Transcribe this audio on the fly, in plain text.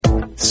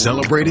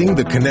Celebrating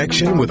the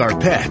connection with our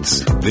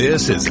pets.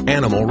 This is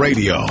Animal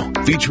Radio,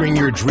 featuring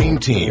your dream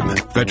team.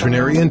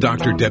 Veterinarian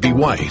Dr. Debbie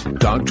White,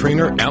 dog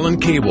trainer Alan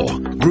Cable,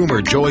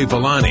 groomer Joey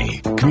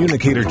Villani,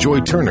 communicator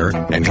Joy Turner,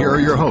 and here are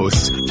your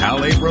hosts,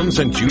 Hal Abrams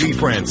and Judy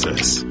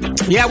Francis.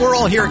 Yeah, we're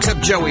all here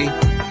except Joey.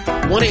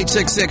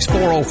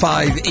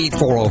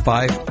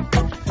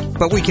 1-866-405-8405.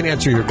 But we can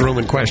answer your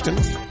grooming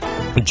questions.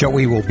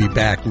 Joey will be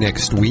back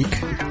next week.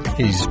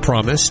 He's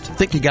promised. I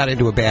think he got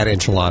into a bad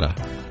enchilada.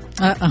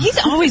 He's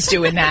always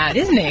doing that,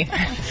 isn't he?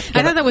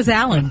 I thought that was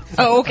Alan.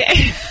 Oh,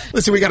 okay.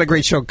 Listen, we got a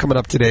great show coming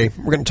up today.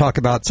 We're going to talk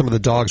about some of the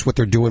dogs, what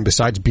they're doing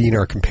besides being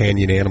our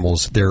companion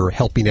animals. They're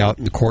helping out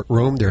in the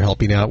courtroom. They're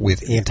helping out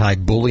with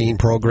anti-bullying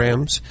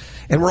programs.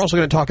 And we're also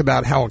going to talk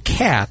about how a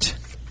cat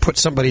put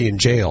somebody in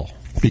jail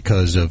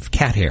because of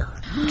cat hair.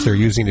 So they're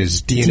using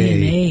his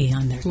DNA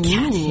on their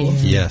cat hair.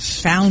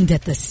 Yes. Found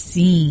at the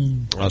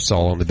scene. That's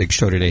all on the big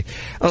show today.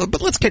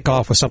 But let's kick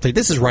off with something.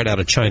 This is right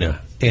out of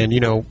China. And, you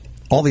know,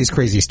 all these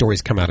crazy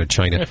stories come out of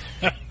China.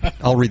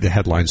 I'll read the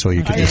headline so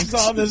you can just... I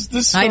saw this.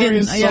 This story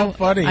is so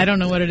funny. I don't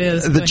know what it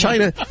is. The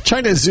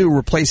China zoo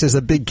replaces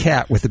a big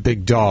cat with a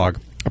big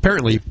dog.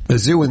 Apparently, a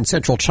zoo in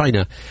central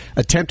China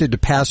attempted to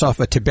pass off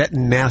a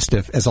Tibetan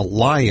Mastiff as a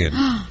lion.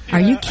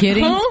 Are you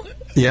kidding? Huh?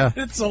 Yeah.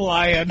 It's a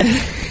lion.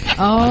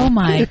 Oh,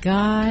 my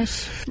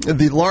gosh.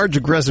 The large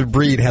aggressive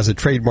breed has a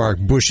trademark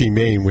bushy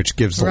mane, which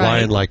gives the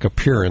lion-like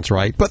appearance,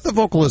 right? But the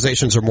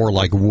vocalizations are more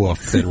like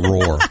woof than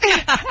roar.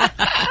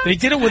 They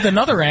did it with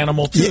another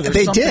animal, too. Yeah,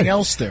 There's something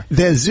else there.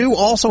 The zoo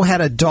also had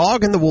a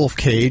dog in the wolf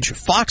cage,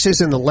 foxes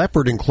in the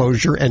leopard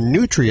enclosure, and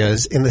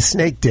nutrias in the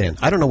snake den.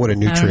 I don't know what a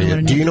nutria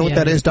is. Do you know what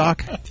that is,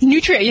 Doc?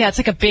 Nutria, yeah, it's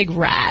like a big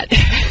rat.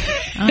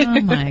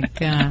 Oh, my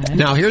God.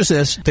 Now, here's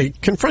this. They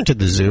confronted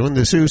the zoo, and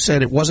the zoo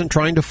said it wasn't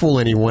trying to fool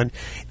anyone.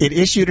 It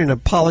issued an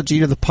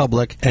apology to the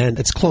public, and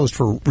it's closed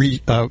for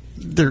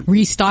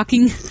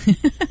restocking?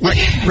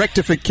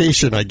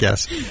 Rectification, I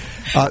guess.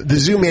 The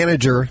zoo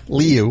manager,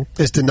 Liu,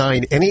 is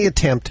denying any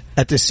attempt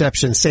at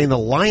deception, saying the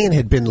lion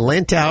had been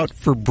lent out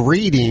for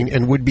breeding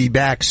and would be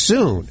back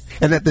soon,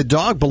 and that the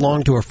dog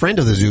belonged to a friend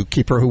of the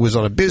zookeeper who was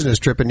on a business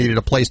trip and needed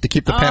a place to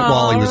keep the pet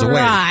while he was away.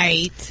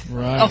 Right.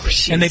 Oh,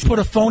 and they put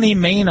a phony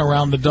mane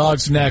around the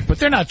dog's neck, but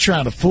they're not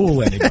trying to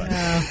fool anybody.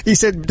 He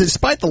said,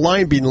 despite the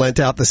lion being lent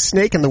out, the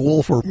snake and the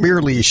wolf were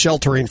merely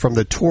sheltering from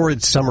the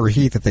torrid summer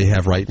heat that they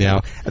have right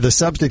now. The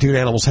substitute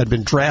animals had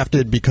been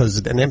drafted because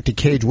an empty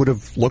cage would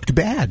have looked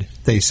bad,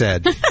 they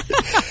said.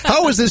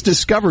 How was this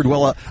discovered?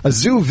 Well, a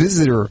zoo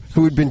visitor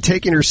who had been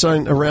taking her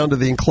son around to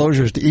the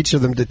enclosures to each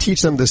of them to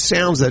teach them the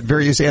sounds that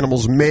various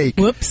animals make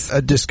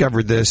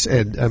discovered this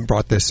and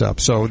brought this up.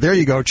 So there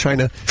you go,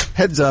 China.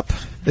 Heads up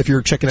if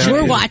you're checking out.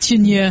 We're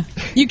watching you.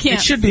 You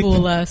can't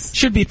fool us.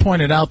 Should be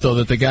pointed out, though,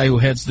 that the guy who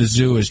heads the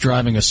zoo is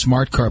driving a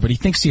smart car, but he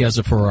thinks he has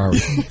a Ferrari.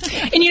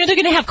 And, you know, they're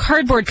going to have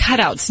cardboard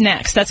cutouts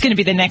next. That's going to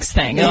be the next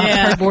thing. They'll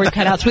have cardboard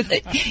cutouts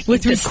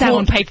with the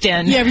sound piped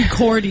in. Yeah,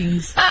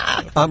 recordings.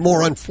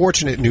 More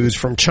unfortunate news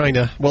from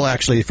China. Well,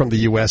 actually, from the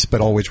U.S., but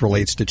always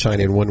relates to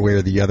China in one way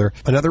or the other.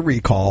 Another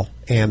recall,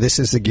 and this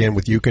is again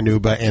with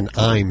Eukanuba and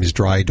Iams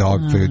dry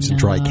dog foods and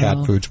dry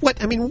cat foods.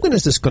 What? I mean, when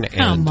is this going to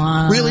end? Come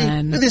on. Really?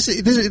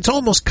 It's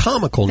almost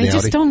comical now. They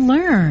just don't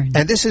learn.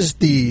 And this is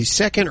the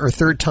second or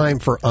third time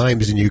for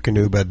Iams and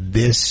Eukanuba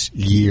this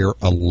year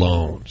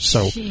alone.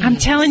 So I'm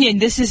telling you,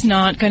 this is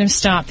not going to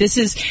stop.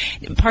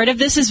 Part of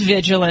this is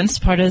vigilance.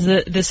 Part of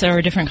this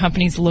are different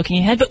companies looking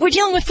ahead. But we're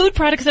dealing with food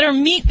products that are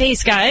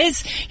meat-based,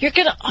 guys. You're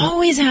going to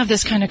always have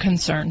this kind of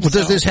concern. Well,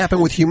 does this happen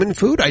with human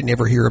food? I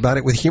never hear about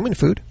it with human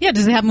food. Yeah,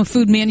 does it happen with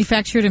food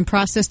manufactured and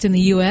processed in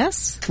the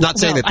U.S.? Not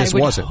saying that this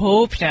wasn't. I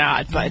hope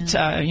not, but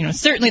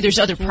certainly there's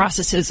other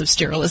processes of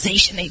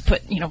sterilization they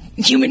put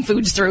human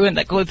foods through and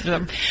that go through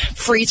the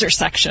freezer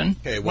section.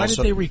 Okay, why did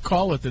they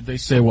recall it? Did they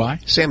say why?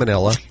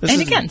 Salmonella.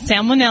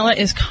 Salmonella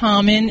is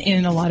common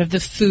in a lot of the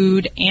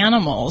food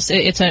animals.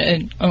 It's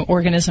an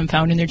organism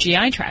found in their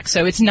GI tract,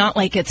 so it's not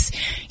like it's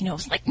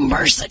like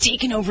MRSA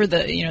taking over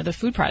the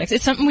food products.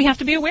 It's something we have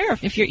to be aware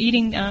of if you're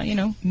eating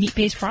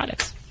meat-based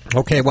products.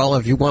 Okay, well,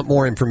 if you want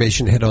more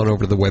information, head on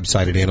over to the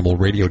website at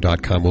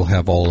animalradio.com. We'll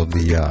have all of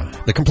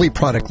the complete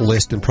product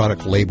list and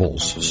product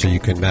labels so you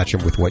can match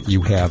them with what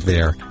you have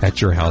there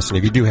at your house. And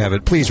if you do have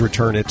it, please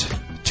return it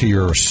to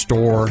your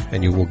store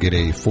and you will get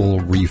a full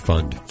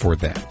refund for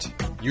that.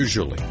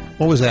 Usually.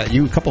 What was that?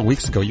 A couple of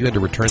weeks ago, you had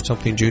to return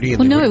something, Judy,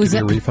 and it was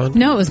a refund?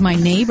 No, it was my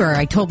neighbor.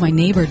 I told my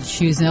neighbor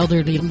she was an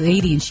elderly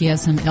lady and she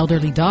has some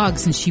elderly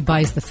dogs and she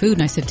buys the food.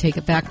 And I said, take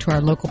it back to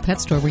our local pet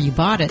store where you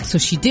bought it. So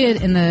she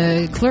did. And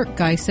the clerk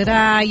guy said,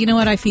 you know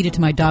what? I feed it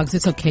to my dogs.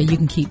 It's okay. You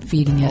can keep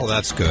feeding it. Oh,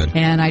 that's good.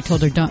 And I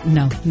told her,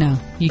 no.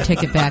 You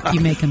take it back.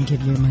 You make them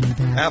give your money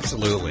back.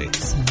 Absolutely.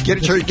 So,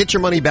 get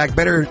your money back.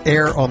 Better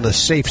err on the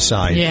safe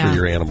side for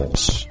your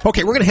animals.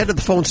 Okay, we're going to head to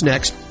the phones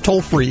next.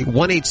 Toll free,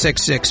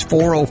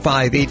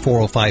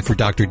 1-866-405-8405 for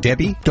Dr.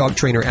 Debbie, dog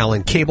trainer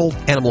Alan Cable,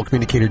 animal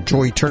communicator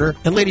Joy Turner,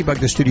 and Ladybug,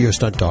 the studio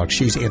stunt dog.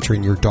 She's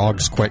answering your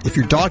dog's question. If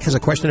your dog has a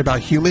question about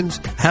humans,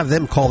 have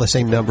them call the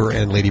same number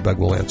and Ladybug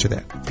will answer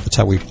that. That's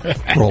how we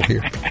roll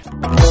here.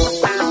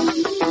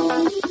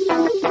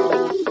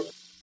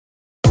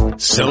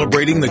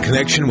 Celebrating the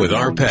connection with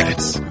our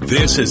pets.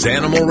 This is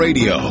Animal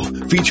Radio,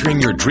 featuring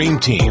your dream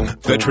team,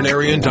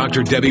 veterinarian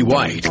Dr. Debbie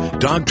White,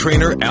 dog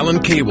trainer Alan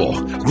Cable,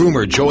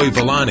 groomer Joey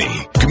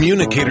Villani,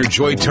 communicator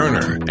Joy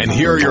Turner, and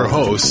here are your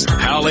hosts,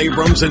 Hal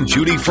Abrams and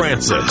Judy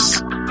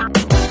Francis.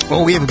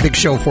 Well, we have a big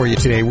show for you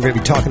today. We're going to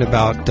be talking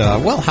about,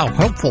 how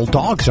helpful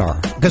dogs are.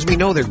 Because we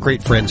know they're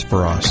great friends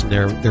for us, and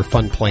they're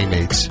fun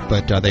playmates.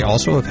 But they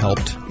also have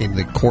helped in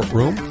the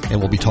courtroom, and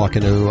we'll be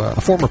talking to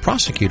a former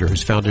prosecutor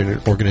who's founded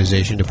an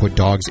organization to put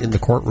dogs in the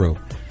courtroom.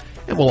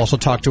 And we'll also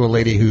talk to a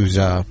lady who's,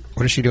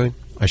 what is she doing?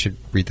 I should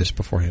read this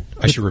beforehand.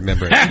 I should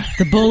remember it.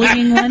 The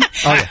bullying one?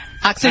 Oh, yeah.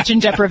 Oxygen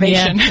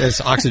deprivation. It's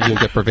oxygen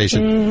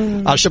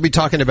deprivation. She'll be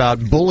talking about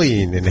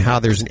bullying and how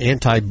there's an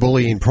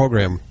anti-bullying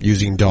program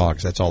using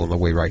dogs. That's all on the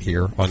way right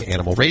here on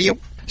Animal Radio.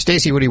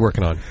 Stacy, what are you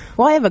working on?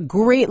 Well, I have a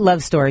great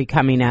love story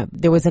coming up.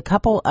 There was a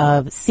couple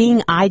of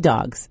seeing eye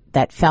dogs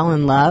that fell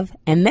in love,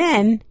 and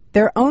then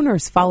their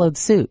owners followed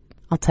suit.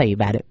 I'll tell you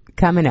about it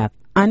coming up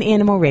on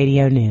Animal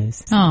Radio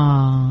News.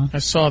 Aww. I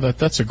saw that.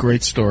 That's a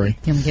great story.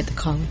 You want me to get the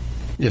collar?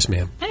 Yes,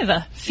 ma'am. I have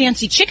a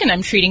fancy chicken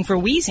I'm treating for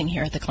wheezing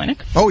here at the clinic.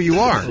 Oh,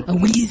 you are? A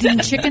wheezing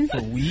chicken?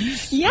 A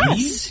wheeze? Yes.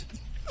 Wheeze?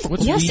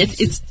 What's Yes,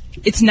 wheeze?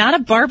 it's not a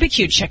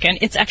barbecue chicken.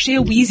 It's actually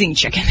a wheezing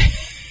chicken.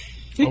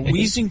 A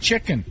wheezing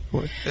chicken.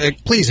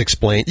 Please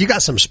explain. You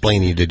got some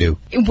explaining to do.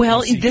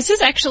 Well, this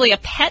is actually a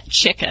pet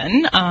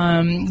chicken.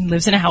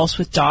 Lives in a house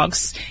with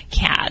dogs,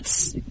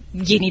 cats,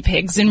 guinea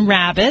pigs, and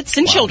rabbits,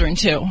 and children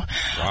too.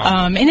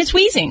 And it's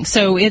wheezing,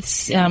 so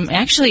it's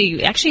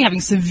actually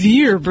having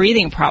severe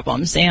breathing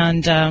problems.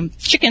 And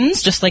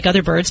chickens, just like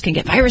other birds, can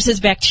get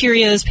viruses,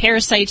 bacteria,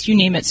 parasites, you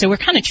name it. So we're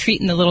kind of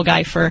treating the little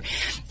guy for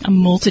a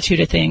multitude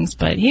of things.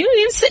 But he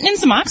was sitting in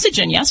some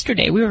oxygen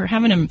yesterday. We were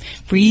having him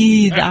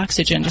breathe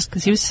oxygen just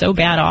because he was so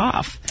bad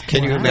off.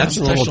 Can you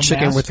imagine a little Special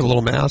chicken mask. with a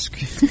little mask?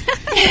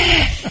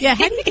 Yeah,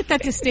 how do you get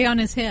that to stay on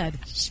his head?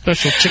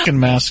 Special chicken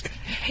mask.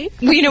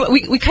 Well, you know what?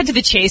 We cut to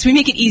the chase. We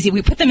make it easy.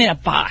 We put them in a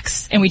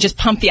box, and we just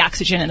pump the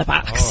oxygen in the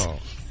box. Oh,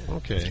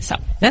 okay. So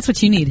That's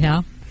what you need,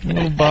 Hal. A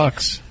little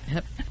box.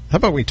 How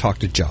about we talk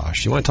to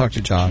Josh? You want to talk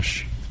to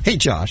Josh? Hey,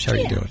 Josh, how are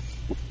you doing?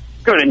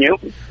 Good, and you?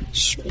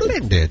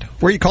 Splendid.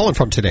 Where are you calling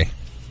from today?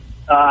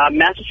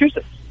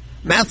 Massachusetts.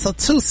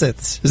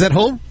 Massachusetts. Is that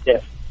home?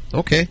 Yes.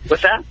 Okay.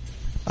 What's that?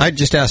 I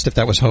just asked if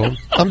that was home.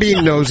 I'm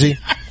being nosy.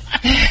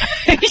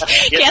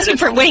 you asking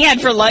for what he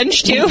had for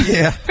lunch too?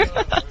 Yeah.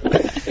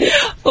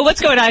 Well,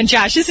 what's going on,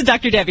 Josh? This is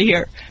Dr. Debbie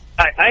here.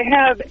 I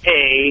have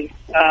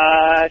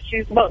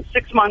she's about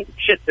 6 months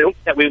Shih Tzu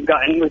that we've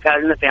had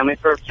in the family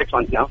for 6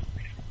 months now.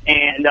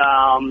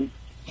 And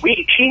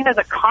she has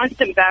a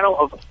constant battle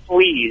of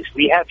fleas.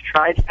 We have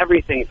tried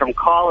everything from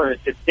collars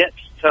to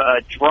dips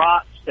to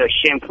drops to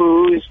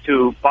shampoos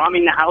to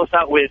bombing the house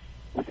out with,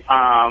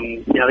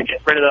 to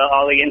get rid of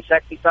all the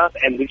insects and stuff,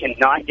 and we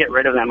cannot get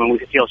rid of them, and we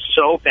feel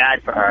so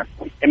bad for her.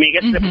 I mean,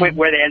 it gets to the point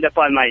where they end up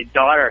on my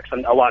daughter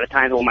a lot of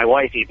times, or my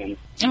wife even.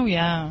 Oh,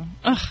 yeah.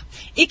 Ugh,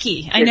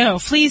 icky. I know.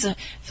 Fleas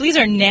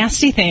are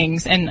nasty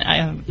things, and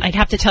I'd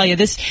have to tell you,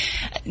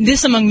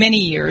 this among many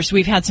years,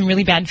 we've had some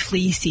really bad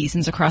flea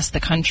seasons across the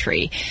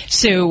country.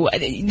 So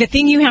the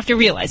thing you have to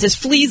realize is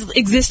fleas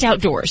exist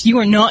outdoors. You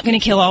are not going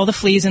to kill all the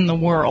fleas in the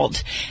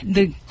world.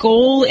 The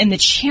goal and the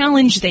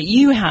challenge that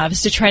you have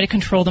is to try to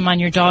control them on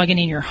your dog and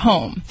in your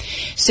home.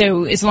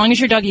 So as long as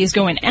your doggy is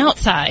going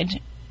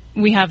outside,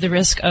 we have the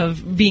risk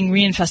of being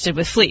reinfested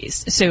with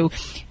fleas. So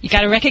you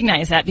got to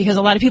recognize that, because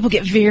a lot of people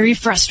get very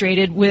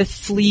frustrated with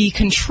flea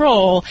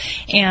control,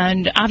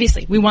 and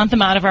obviously we want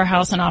them out of our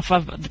house and off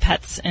of the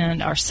pets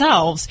and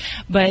ourselves,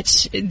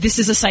 but this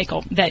is a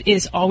cycle that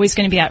is always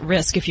going to be at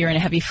risk if you're in a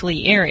heavy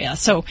flea area.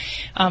 So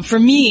for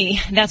me,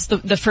 that's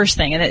the first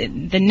thing.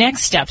 And the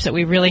next steps that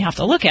we really have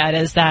to look at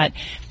is that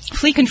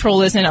flea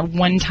control isn't a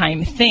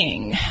one-time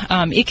thing.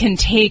 It can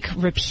take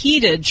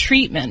repeated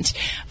treatment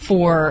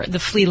for the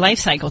flea life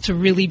cycle to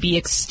really be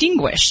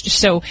extinguished.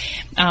 So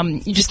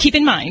you just keep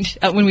in mind,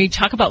 when we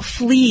talk about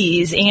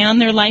fleas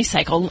and their life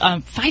cycle,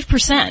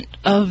 5%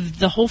 of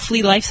the whole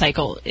flea life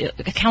cycle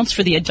accounts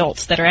for the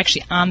adults that are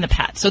actually on the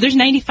pet. So there's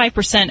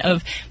 95%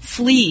 of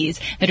fleas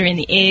that are in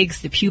the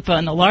eggs, the pupa,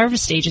 and the larva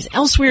stages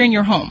elsewhere in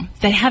your home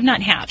that have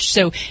not hatched.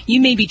 So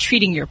you may be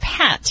treating your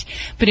pet,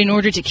 but in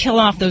order to kill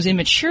off those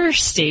immature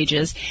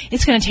stages,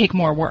 it's going to take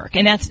more work.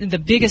 And that's the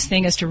biggest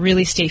thing, is to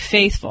really stay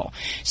faithful.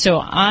 So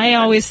I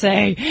always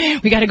say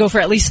we got to go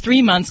for at least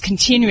 3 months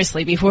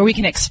continuously before we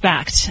can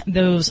expect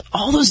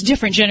all those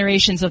different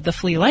generations of the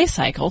flea life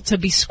cycle to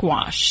be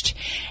squashed.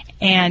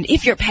 And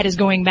if your pet is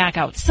going back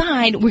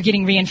outside, we're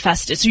getting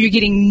reinfested. So you're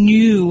getting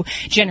new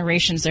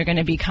generations that are going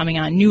to be coming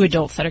on, new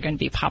adults that are going to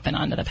be popping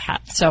onto the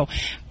pet. So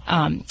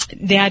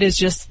that is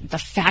just the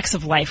facts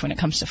of life when it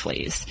comes to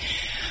fleas.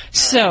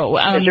 So,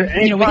 is there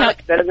any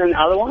product better than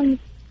other ones?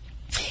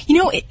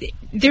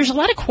 There's a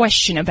lot of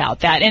question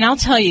about that, and I'll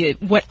tell you,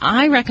 what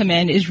I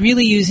recommend is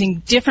really using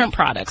different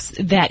products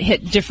that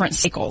hit different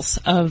cycles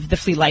of the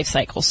flea life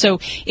cycle. So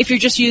if you're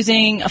just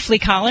using a flea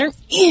collar,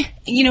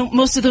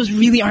 most of those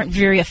really aren't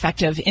very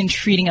effective in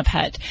treating a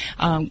pet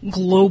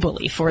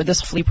globally for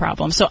this flea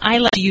problem. So I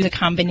like to use a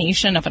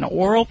combination of an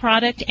oral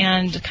product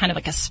and kind of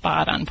like a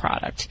spot-on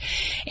product.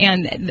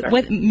 And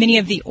what many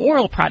of the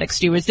oral products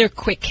do is they're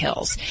quick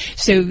kills.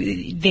 So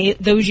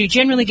those you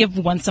generally give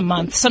once a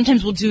month.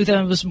 Sometimes we'll do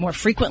those more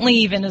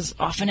frequently, even as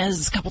often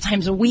as a couple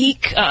times a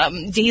week,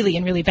 daily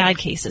in really bad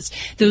cases.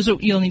 Those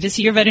you'll need to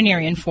see your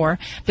veterinarian for,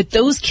 but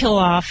those kill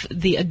off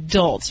the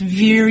adults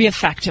very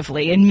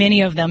effectively, and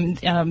many of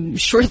them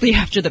shortly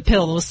after the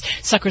pill, those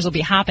suckers will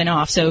be hopping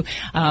off. So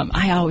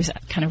I always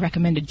kind of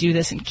recommend to do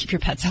this and keep your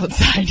pets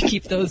outside to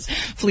keep those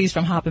fleas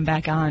from hopping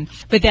back on.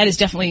 But that is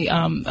definitely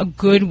a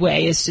good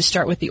way, is to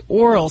start with the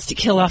orals to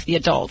kill off the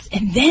adults,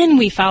 and then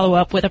we follow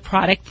up with a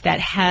product that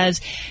has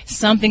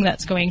something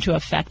that's going to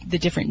affect the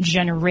different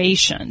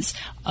generations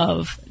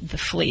of the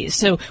fleas.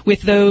 So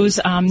with those,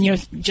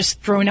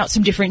 just throwing out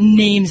some different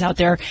names out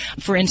there.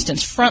 For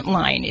instance,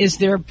 Frontline is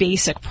their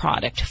basic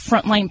product.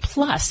 Frontline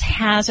Plus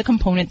has a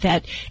component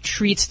that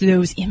treats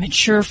those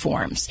immature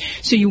forms.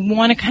 So you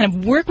want to kind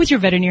of work with your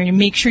veterinarian to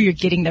make sure you're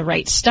getting the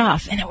right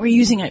stuff and that we're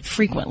using it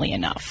frequently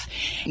enough.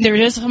 There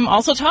is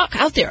also talk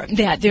out there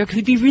that there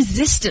could be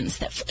resistance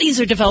that fleas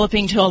are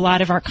developing to a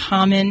lot of our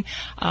common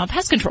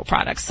pest control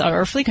products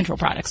or flea control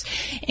products.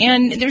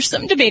 And there's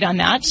some debate on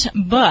that,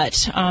 but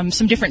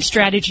some different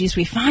strategies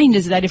we find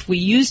is that if we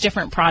use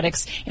different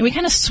products and we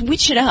kind of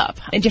switch it up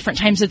at different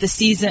times of the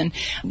season,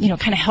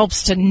 kind of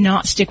helps to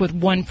not stick with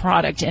one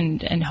product,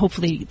 and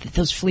hopefully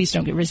those fleas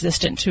don't get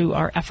resistant to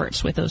our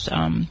efforts with those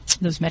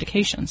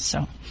medications.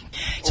 So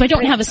I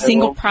don't have a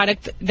single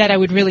product that I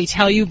would really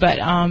tell you, but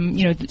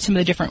some of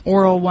the different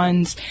oral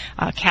ones,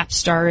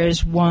 Capstar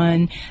is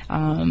one,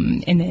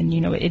 and then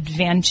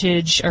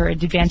Advantage or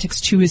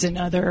Advantix 2 is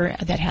another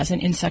that has an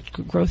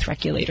insect growth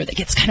regulator that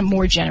gets kind of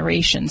more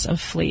generations of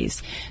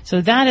fleas.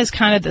 So that is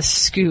kind of the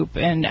scoop,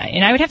 and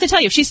I would have to tell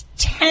you, if she's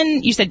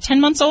 10, you said 10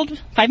 months old,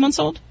 5 months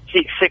old?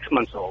 She's 6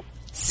 months old.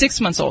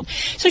 6 months old.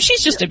 So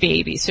she's just a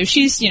baby. So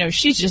she's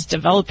just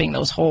developing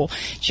those whole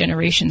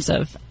generations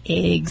of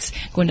eggs,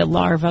 going to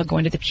larva,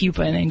 going to the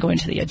pupa, and then going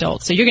to the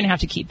adult. So you're going to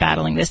have to keep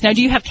battling this. Now,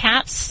 do you have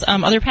cats,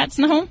 other pets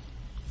in the home?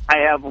 I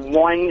have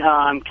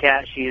one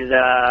cat. She's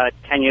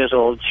 10 years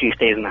old. She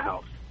stays in the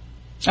house.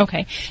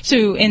 Okay.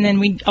 So, and then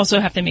we also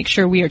have to make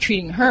sure we are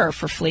treating her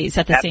for fleas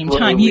at the same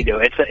time. We do.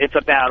 It's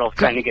a battle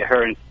trying to get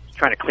her and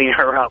trying to clean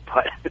her up,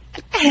 but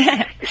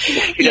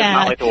she does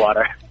not like the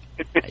water.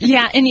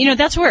 Yeah, and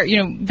that's where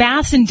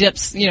baths and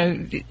dips,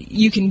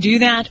 you can do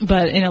that,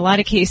 but in a lot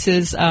of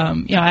cases,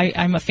 I'm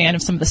a fan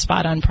of some of the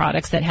spot-on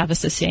products that have a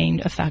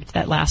sustained effect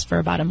that lasts for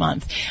about a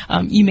month.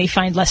 You may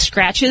find less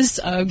scratches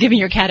giving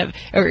your cat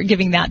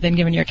than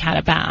giving your cat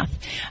a bath,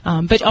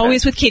 but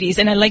always with kitties.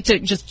 And I like to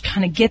just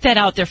kind of get that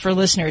out there for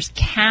listeners.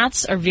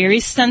 Cats are very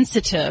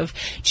sensitive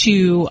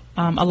to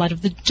a lot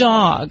of the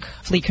dog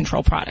flea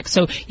control products,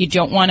 so you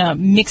don't want to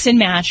mix and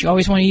match. You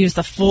always want to use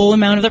the full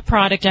amount of the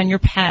product on your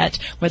pet,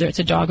 whether it's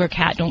a dog or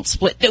cat. Don't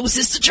split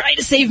doses to try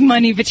to save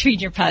money between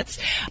your pets,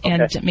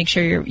 and make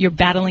sure you're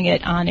battling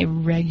it on a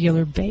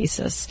regular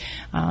basis.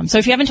 So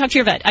if you haven't talked to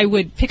your vet, I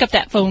would pick up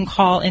that phone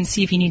call and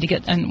see if you need to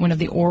get one of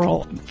the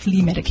oral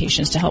flea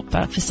medications to help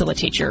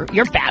facilitate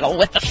your battle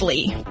with the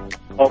flea.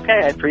 Okay,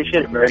 I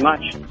appreciate it very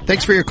much.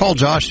 Thanks for your call,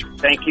 Josh.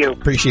 Thank you.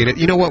 Appreciate it.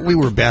 You know what? We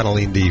were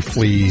battling the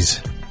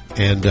fleas,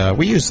 and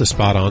we used the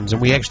spot-ons,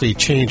 and we actually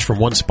changed from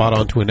one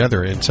spot-on to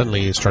another, and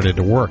suddenly it started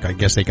to work. I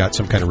guess they got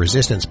some kind of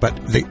resistance. But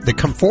the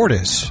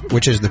Comfortis,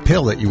 which is the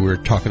pill that you were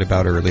talking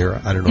about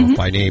earlier, I don't know if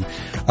by name,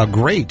 a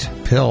great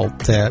pill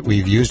that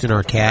we've used in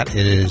our cat.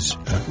 It has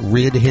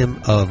rid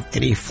him of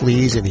any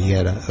fleas, and he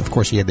had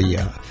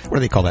the, what do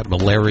they call that,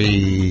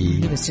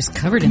 He was just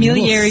covered in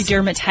miliary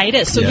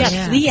dermatitis. So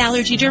flea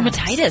allergy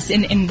dermatitis,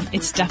 and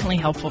it's definitely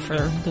helpful for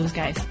those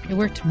guys. It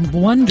worked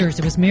wonders.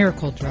 It was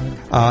miracle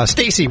drug.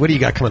 Stacy, what do you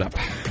got coming up?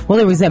 Well,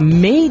 there was a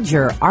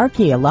major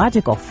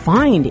archaeological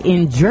find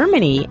in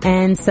Germany,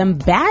 and some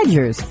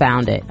badgers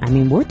found it. I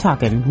mean, we're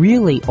talking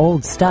really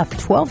old stuff.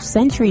 12th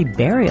century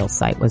burial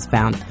site was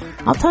found.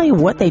 I'll tell you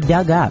what they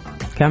dug up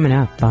coming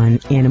up on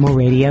Animal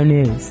Radio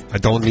News. I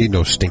don't need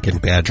no stinking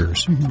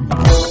badgers.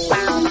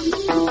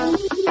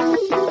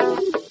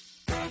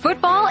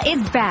 Football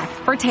is back.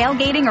 For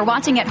tailgating or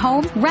watching at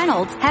home,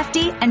 Reynolds,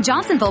 Hefty, and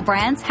Johnsonville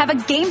brands have a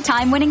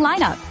game-time winning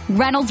lineup.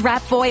 Reynolds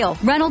Wrap Foil,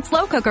 Reynolds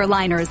Slow Cooker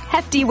Liners,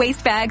 Hefty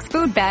Waste Bags,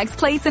 Food Bags,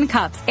 Plates, and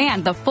Cups,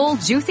 and the full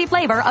juicy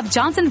flavor of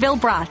Johnsonville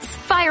Brats.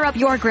 Fire up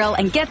your grill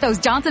and get those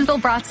Johnsonville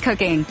Brats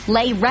cooking.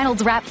 Lay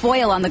Reynolds Wrap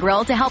Foil on the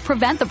grill to help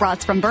prevent the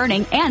brats from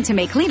burning and to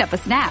make cleanup a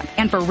snap.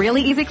 And for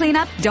really easy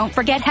cleanup, don't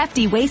forget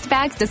Hefty Waste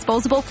Bags,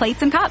 disposable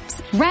plates, and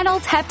cups.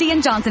 Reynolds, Hefty,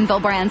 and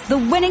Johnsonville brands, the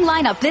winning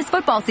lineup this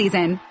football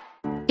season.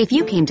 If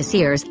you came to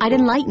Sears, I'd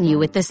enlighten you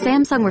with the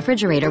Samsung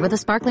refrigerator with a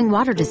sparkling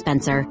water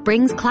dispenser.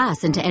 Brings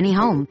class into any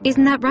home.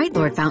 Isn't that right,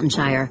 Lord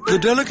Fountainshire? The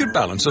delicate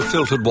balance of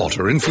filtered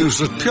water infused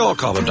with pure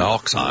carbon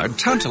dioxide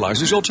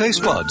tantalizes your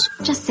taste buds.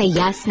 Just say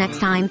yes next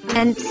time.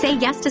 And say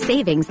yes to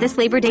savings this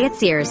Labor Day at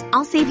Sears.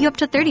 I'll save you up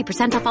to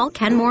 30% off all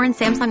Kenmore and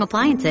Samsung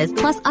appliances,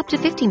 plus up to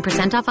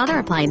 15% off other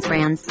appliance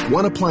brands.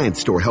 One appliance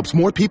store helps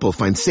more people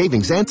find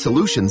savings and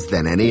solutions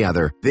than any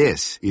other.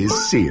 This is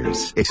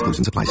Sears.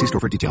 Exclusions apply. See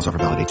store for details. Offer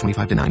valid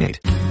 8/25 to 9/8.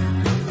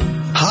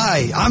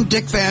 Hi, I'm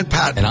Dick Van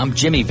Patten. And I'm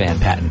Jimmy Van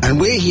Patten.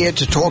 And we're here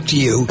to talk to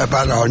you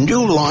about our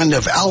new line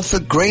of Alpha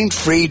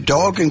grain-free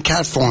dog and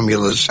cat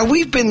formulas. And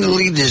we've been the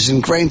leaders in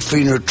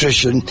grain-free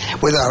nutrition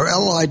with our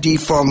LID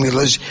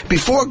formulas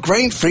before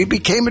grain-free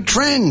became a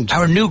trend.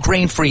 Our new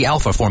grain-free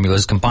Alpha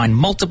formulas combine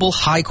multiple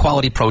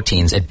high-quality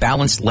proteins at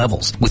balanced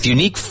levels with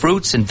unique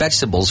fruits and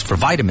vegetables for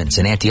vitamins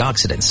and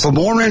antioxidants. For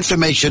more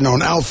information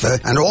on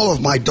Alpha and all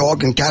of my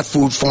dog and cat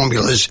food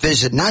formulas,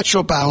 visit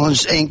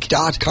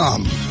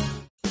naturalbalanceinc.com.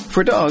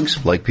 For dogs,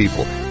 like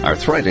people,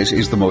 arthritis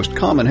is the most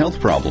common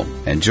health problem,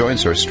 and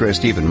joints are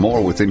stressed even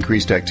more with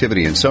increased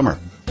activity in summer.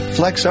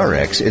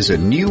 FlexRx is a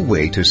new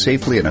way to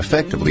safely and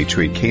effectively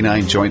treat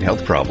canine joint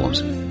health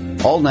problems.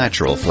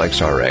 All-natural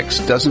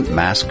FlexRx doesn't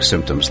mask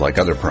symptoms like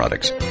other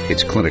products.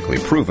 It's clinically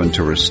proven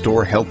to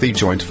restore healthy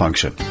joint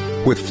function.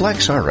 With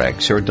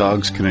FlexRx, your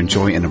dogs can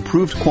enjoy an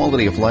improved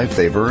quality of life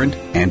they've earned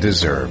and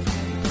deserve.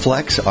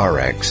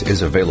 FlexRx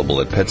is available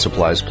at Pet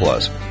Supplies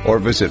Plus or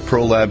visit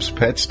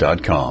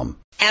ProLabsPets.com.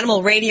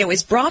 Animal Radio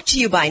is brought to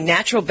you by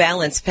Natural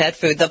Balance Pet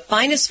Food, the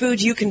finest food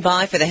you can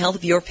buy for the health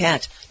of your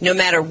pet. No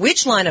matter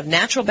which line of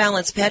Natural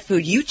Balance Pet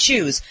Food you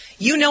choose,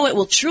 you know it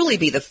will truly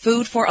be the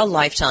food for a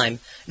lifetime.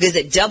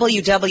 Visit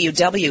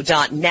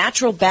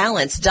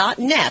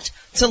www.naturalbalance.net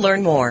to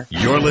learn more.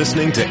 You're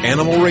listening to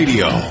Animal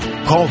Radio.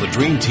 Call the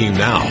Dream Team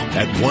now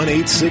at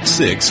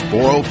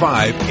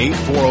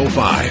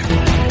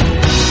 1-866-405-8405.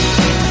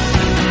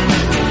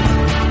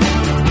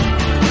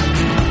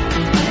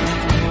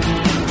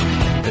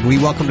 And we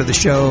welcome to the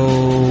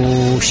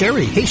show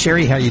Sherry. Hey,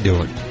 Sherry, how you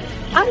doing?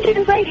 I'm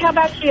doing great. How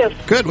about you?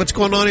 Good. What's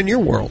going on in your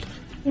world?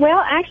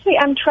 Well, actually,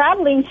 I'm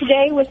traveling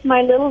today with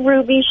my little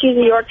Ruby. She's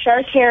a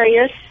Yorkshire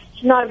Terrier.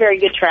 She's not a very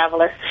good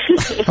traveler.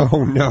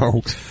 Oh,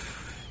 no.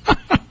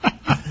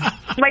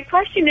 My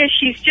question is,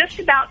 she's just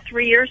about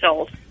 3 years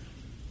old.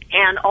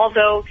 And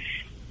although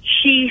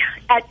she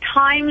at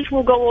times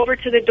will go over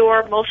to the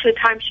door, most of the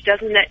time she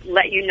doesn't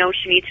let you know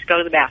she needs to go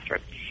to the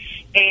bathroom.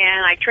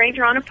 And I trained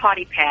her on a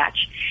potty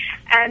patch.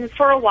 And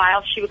for a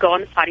while, she would go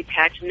on the potty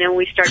patch, and then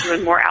we started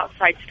doing more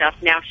outside stuff.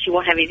 Now she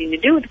won't have anything to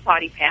do with the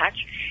potty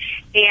patch.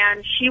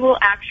 And she will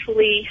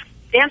actually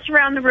dance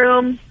around the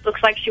room,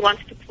 looks like she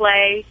wants to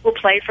play. We'll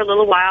play for a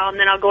little while, and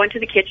then I'll go into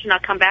the kitchen. I'll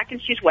come back,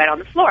 and she's wet on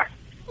the floor,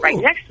 right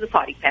next to the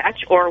potty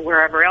patch or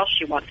wherever else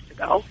she wants to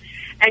go.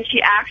 And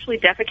she actually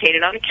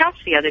defecated on the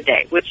couch the other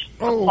day, which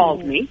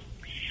appalled me.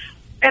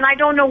 And I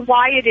don't know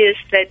why it is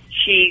that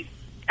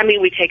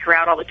we take her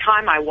out all the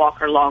time. I walk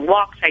her long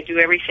walks. I do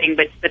everything.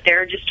 But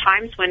there are just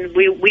times when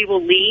we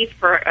will leave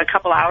for a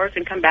couple hours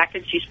and come back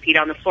and she's peed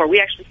on the floor. We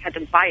actually had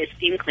to buy a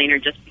steam cleaner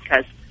just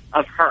because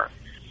of her.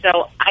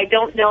 So I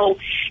don't know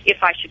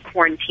if I should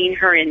quarantine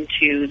her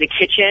into the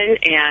kitchen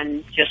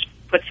and just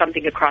put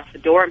something across the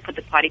door and put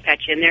the potty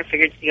patch in there,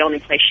 figured it's the only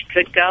place she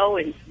could go,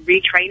 and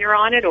retrain her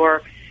on it,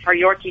 or are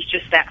Yorkies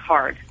just that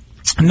hard?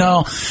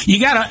 No,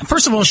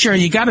 first of all,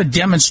 Sherry, you gotta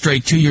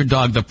demonstrate to your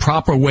dog the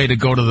proper way to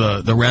go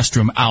to the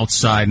restroom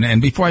outside.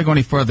 And before I go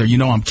any further, you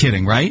know I'm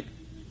kidding, right?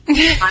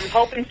 I'm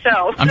hoping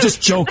so. I'm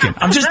just joking,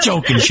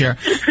 Sherry.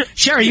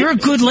 Sherry, you're a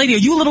good lady. Are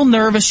you a little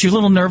nervous? You're a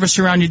little nervous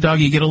around your dog?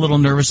 You get a little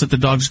nervous that the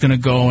dog's gonna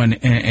go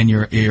and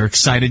you're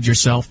excited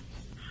yourself?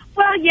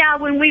 Well, yeah,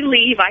 when we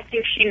leave, I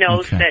think she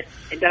knows that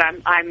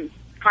I'm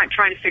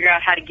trying to figure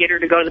out how to get her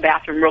to go to the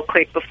bathroom real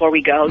quick before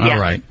we go. Yeah. All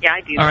right. Yeah,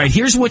 I do. All right,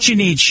 here's what you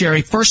need,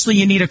 Sherry. Firstly,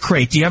 you need a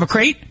crate. Do you have a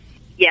crate?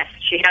 Yes,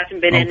 she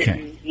hasn't been in it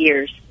in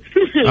years.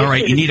 All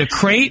right, you need a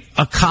crate,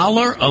 a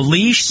collar, a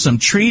leash, some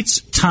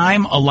treats,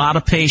 time, a lot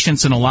of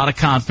patience, and a lot of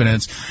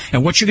confidence.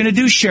 And what you're going to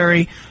do,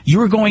 Sherry,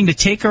 you're going to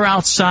take her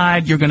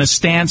outside. You're going to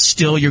stand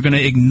still. You're going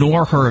to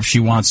ignore her if she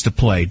wants to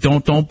play.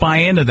 Don't buy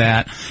into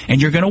that. And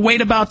you're going to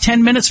wait about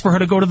 10 minutes for her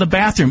to go to the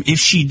bathroom. If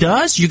she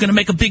does, you're going to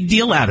make a big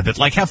deal out of it,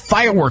 like have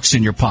fireworks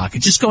in your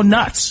pocket. Just go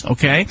nuts,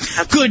 okay?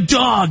 Good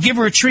dog. Give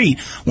her a treat.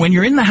 When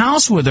you're in the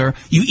house with her,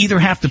 you either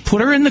have to put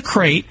her in the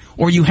crate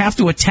or you have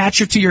to attach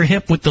her to your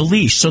hip with the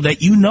leash so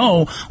that you know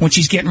when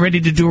she's getting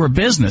ready to do her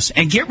business.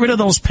 And get rid of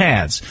those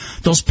pads.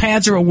 Those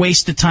pads are a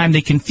waste of time.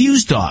 They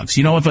confuse dogs.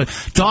 You know, if a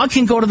dog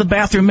can go to the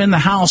bathroom in the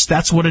house,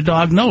 that's what a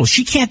dog knows.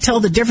 She can't tell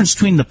the difference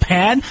between the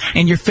pad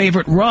and your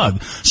favorite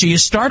rug. So you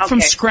start from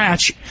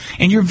scratch,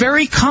 and you're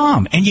very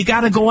calm. And you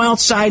got to go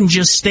outside and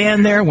just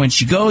stand there. When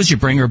she goes, you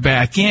bring her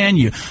back in.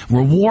 You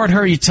reward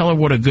her. You tell her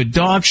what a good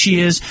dog she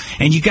is.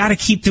 And you got to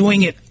keep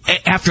doing it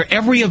after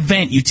every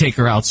event, you take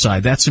her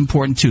outside. That's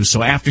important, too.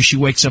 So after she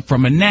wakes up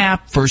from a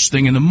nap, first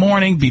thing in the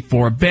morning,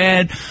 before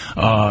bed,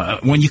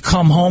 when you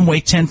come home,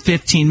 wait 10,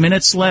 15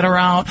 minutes, let her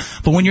out.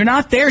 But when you're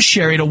not there,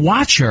 Sherry, to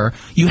watch her,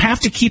 you have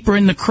to keep her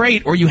in the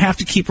crate or you have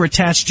to keep her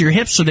attached to your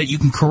hip so that you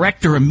can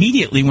correct her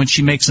immediately when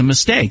she makes a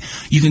mistake.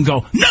 You can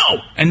go,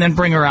 no, and then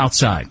bring her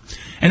outside.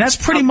 And that's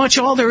pretty much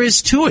all there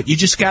is to it. You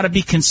just got to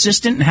be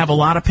consistent and have a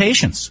lot of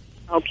patience.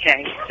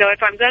 Okay. So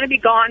if I'm going to be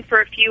gone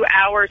for a few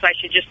hours, I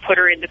should just put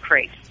her in the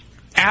crate.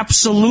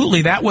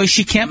 Absolutely. That way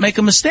she can't make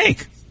a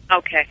mistake.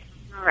 Okay.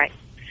 All right.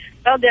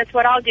 Well, that's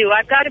what I'll do.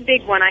 I've got a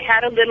big one. I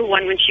had a little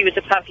one when she was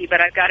a puppy,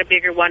 but I've got a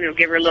bigger one. It'll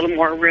give her a little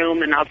more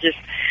room, and I'll just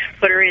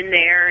put her in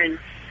there.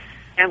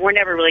 And we're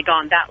never really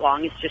gone that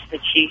long. It's just that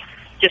she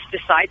just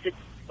decides that,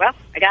 well,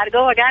 I got to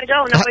go.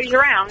 Nobody's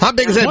around. How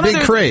big is that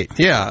big crate?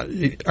 Yeah.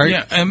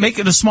 And make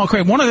it a small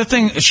crate. One other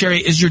thing, Sherry,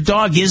 is your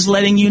dog is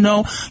letting you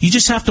know. You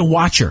just have to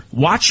watch her.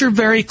 Watch her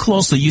very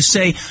closely. You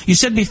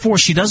said before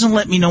she doesn't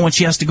let me know when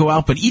she has to go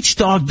out, but each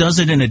dog does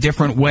it in a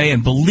different way.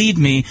 And believe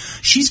me,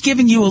 she's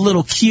giving you a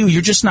little cue.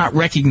 You're just not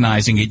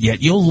recognizing it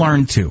yet. You'll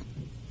learn to.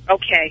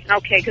 Okay,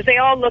 because they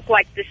all look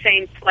like the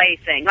same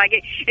plaything. Like,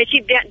 and she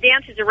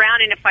dances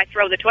around, and if I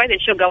throw the toy, then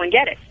she'll go and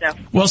get it. So.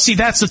 Well, see,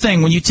 that's the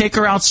thing. When you take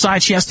her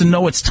outside, she has to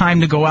know it's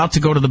time to go out to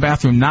go to the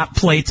bathroom, not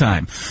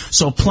playtime.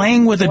 So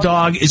playing with a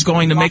dog is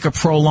going to make her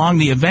prolong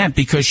the event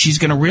because she's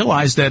going to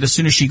realize that as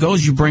soon as she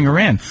goes, you bring her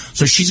in.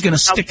 So she's going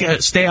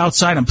to stay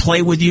outside and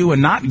play with you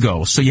and not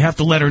go. So you have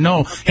to let her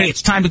know, hey,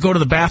 it's time to go to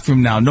the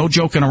bathroom now. No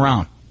joking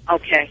around.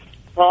 Okay.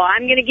 Well,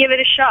 I'm going to give it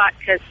a shot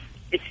because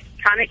it's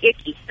kind of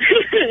icky.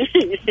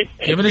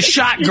 Give it a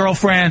shot,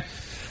 girlfriend.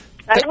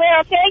 I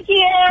will. Thank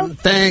you.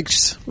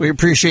 Thanks. We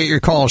appreciate your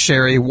call,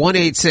 Sherry.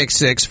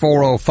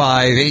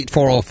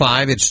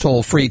 1-866-405-8405. It's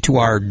toll free to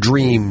our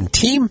dream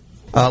team.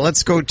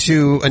 Let's go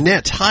to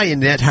Annette. Hi,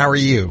 Annette. How are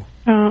you?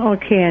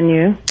 Okay, and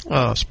you?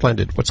 Oh,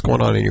 splendid. What's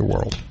going on in your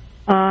world?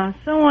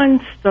 Someone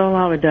stole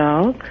our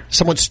dog.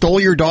 Someone stole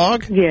your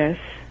dog? Yes.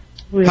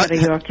 We had a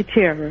Yorkie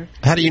Terrier.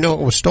 How do you know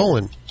it was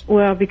stolen?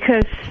 Well,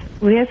 because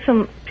we had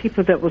some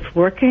people that was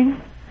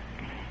working,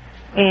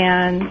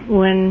 and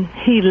when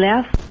he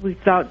left, we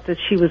thought that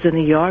she was in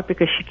the yard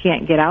because she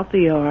can't get out the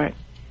yard.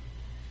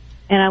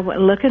 And I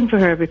went looking for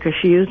her because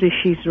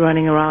she's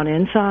running around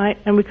inside,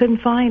 and we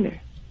couldn't find her.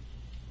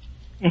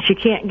 And she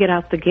can't get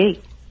out the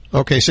gate.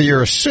 Okay, so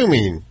you're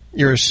assuming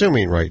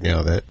right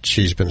now that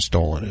she's been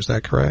stolen. Is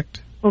that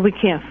correct? Well, we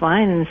can't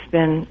find her. It's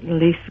been at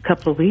least a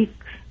couple of weeks.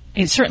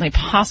 It's certainly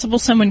possible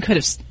someone could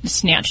have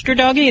snatched your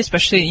doggie,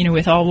 especially,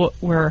 with all what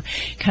we're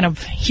kind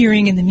of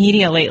hearing in the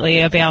media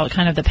lately about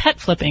kind of the pet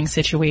flipping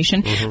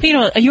situation. Mm-hmm.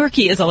 But, a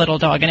Yorkie is a little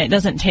dog, and it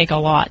doesn't take a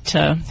lot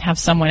to have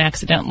someone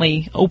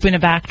accidentally open a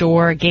back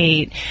door, a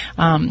gate,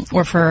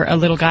 or for a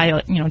little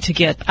guy, to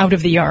get out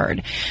of the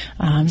yard.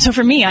 So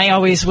for me, I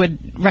always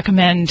would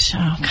recommend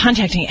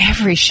contacting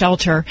every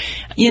shelter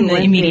in the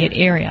immediate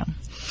area.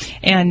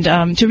 And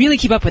to really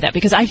keep up with that,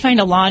 because I find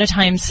a lot of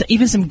times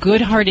even some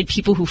good-hearted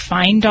people who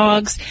find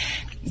dogs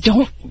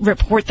don't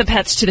report the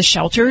pets to the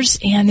shelters,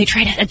 and they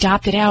try to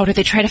adopt it out, or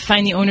they try to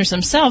find the owners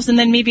themselves, and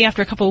then maybe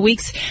after a couple of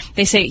weeks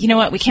they say, you know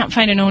what, we can't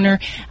find an owner.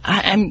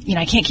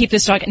 I can't keep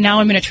this dog. Now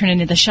I'm going to turn it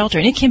into the shelter,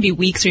 and it can be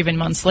weeks or even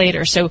months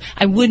later. So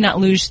I would not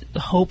lose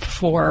hope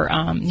for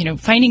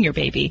finding your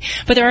baby.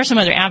 But there are some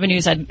other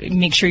avenues I'd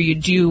make sure you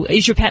do.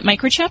 Is your pet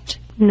microchipped?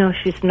 No,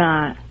 she's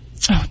not.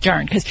 Oh,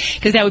 darn,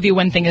 because that would be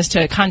one thing, is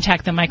to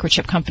contact the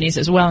microchip companies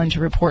as well and to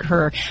report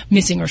her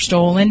missing or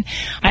stolen.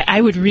 I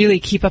would really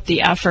keep up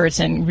the efforts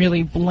and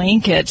really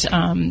blanket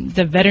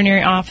the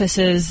veterinary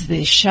offices,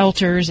 the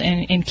shelters,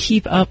 and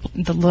keep up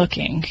the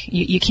looking.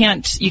 You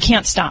can't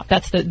stop.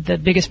 That's the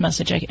biggest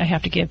message I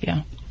have to give you.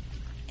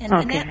 And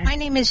Annette, my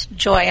name is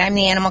Joy. I'm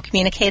the animal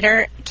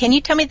communicator. Can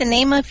you tell me the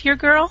name of your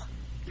girl?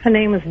 Her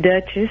name is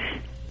Duchess.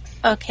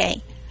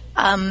 Okay.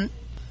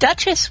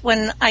 Duchess,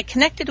 when I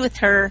connected with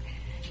her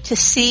to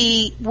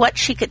see what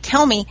she could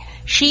tell me,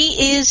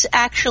 she is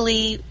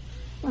actually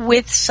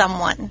with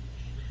someone.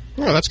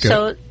 Oh, that's good.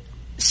 So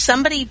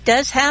somebody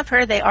does have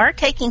her. They are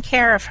taking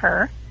care of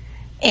her.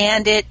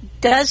 And it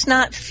does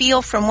not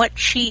feel, from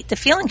the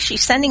feeling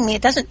she's sending me,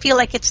 it doesn't feel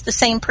like it's the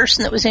same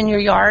person that was in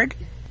your yard.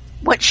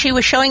 What she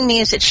was showing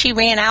me is that she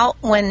ran out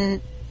when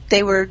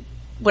they were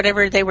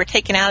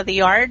taken out of the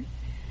yard,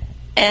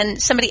 and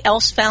somebody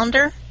else found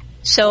her.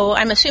 So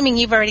I'm assuming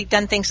you've already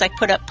done things like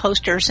put up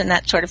posters and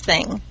that sort of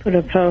thing. Put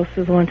up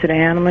posters, went to the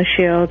animal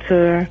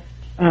shelter.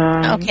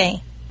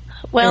 Okay.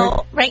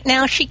 Well, right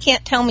now she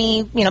can't tell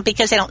me,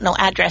 because they don't know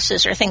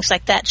addresses or things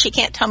like that. She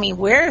can't tell me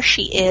where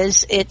she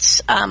is.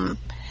 It's,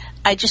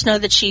 I just know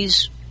that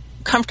she's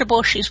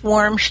comfortable, she's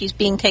warm, she's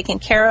being taken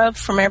care of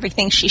from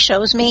everything she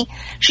shows me.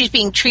 She's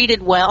being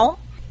treated well.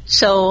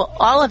 So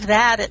all of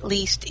that at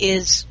least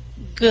is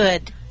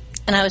good.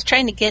 And I was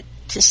trying to get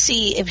to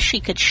see if she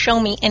could show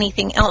me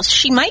anything else.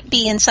 She might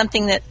be in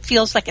something that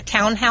feels like a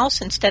townhouse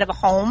instead of a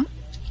home.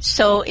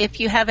 So if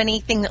you have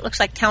anything that looks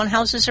like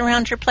townhouses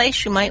around your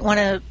place, you might want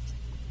to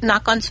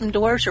knock on some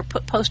doors or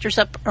put posters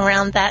up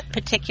around that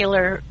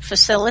particular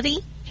facility.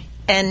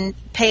 and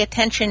pay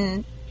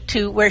attention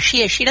to where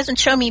she is. She doesn't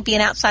show me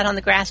being outside on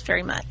the grass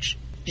very much.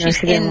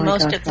 She's in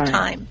most of the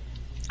time.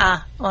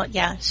 Well,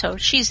 yeah, so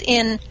she's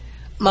in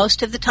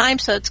most of the time,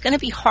 so it's going to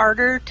be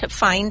harder to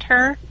find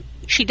her.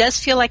 She does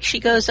feel like she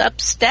goes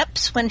up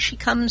steps when she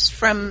comes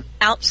from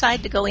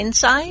outside to go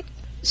inside,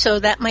 so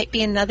that might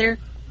be another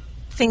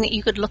thing that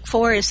you could look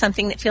for, is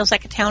something that feels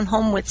like a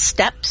townhome with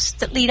steps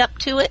that lead up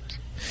to it.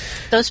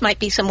 Those might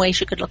be some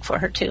ways you could look for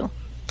her, too.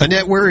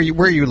 Annette, where are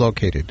you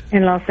located?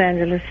 In Los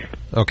Angeles.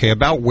 Okay,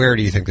 about where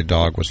do you think the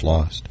dog was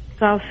lost?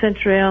 South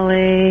Central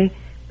LA,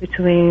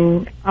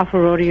 between off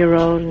of Rodeo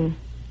Road and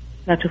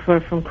not too far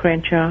from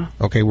Crenshaw.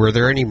 Okay, were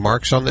there any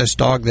marks on this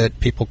dog that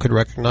people could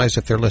recognize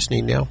if they're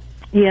listening now?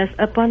 Yes,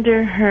 up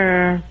under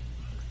her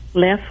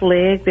left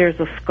leg there's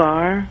a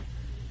scar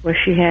where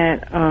she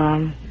had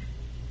a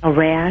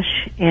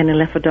rash and it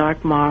left a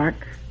dark mark.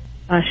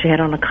 She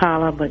had on a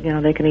collar, but,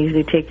 they can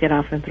easily take that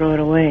off and throw it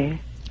away.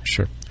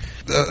 Sure.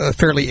 A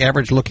fairly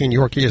average-looking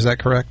Yorkie, is that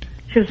correct?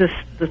 She was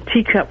the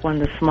teacup one,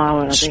 the small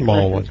one. I think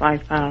small one.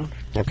 5 pounds.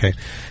 Okay.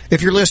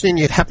 If you're listening,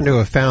 you'd happen to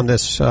have found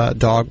this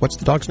dog. What's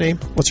the dog's name?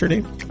 What's her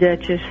name?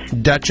 Duchess.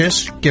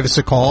 Duchess. Give us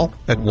a call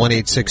at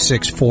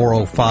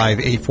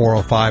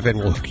 1-866-405-8405, and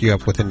we'll hook you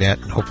up with Annette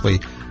and hopefully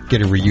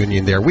get a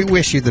reunion there. We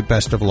wish you the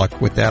best of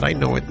luck with that. I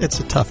know it's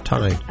a tough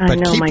time. I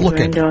know keep my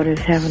looking. granddaughter's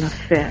having a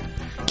fit.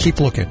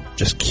 Keep looking.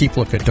 Just keep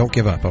looking. Don't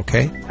give up,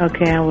 okay?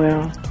 Okay, I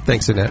will.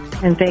 Thanks, Annette.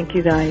 And thank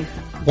you, guys.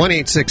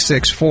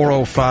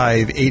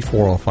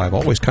 1-866-405-8405.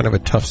 Always kind of a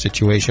tough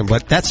situation,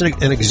 but that's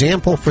an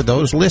example for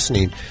those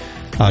listening.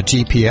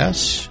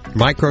 GPS,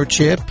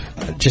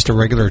 microchip, just a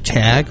regular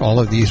tag, all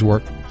of these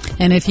work.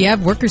 And if you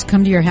have workers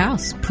come to your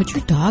house, put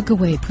your dog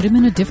away. Put him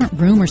in a different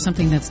room or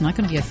something that's not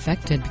going to be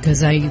affected, because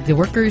the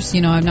workers,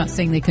 I'm not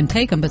saying they can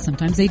take them, but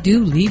sometimes they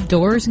do leave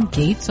doors and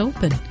gates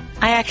open.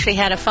 I actually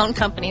had a phone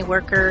company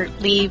worker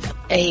leave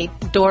a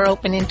door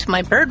open into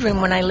my bird room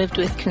when I lived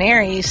with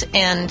canaries,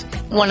 and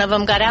one of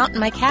them got out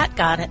and my cat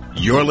got it.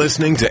 You're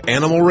listening to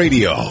Animal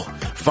Radio.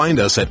 Find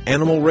us at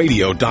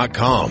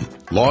animalradio.com.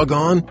 Log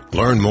on,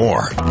 learn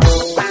more.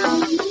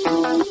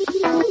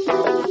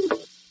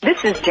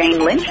 This is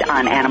Jane Lynch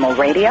on Animal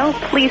Radio.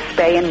 Please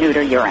spay and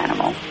neuter your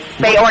animal.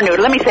 Spay or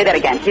neuter. Let me say that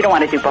again. You don't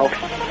want to do both.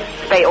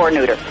 Spay or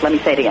neuter. Let me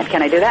say it again.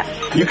 Can I do that?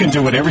 You can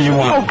do whatever you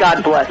want. Oh,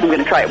 God bless. I'm going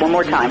to try it one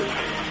more time.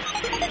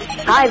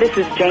 Hi, this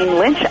is Jane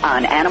Lynch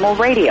on Animal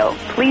Radio.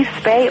 Please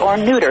spay or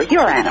neuter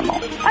your animal.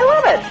 I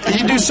love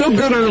it. You do so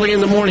good early in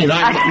the morning.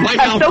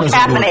 I'm so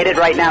caffeinated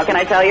right now, can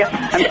I tell you?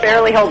 I'm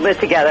barely holding it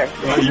together.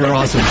 You're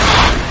awesome.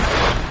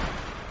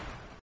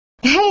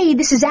 Hey,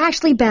 this is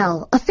Ashley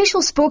Bell,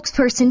 official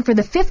spokesperson for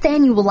the 5th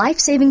annual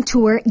life-saving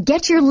tour,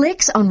 Get Your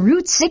Licks on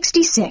Route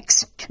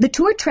 66. The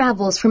tour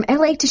travels from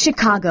LA to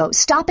Chicago,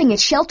 stopping at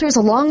shelters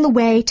along the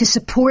way to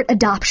support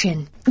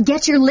adoption.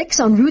 Get Your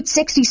Licks on Route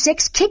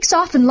 66 kicks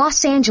off in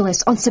Los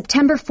Angeles on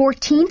September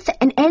 14th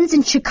and ends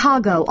in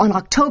Chicago on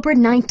October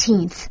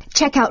 19th.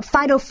 Check out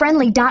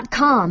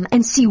FidoFriendly.com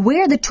and see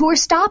where the tour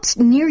stops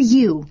near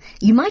you.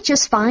 You might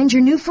just find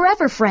your new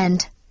forever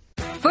friend.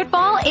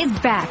 Football is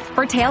back.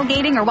 For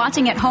tailgating or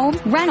watching at home,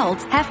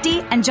 Reynolds,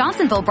 Hefty, and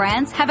Johnsonville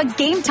brands have a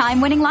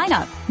game-time winning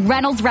lineup.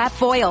 Reynolds Wrap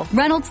Foil,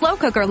 Reynolds Slow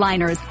Cooker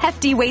Liners,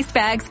 Hefty Waste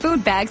Bags,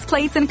 Food Bags,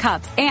 Plates, and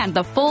Cups, and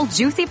the full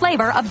juicy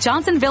flavor of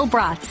Johnsonville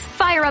Brats.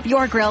 Fire up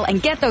your grill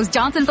and get those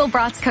Johnsonville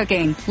Brats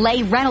cooking.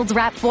 Lay Reynolds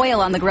Wrap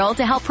Foil on the grill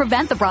to help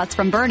prevent the brats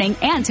from burning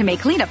and to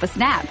make cleanup a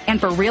snap. And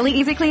for really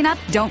easy cleanup,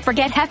 don't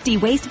forget Hefty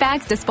Waste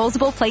Bags,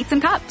 disposable plates,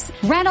 and cups.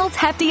 Reynolds,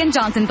 Hefty, and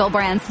Johnsonville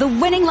brands, the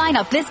winning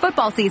lineup this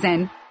football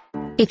season.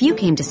 If you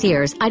came to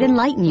Sears, I'd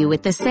enlighten you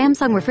with this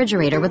Samsung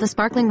refrigerator with a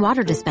sparkling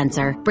water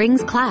dispenser.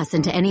 Brings class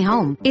into any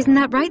home. Isn't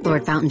that right,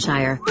 Lord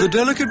Fountainshire? The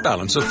delicate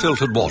balance of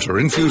filtered water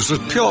infused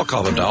with pure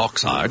carbon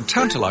dioxide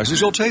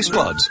tantalizes your taste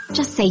buds.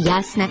 Just say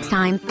yes next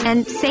time.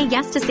 And say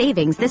yes to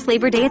savings this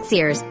Labor Day at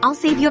Sears. I'll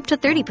save you up to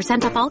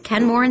 30% off all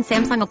Kenmore and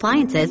Samsung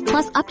appliances,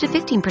 plus up to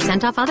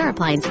 15% off other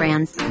appliance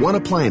brands. One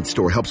appliance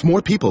store helps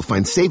more people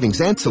find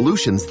savings and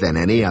solutions than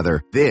any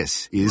other.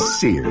 This is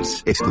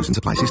Sears. Exclusions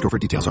apply. See store for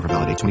details. Offer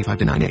valid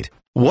 8/25/9/8.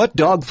 What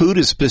dog food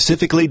is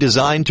specifically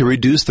designed to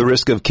reduce the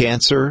risk of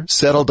cancer,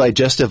 settle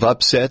digestive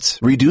upsets,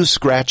 reduce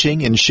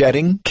scratching and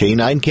shedding?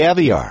 Canine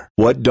Caviar.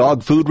 What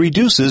dog food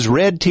reduces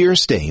red tear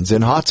stains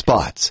and hot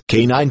spots?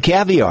 Canine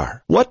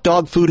Caviar. What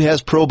dog food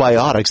has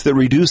probiotics that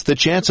reduce the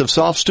chance of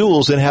soft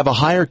stools and have a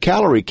higher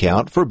calorie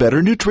count for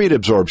better nutrient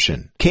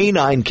absorption?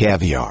 Canine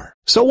Caviar.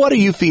 So what are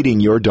you feeding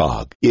your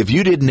dog? If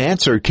you didn't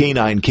answer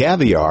Canine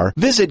Caviar,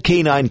 visit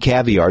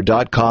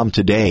caninecaviar.com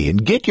today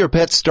and get your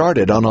pet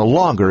started on a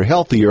longer,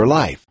 healthier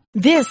life.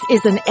 This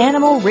is an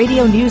Animal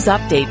Radio News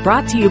Update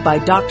brought to you by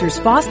Drs.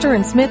 Foster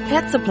and Smith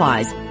Pet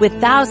Supplies, with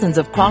thousands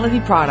of quality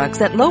products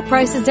at low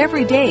prices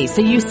every day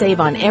so you save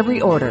on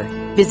every order.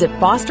 Visit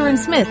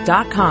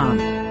fosterandsmith.com.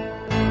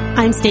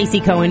 I'm Stacey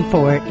Cohen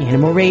for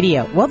Animal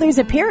Radio. Well, there's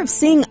a pair of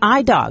seeing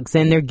eye dogs,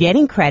 and they're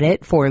getting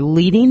credit for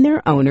leading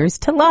their owners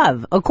to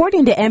love.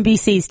 According to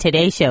NBC's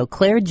Today Show,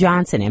 Claire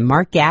Johnson and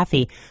Mark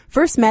Gaffey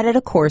first met at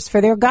a course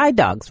for their guide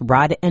dogs,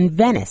 Rod and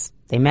Venice.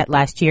 They met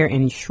last year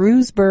in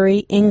Shrewsbury,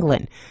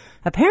 England.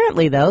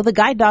 Apparently, though, the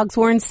guide dogs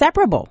were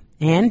inseparable,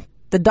 and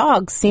the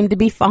dogs seemed to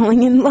be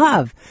falling in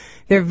love.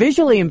 Their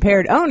visually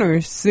impaired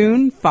owners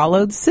soon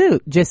followed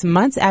suit. Just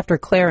months after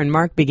Claire and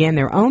Mark began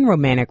their own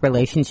romantic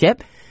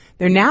relationship,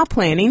 they're now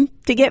planning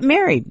to get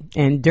married.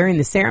 And during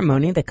the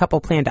ceremony, the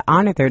couple planned to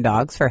honor their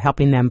dogs for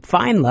helping them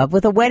find love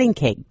with a wedding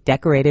cake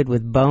decorated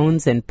with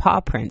bones and paw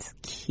prints.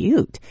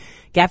 Cute.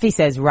 Gaffey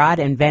says Rod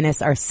and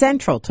Venice are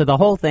central to the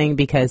whole thing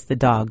because the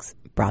dogs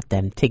brought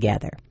them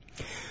together.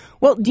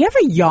 Well, do you ever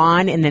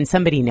yawn and then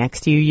somebody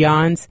next to you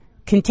yawns?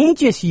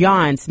 Contagious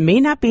yawns may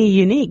not be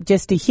unique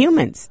just to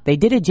humans. They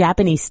did a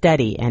Japanese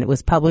study, and it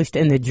was published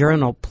in the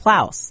journal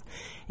PLOS.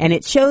 And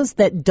it shows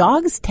that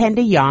dogs tend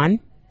to yawn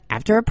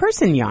after a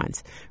person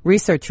yawns.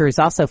 Researchers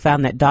also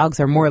found that dogs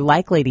are more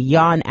likely to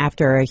yawn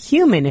after a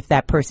human if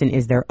that person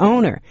is their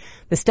owner.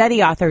 The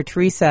study author,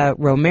 Teresa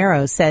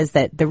Romero, says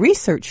that the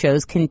research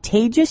shows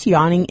contagious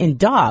yawning in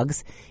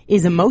dogs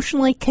is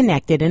emotionally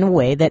connected in a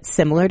way that's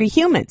similar to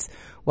humans.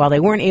 While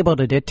they weren't able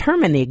to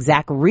determine the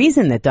exact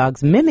reason that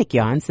dogs mimic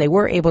yawns, they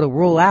were able to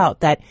rule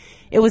out that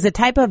it was a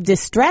type of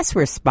distress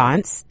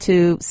response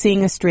to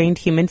seeing a strained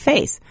human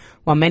face.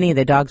 While many of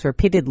the dogs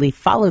repeatedly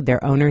followed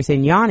their owners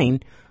in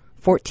yawning,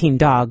 14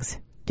 dogs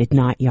did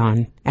not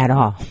yawn at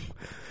all.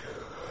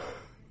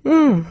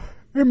 It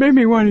made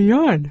me want to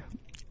yawn.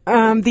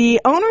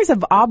 The owners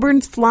of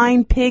Auburn's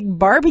Flying Pig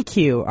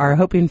Barbecue are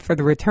hoping for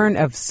the return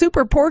of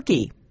Super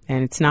Porky.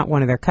 And it's not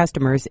one of their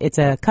customers. It's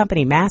a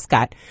company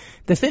mascot.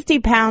 The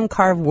 50-pound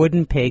carved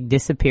wooden pig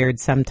disappeared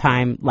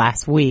sometime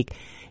last week.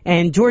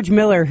 And George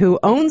Miller, who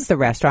owns the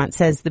restaurant,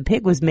 says the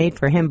pig was made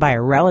for him by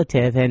a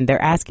relative, and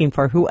they're asking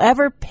for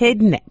whoever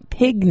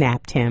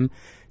pig-napped him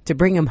to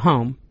bring him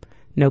home.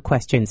 No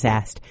questions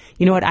asked.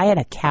 You know what? I had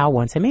a cow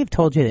once. I may have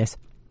told you this.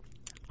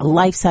 A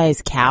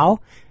life-size cow.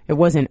 It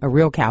wasn't a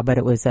real cow, but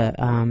it was a,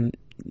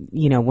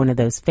 one of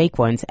those fake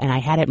ones. And I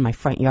had it in my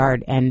front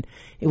yard, and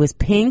it was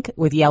pink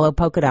with yellow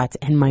polka dots,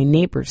 and my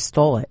neighbor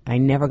stole it. I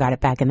never got it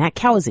back. And that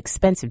cow was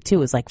expensive, too. It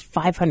was like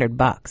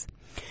 $500.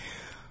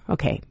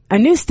 Okay. A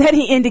new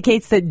study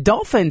indicates that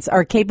dolphins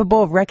are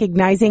capable of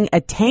recognizing a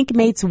tank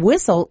mate's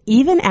whistle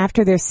even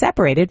after they're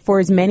separated for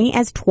as many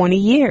as 20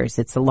 years.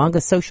 It's the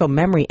longest social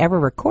memory ever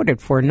recorded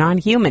for a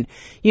non-human.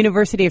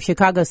 University of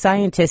Chicago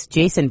scientist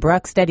Jason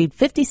Bruck studied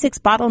 56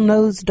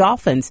 bottlenose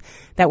dolphins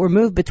that were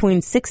moved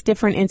between 6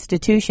 different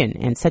institutions.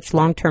 And such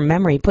long-term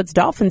memory puts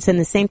dolphins in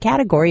the same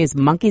category as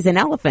monkeys and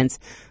elephants,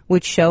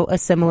 which show a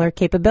similar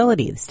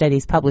capability. The study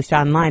is published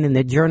online in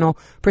the journal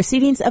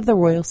Proceedings of the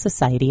Royal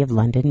Society of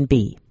London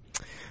B.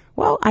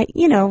 Well,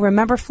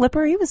 remember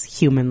Flipper? He was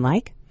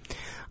human-like.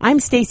 I'm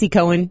Stacey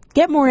Cohen.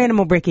 Get more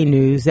animal breaking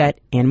news at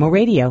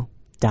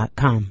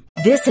animalradio.com.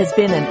 This has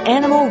been an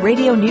Animal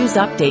Radio News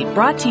Update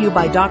brought to you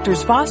by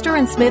Doctors Foster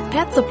and Smith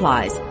Pet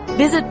Supplies.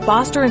 Visit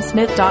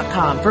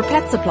fosterandsmith.com for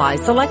pet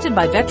supplies selected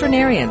by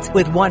veterinarians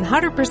with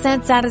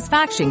 100%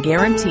 satisfaction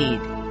guaranteed.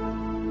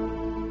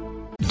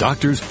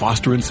 Doctors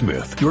Foster and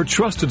Smith, your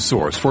trusted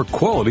source for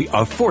quality,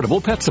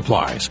 affordable pet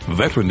supplies.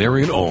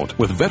 Veterinarian owned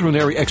with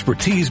veterinary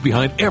expertise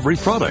behind every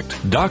product.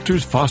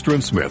 Doctors Foster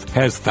and Smith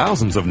has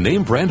thousands of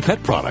name brand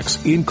pet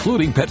products,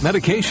 including pet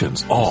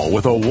medications, all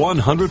with a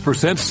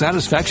 100%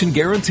 satisfaction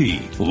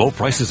guarantee. Low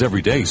prices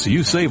every day so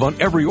you save on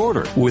every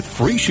order with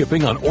free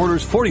shipping on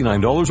orders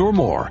 $49 or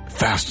more.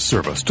 Fast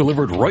service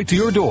delivered right to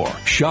your door.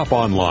 Shop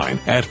online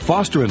at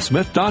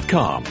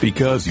fosterandsmith.com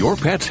because your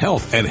pet's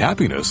health and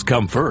happiness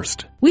come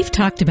first. We've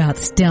talked about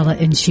Stella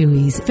and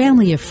Chewy's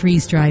family of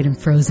freeze-dried and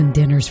frozen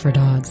dinners for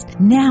dogs.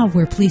 Now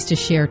we're pleased to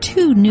share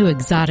 2 new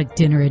exotic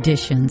dinner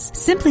additions,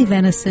 Simply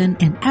Venison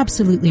and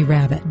Absolutely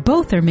Rabbit.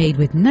 Both are made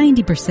with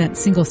 90%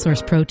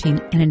 single-source protein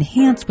and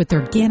enhanced with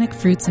organic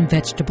fruits and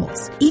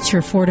vegetables. Each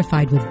are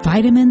fortified with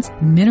vitamins,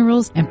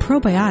 minerals, and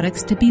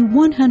probiotics to be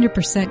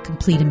 100%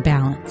 complete and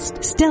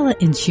balanced. Stella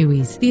and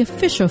Chewy's, the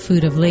official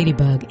food of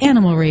Ladybug,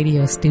 Animal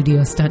Radio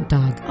Studio Stunt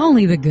Dog.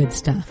 Only the good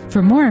stuff.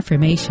 For more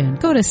information,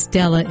 go to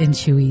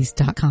StellaandChewy's.com.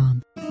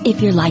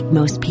 If you're like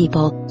most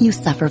people, you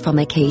suffer from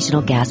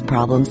occasional gas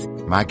problems.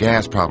 My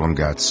gas problem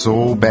got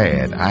so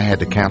bad, I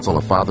had to cancel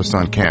a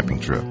father-son camping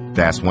trip.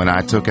 That's when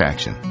I took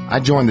action. I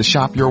joined the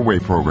Shop Your Way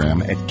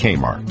program at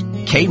Kmart.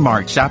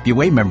 Kmart Shop Your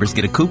Way members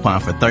get a coupon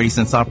for 30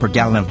 cents off per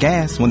gallon of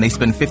gas when they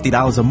spend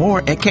 $50 or more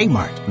at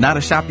Kmart. Not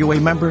a Shop Your Way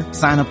member?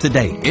 Sign up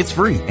today. It's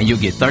free, and you'll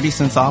get 30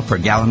 cents off per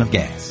gallon of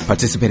gas.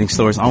 Participating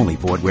stores only.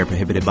 Void where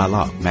prohibited by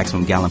law.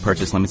 Maximum gallon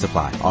purchase limit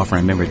supply. Offer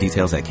and member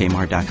details at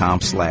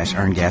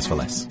kmart.com/earn gas for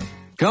less.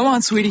 Come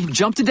on, sweetie.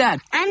 Jump to Dad.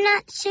 I'm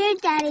not sure,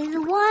 Daddy.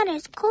 The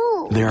water's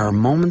cold. There are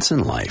moments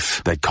in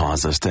life that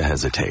cause us to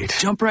hesitate.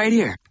 Jump right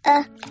here.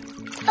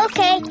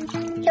 Okay.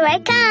 Here I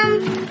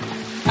come.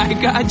 I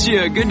got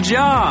you. Good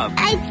job.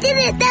 I did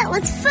it. That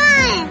was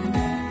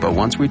fun. But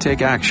once we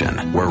take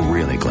action, we're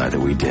really glad that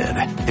we did.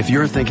 If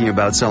you're thinking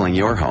about selling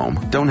your home,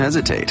 don't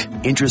hesitate.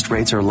 Interest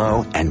rates are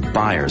low and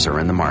buyers are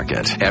in the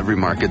market. Every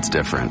market's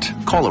different.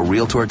 Call a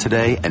Realtor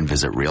today and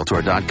visit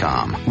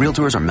Realtor.com.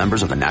 Realtors are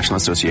members of the National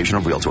Association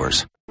of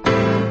Realtors.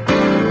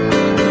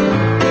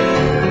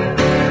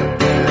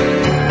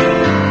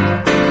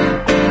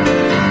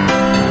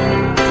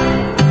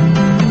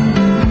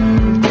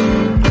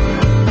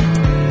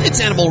 It's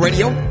Animal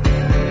Radio.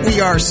 We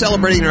are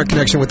celebrating our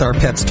connection with our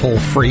pets toll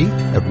free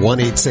at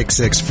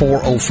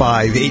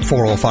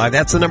 1-866-405-8405.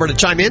 That's the number to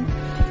chime in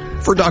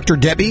for Dr.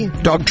 Debbie,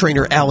 dog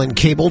trainer Alan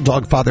Cable,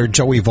 dog father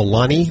Joey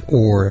Villani,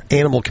 or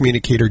animal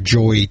communicator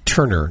Joey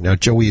Turner. Now,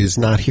 Joey is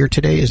not here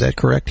today. Is that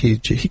correct? He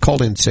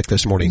called in sick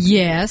this morning.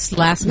 Yes,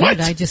 last night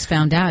I just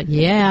found out.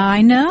 Yeah,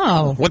 I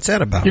know. What's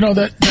that about? You know,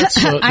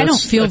 that's I don't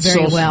feel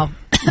very well.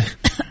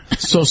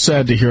 So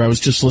sad to hear. I was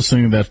just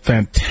listening to that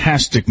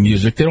fantastic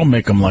music. They don't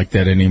make them like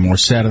that anymore.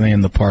 Saturday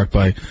in the Park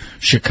by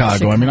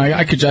Chicago. I mean,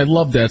 I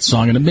love that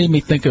song, and it made me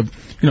think of,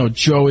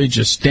 Joey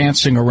just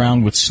dancing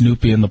around with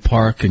Snoopy in the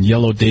park and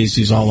yellow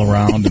daisies all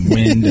around and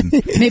wind. And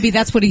maybe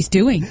that's what he's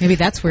doing. Maybe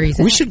that's where he's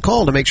at. We should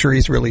call to make sure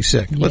he's really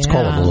sick. Let's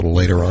call him a little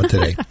later on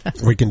today.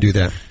 We can do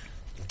that.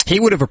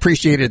 He would have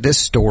appreciated this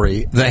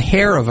story. The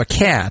hair of a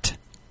cat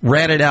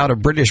ratted out a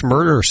British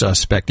murder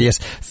suspect. Yes,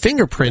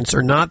 fingerprints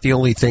are not the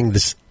only thing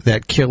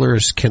that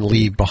killers can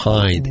leave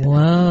behind.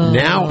 Whoa.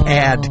 Now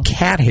add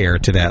cat hair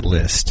to that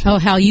list. Oh,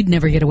 Hal, you'd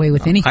never get away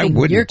with anything. I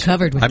wouldn't. You're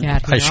covered with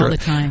cat hair all the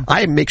time.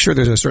 I make sure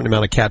there's a certain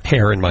amount of cat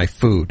hair in my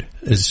food.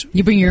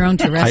 You bring your own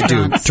to restaurants.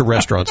 I do, to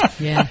restaurants.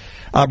 Yeah.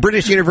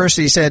 British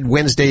University said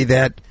Wednesday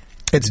that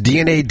its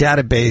DNA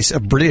database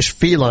of British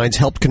felines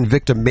helped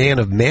convict a man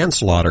of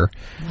manslaughter.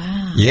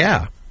 Wow.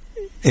 Yeah.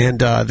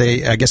 And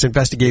I guess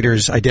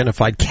investigators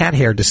identified cat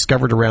hair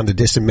discovered around the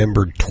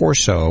dismembered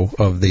torso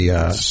of the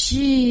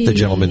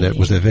gentleman that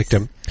was the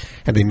victim.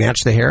 And they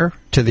matched the hair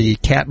to the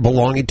cat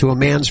belonging to a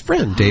man's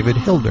friend, David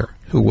Hilder,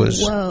 who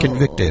was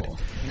convicted.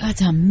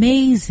 That's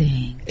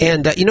amazing.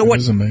 And you know what?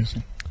 That is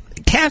amazing.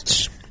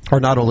 Cats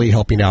are not only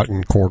helping out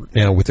in court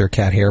now with their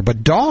cat hair,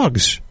 but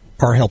dogs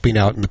are helping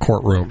out in the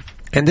courtroom.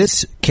 And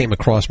this came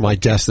across my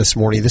desk this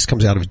morning. This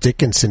comes out of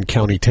Dickinson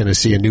County,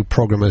 Tennessee. A new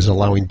program is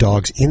allowing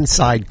dogs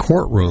inside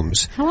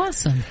courtrooms. How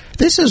awesome.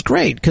 This is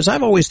great, because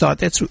I've always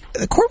thought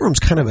a courtroom's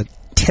kind of a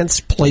tense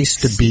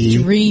place to be.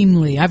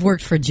 Extremely. I've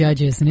worked for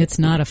judges, and it's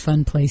not a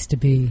fun place to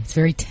be. It's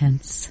very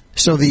tense.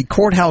 So the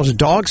Courthouse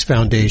Dogs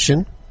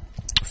Foundation,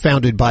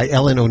 founded by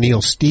Ellen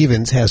O'Neill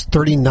Stevens, has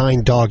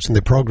 39 dogs in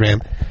the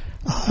program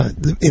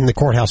in the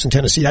courthouse in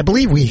Tennessee. I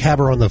believe we have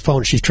her on the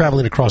phone. She's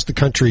traveling across the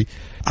country.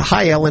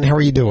 Hi, Ellen. How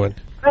are you doing?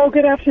 Oh,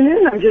 good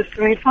afternoon. I'm just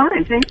doing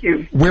fine. Thank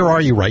you. Where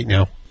are you right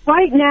now?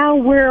 Right now,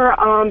 we're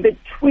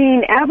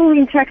between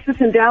Abilene, Texas,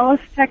 and Dallas,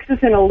 Texas,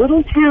 in a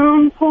little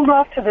town pulled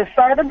off to the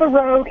side of the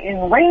road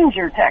in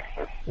Ranger,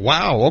 Texas.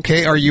 Wow.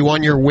 Okay. Are you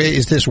on your way?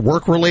 Is this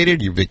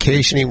work-related? You're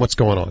vacationing? What's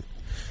going on?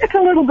 It's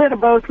a little bit of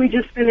both. We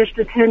just finished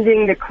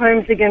attending the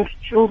Crimes Against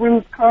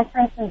Children's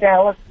Conference in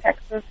Dallas,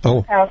 Texas.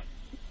 Oh.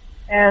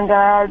 And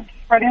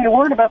spreading the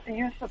word about the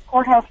use of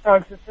courthouse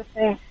dogs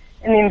assisting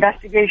in the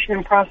investigation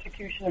and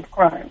prosecution of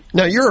crime.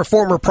 Now, you're a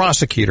former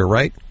prosecutor,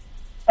 right?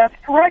 That's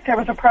correct. I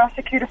was a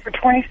prosecutor for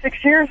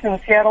 26 years in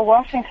Seattle,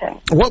 Washington.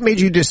 What made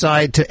you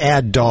decide to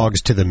add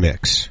dogs to the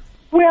mix?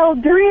 Well,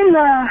 during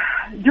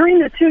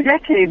the 2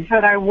 decades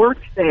that I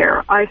worked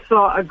there, I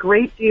saw a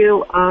great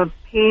deal of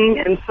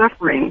pain and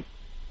suffering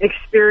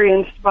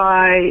experienced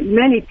by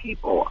many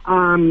people,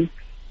 not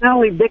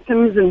only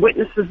victims and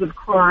witnesses of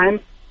crime,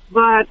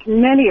 but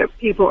many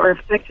people are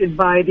affected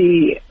by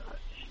the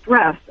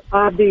stress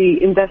of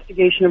the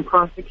investigation and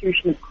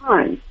prosecution of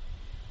crimes.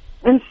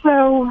 And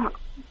so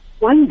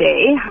one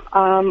day,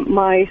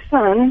 my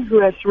son, who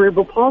has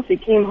cerebral palsy,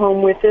 came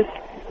home with this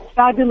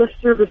fabulous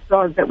service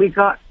dog that we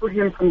got for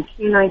him from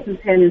Canine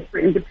Companions for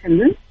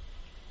Independence.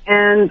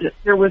 And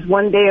there was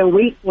one day a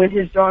week when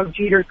his dog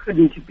Jeter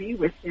couldn't be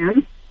with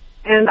him.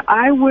 And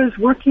I was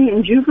working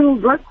in juvenile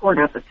drug court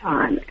at the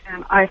time.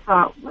 And I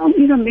thought, well,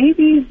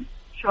 maybe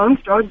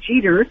Sean's dog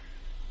Jeter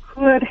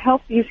could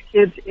help these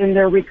kids in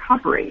their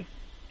recovery.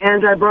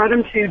 And I brought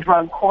him to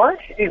drug court.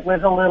 It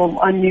was a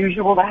little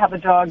unusual to have a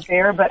dog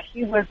there, but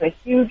he was a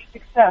huge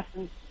success.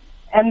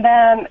 And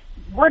then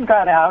word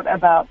got out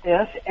about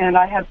this, and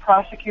I had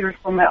prosecutors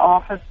from my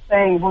office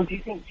saying, well, do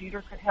you think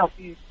Jeter could help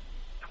these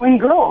twin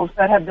girls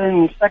that have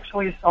been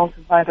sexually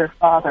assaulted by their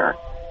father?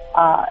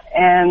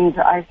 And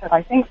I said,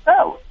 I think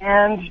so.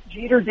 And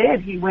Jeter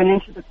did. He went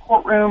into the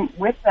courtroom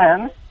with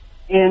them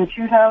in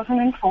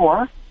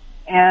 2004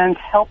 and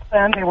helped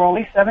them. They were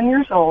only 7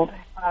 years old.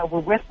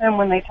 Were with them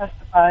when they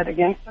testified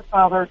against their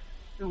father,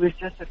 who was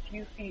just a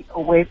few feet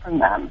away from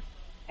them.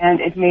 And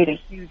it made a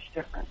huge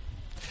difference.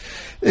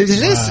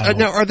 Is this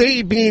now? Are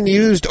they being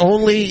used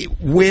only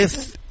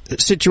with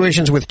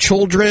situations with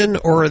children,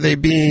 or are they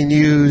being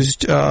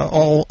used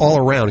all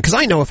around? Because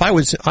I know if I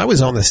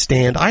was on the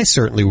stand, I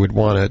certainly would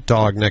want a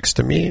dog next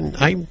to me, and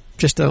I'm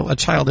just a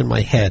child in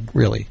my head.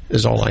 Really,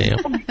 is all I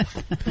am.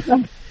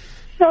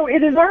 So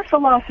it is our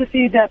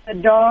philosophy that the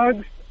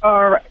dogs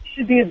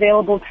should be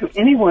available to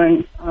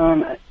anyone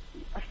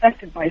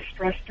affected by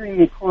stress during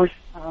the course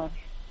of,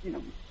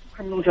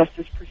 criminal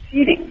justice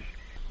proceedings.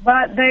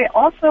 But they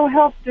also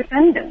help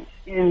defendants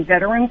in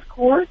veterans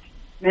court,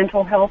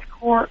 mental health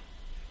court,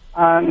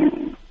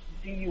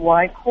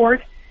 DUI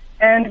court,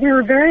 and we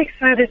were very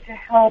excited to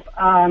help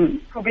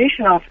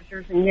probation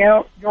officers in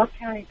York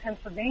County,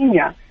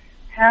 Pennsylvania,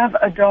 have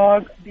a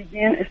dog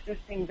begin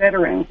assisting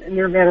veterans in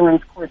their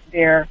veterans court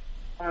there.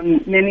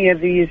 Many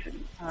of these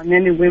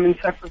men and women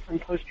suffer from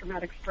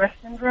post-traumatic stress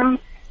syndrome,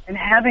 and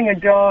having a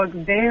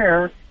dog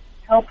there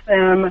help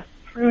them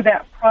through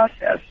that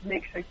process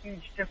makes a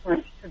huge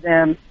difference to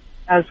them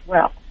as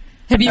well.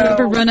 Have you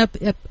ever run up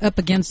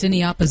against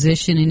any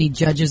opposition, any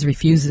judges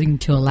refusing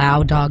to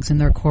allow dogs in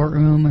their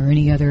courtroom or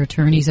any other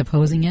attorneys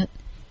opposing it?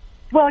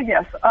 Well,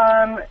 yes.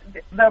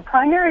 The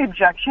primary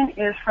objection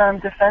is from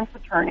defense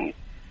attorneys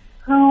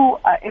who,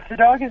 if the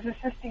dog is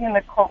assisting in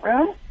the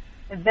courtroom,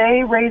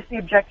 they raise the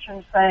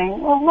objection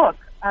saying, well, look,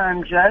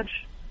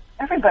 Judge,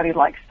 everybody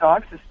likes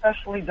dogs,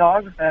 especially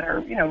dogs that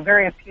are,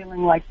 very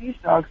appealing like these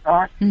dogs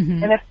are.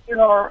 Mm-hmm. And if they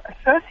are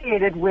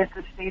associated with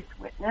the state's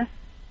witness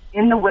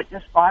in the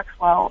witness box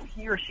while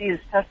he or she is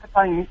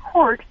testifying in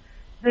court,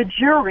 the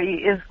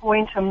jury is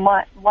going to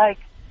like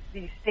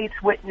the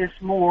state's witness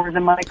more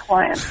than my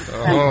client.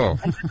 Oh.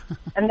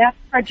 And that's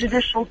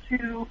prejudicial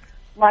to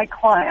my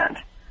client.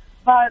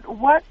 But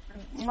what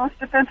most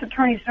defense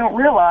attorneys don't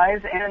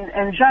realize,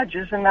 and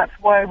judges, and that's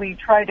why we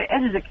try to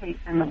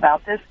educate them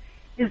about this,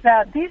 is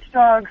that these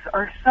dogs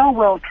are so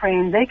well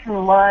trained they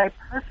can lie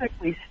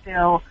perfectly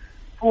still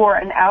for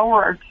an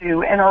hour or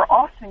two and are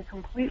often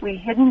completely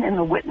hidden in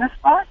the witness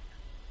box.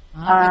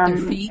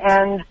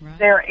 And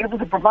they're able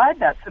to provide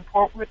that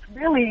support with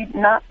really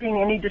not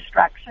being any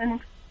distraction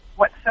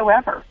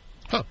whatsoever.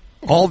 Huh.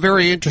 All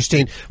very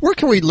interesting. Where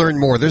can we learn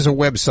more? There's a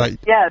website.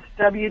 Yes,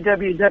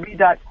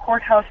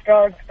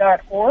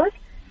 www.courthousedogs.org.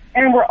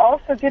 And we're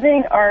also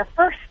getting our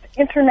first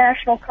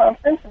international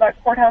conference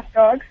about courthouse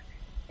dogs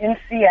in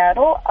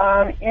Seattle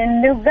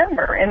in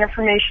November. And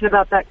information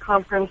about that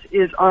conference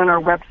is on our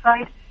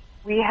website.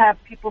 We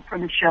have people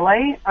from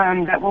Chile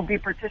that will be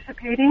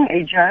participating,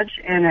 a judge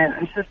and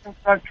an assistant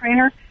dog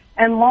trainer,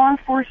 and law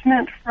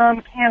enforcement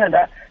from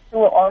Canada who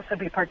will also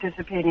be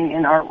participating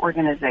in our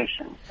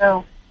organization.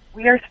 So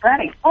we are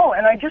spreading. Oh,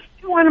 and I just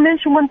do want to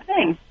mention one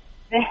thing.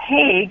 The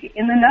Hague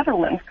in the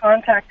Netherlands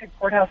contacted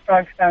Courthouse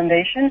Dogs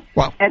Foundation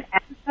and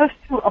asked us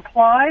to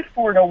apply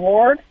for an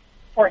award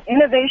for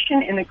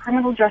innovation in the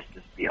criminal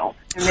justice field.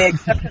 And they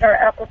accepted our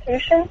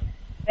application,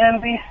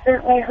 and we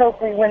certainly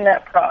hope we win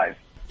that prize.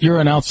 You're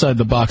an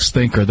outside-the-box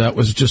thinker. That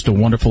was just a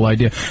wonderful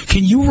idea.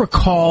 Can you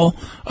recall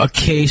a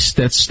case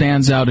that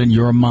stands out in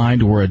your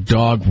mind where a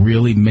dog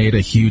really made a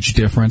huge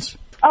difference?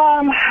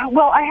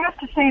 Well, I have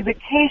to say the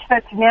case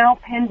that's now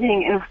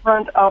pending in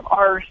front of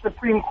our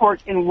Supreme Court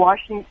in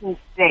Washington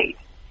State.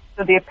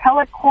 So the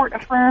appellate court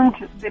affirmed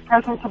the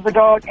presence of the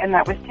dog, and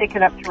that was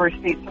taken up to our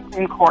state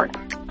Supreme Court.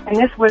 And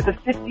this was a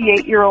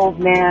 58-year-old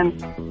man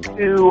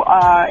who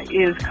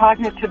is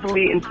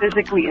cognitively and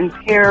physically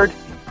impaired,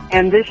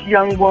 and this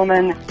young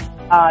woman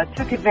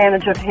took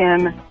advantage of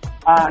him,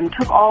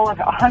 took all of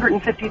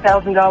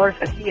 $150,000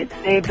 that he had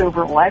saved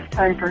over a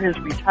lifetime for his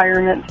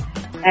retirement,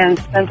 and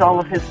spent all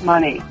of his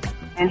money.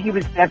 And he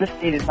was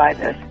devastated by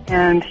this.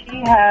 And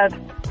he had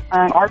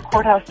our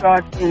courthouse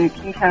dogs in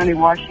King County,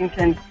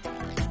 Washington,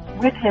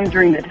 with him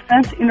during the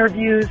defense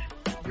interviews,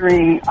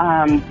 during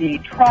the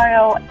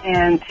trial,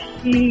 and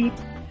he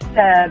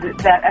said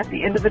that at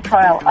the end of the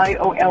trial, I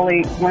owe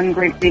Ellie one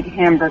great big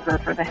hamburger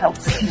for the help.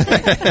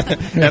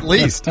 At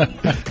least.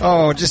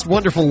 Oh, just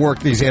wonderful work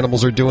these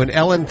animals are doing.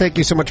 Ellen, thank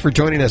you so much for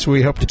joining us.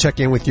 We hope to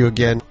check in with you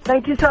again.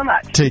 Thank you so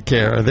much. Take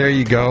care. There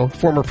you go.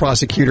 Former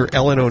prosecutor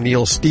Ellen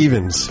O'Neill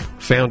Stevens,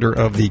 founder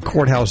of the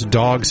Courthouse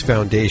Dogs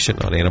Foundation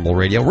on Animal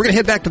Radio. We're going to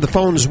head back to the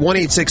phones,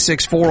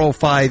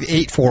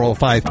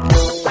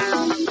 1-866-405-8405.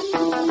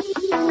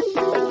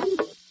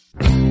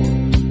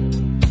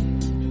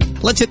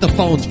 Let's hit the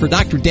phones. For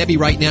Dr. Debbie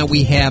right now,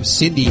 we have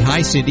Cindy.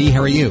 Hi, Cindy.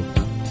 How are you?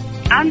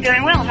 I'm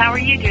doing well. How are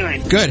you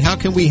doing? Good. How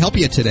can we help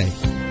you today?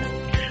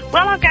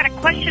 Well, I've got a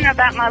question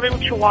about my little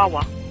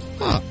Chihuahua.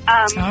 Huh.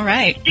 All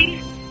right.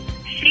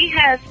 She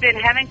has been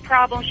having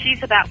problems.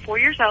 She's about 4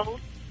 years old,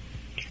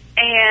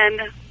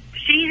 and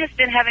she has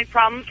been having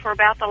problems for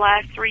about the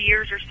last 3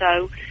 years or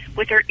so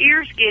with her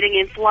ears getting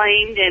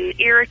inflamed and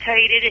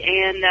irritated.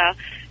 And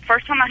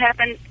first time it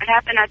happened,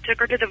 I took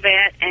her to the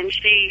vet, and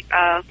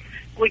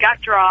we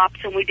got drops,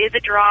 and we did the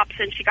drops,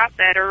 and she got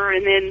better.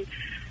 And then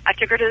I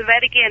took her to the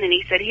vet again, and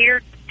he said,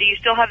 "Here, do you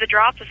still have the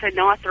drops?" I said,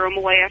 "No, I threw them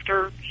away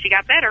after she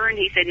got better." And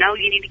he said, "No,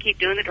 you need to keep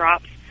doing the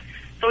drops."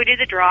 So we did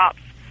the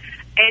drops,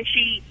 and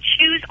she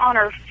chews on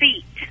her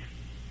feet.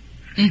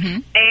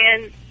 Mm-hmm.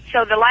 And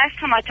so the last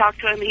time I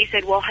talked to him, he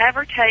said, "Well, have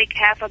her take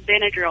half a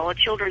Benadryl, a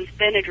children's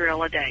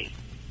Benadryl a day,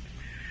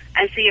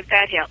 and see if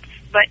that helps."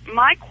 But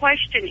my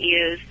question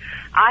is,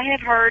 I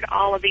have heard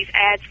all of these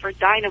ads for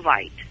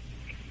Dinovite.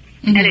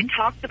 Mm-hmm. And it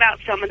talked about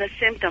some of the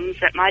symptoms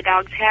that my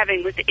dog's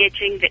having with the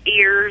itching, the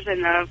ears,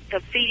 and the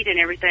feet and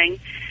everything.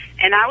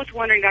 And I was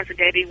wondering, Dr.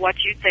 Debbie, what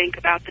you think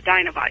about the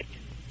Dinovite.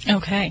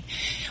 Okay.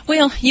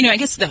 Well, I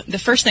guess the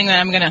first thing that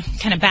I'm going to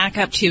kind of back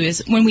up to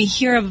is when we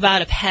hear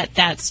about a pet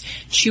that's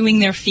chewing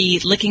their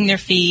feet, licking their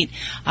feet,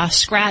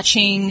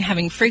 scratching,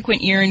 having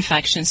frequent ear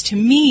infections, to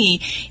me,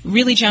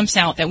 really jumps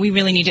out that we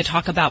really need to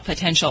talk about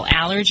potential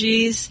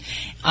allergies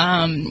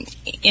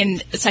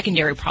and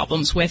secondary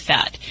problems with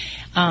that.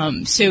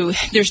 So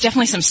there's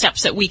definitely some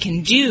steps that we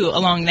can do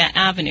along that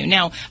avenue.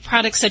 Now,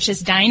 products such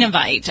as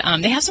Dinovite,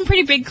 they have some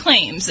pretty big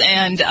claims,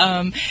 and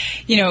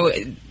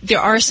there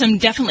are some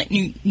definite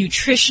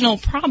nutritional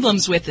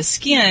problems with the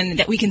skin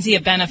that we can see a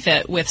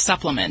benefit with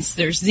supplements.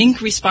 There's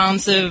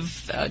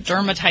zinc-responsive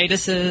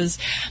dermatitises.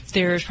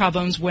 There's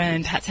problems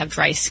when pets have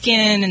dry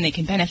skin, and they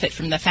can benefit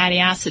from the fatty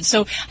acids.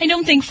 So I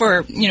don't think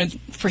for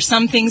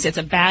some things it's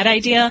a bad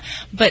idea,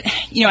 but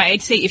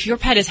I'd say if your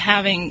pet is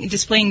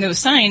displaying those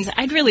signs,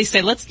 I'd really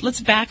say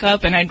let's back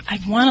up, and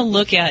I'd want to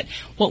look at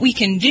what we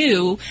can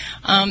do.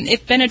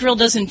 If Benadryl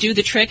doesn't do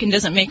the trick and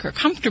doesn't make her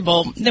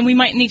comfortable, then we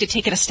might need to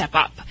take it a step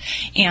up.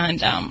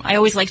 And I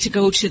always like to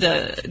go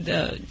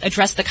to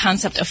address the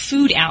concept of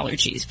food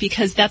allergies,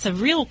 because that's a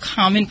real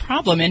common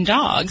problem in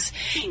dogs,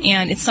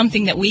 and it's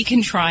something that we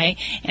can try,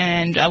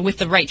 and with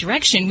the right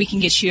direction, we can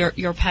get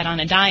your pet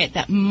on a diet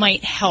that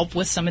might help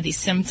with some of these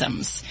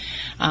symptoms.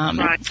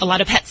 Right. A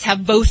lot of pets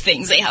have both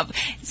things. They have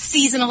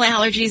seasonal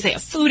allergies, they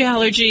have food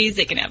allergies,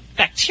 they can have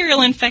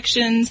bacterial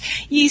infections,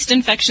 yeast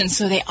infections,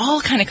 so they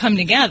all kind of come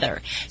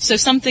together. So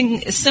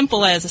something as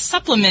simple as a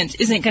supplement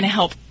isn't going to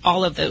help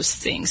all of those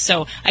things.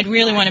 So I'd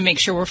really want to make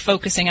sure we're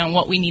focusing on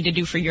what we need to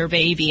do for your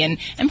baby. And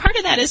part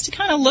of that is to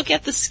kind of look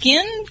at the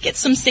skin, get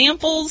some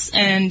samples,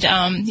 and,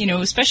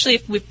 especially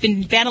if we've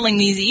been battling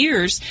these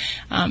ears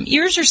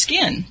are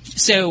skin.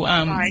 So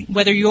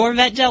whether your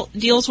vet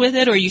deals with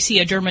it or you see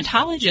a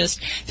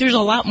dermatologist, there's a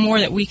lot more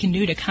that we can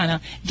do to kind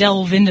of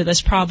delve into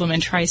this problem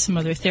and try some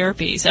other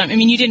therapies.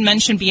 You didn't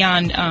mention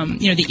beyond,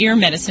 the ear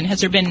medicine.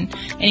 Has there been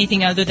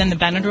anything other than the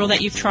Benadryl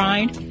that you've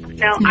tried?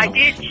 No, I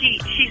did.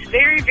 She's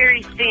very,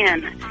 very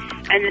thin.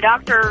 And the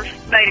doctor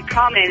made a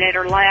comment at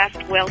her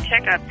last well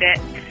checkup that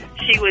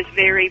she was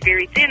very,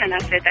 very thin. And I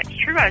said, that's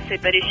true. I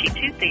said, but is she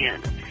too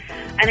thin?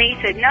 And he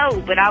said,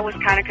 no, but I was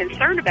kind of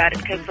concerned about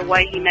it because of the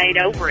way he made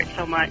over it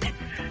so much.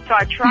 So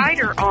I tried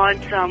her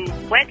on some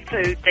wet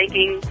food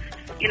thinking,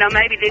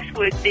 maybe this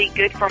would be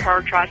good for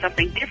her, try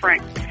something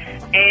different.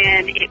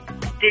 And it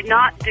did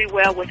not do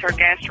well with her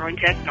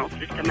gastrointestinal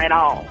system at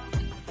all.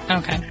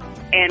 Okay.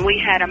 And we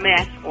had a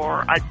mess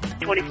for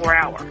 24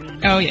 hours.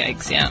 Oh,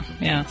 yikes,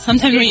 yeah.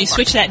 Sometimes when you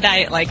switch that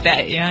diet like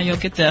that, you'll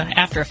get the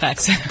after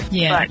effects.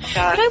 Yeah.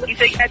 But you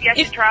think maybe I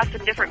should try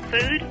some different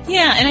food?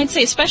 Yeah, and I'd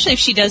say especially if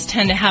she does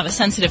tend to have a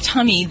sensitive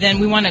tummy,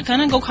 then we want to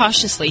kind of go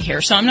cautiously here.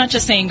 So I'm not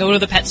just saying go to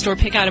the pet store,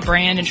 pick out a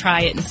brand, and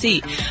try it and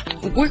see.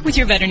 Work with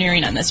your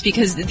veterinarian on this,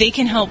 because they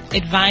can help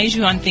advise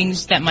you on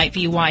things that might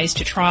be wise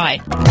to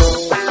try.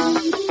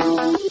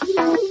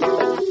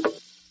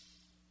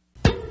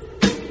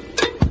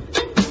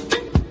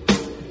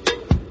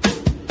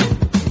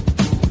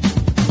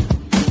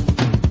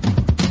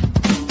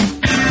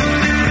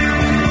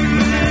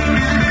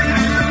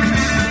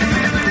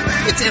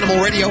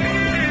 Radio.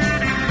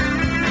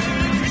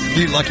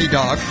 You lucky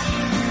dog.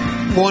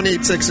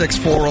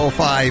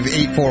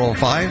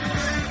 1-866-405-8405.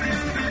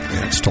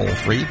 That's toll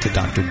free to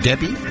Dr.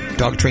 Debbie,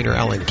 dog trainer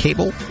Alan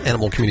Cable,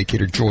 animal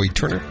communicator Joy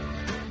Turner,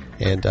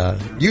 and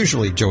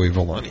usually Joey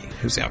Villani,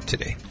 who's out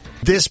today.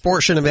 This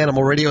portion of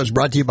Animal Radio is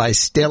brought to you by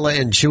Stella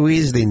and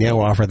Chewy's. They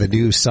now offer the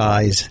new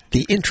size,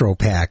 the intro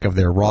pack of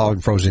their raw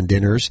and frozen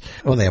dinners.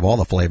 Well, they have all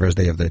the flavors.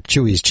 They have the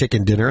Chewy's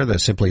chicken dinner, the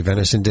Simply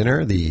Venison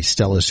dinner, the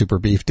Stella Super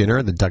Beef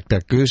dinner, the Duck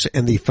Duck Goose,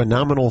 and the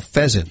Phenomenal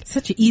Pheasant.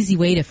 Such an easy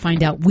way to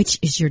find out which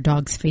is your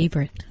dog's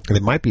favorite.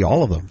 It might be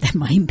all of them. That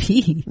might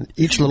be.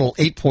 Each little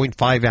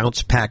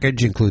 8.5-ounce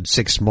package includes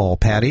 6 small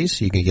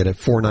patties. You can get it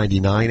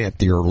 $4.99 at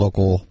your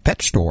local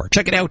pet store.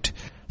 Check it out.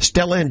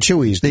 Stella and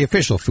Chewy's, the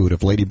official food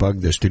of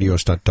Ladybug, the studio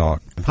stunt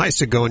dog. Hi,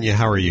 Sigonia.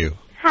 How are you?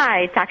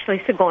 Hi, it's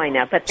actually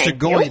Sigonia, but thank you.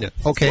 Sigonia.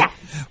 Okay. Yeah.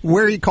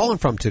 Where are you calling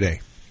from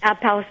today?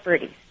 Palos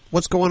Verdes.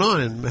 What's going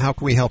on, and how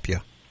can we help you?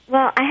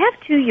 Well, I have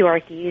 2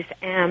 Yorkies,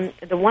 and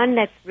the one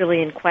that's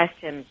really in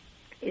question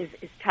is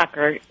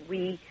Tucker.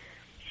 She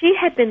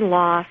had been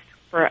lost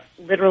for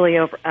literally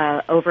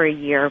over a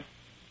year.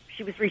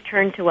 She was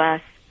returned to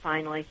us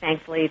finally,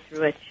 thankfully,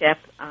 through a chip,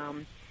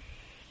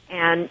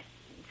 and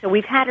so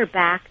we've had her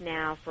back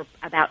now for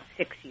about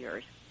 6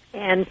 years.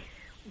 And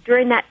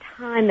during that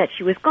time that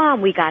she was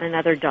gone, we got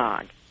another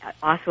dog,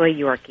 also a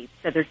Yorkie.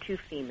 So they're 2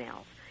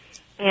 females.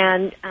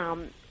 And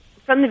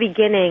from the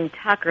beginning,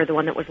 Tucker, the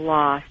one that was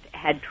lost,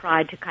 had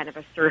tried to kind of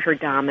assert her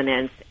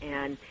dominance.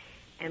 And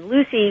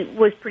Lucy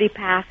was pretty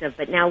passive.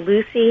 But now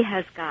Lucy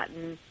has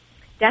gotten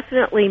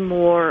definitely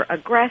more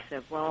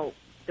aggressive. Well,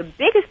 the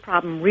biggest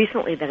problem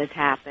recently that has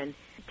happened,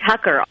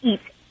 Tucker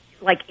eats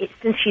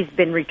since she's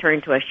been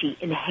returned to us, she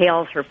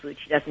inhales her food.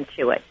 She doesn't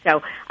chew it.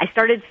 So I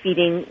started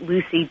feeding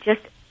Lucy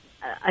just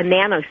a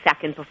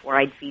nanosecond before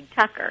I'd feed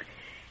Tucker.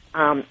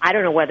 I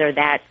don't know whether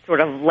that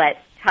sort of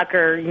let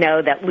Tucker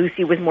know that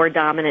Lucy was more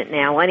dominant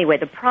now. Anyway,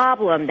 the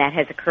problem that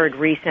has occurred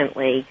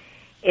recently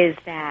is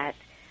that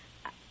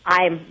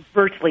I'm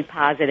virtually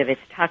positive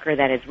it's Tucker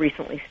that has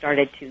recently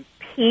started to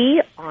pee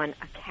on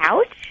a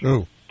couch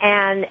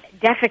and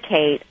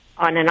defecate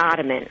on an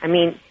ottoman. I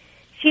mean,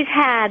 she's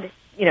had,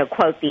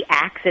 quote, the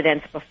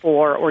accidents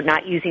before, or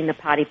not using the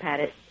potty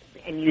pad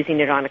and using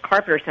it on a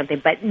carpet or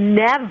something, but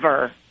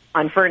never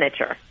on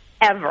furniture,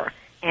 ever.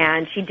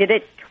 And she did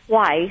it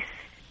twice,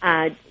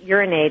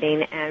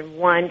 urinating, and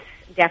once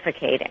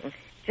defecating.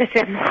 Just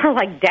more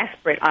like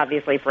desperate,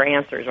 obviously, for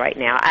answers right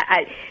now.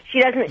 She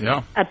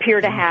doesn't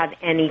appear to have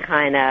any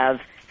kind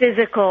of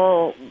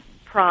physical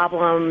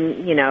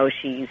problem.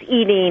 She's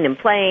eating and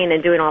playing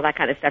and doing all that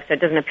kind of stuff, so it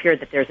doesn't appear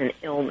that there's an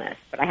illness.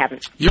 But I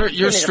haven't.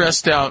 You're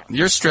stressed out.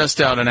 You're stressed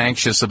out and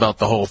anxious about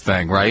the whole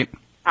thing, right?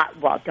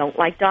 Don't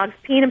like dogs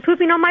peeing and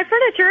pooping on my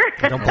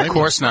furniture. Of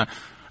course not.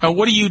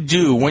 What do you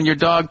do when your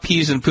dog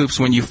pees and poops?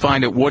 When you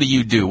find it, what do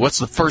you do? What's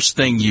the first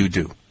thing you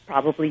do?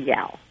 Probably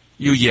yell.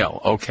 You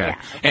yell, okay.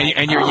 Yeah,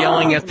 and you're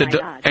yelling at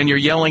you're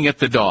yelling at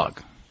the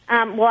dog.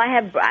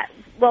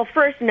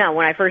 First, no.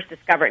 When I first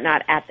discover it,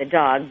 not at the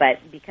dog, but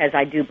because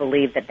I do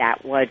believe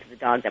that was the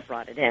dog that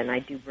brought it in, I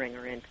do bring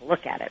her in to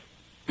look at it.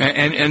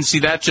 And see,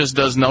 that just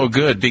does no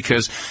good,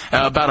 because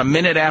about a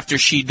minute after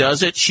she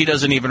does it, she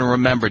doesn't even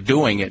remember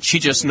doing it. She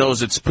just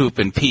knows it's poop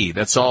and pee.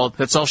 That's all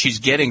she's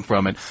getting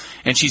from it.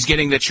 And she's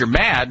getting that you're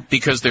mad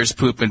because there's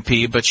poop and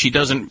pee, but she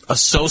doesn't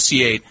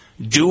associate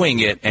doing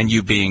it and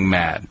you being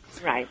mad.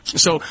 Right.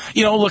 So,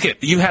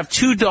 you have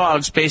two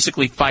dogs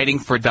basically fighting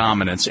for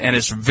dominance, and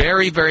it's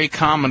very, very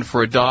common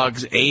for a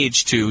dog's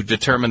age to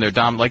determine their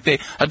dominance.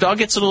 Like a dog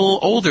gets a little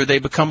older, they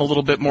become a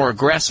little bit more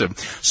aggressive.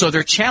 So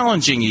they're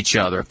challenging each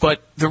other.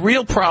 But the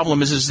real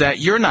problem is that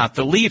you're not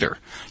the leader.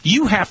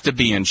 You have to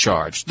be in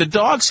charge. The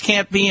dogs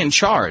can't be in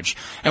charge.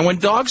 And when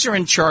dogs are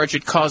in charge,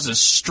 it causes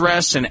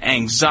stress and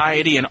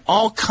anxiety and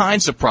all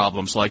kinds of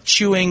problems like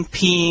chewing,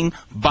 peeing,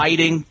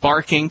 biting,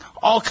 barking,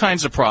 all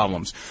kinds of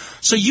problems.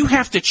 So you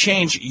have to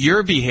change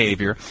your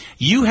behavior.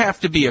 You have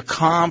to be a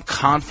calm,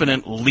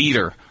 confident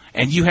leader,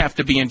 and you have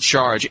to be in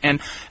charge. And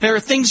there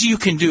are things you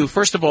can do.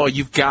 First of all,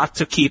 you've got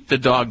to keep the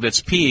dog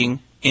that's peeing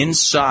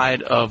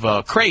inside of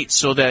a crate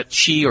so that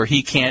she or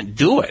he can't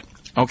do it.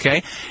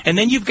 Okay? And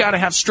then you've got to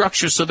have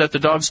structure so that the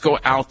dogs go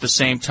out the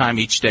same time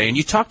each day. And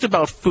you talked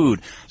about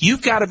food.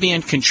 You've got to be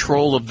in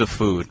control of the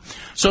food.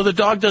 So the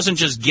dog doesn't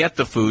just get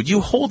the food.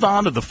 You hold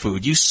on to the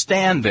food. You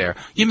stand there.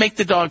 You make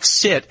the dog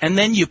sit, and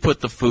then you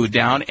put the food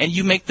down, and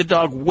you make the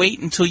dog wait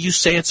until you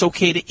say it's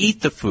okay to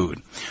eat the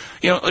food.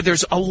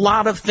 There's a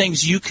lot of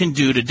things you can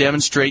do to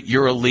demonstrate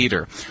you're a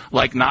leader,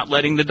 like not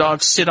letting the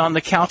dog sit on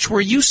the couch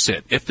where you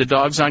sit. If the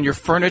dog's on your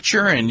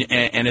furniture and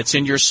it's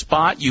in your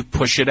spot, you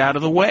push it out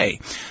of the way.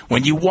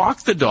 When you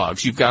walk the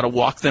dogs, you've got to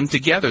walk them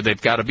together.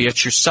 They've got to be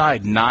at your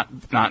side, not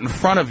in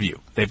front of you.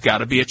 They've got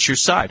to be at your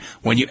side.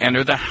 When you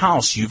enter the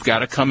house, you've got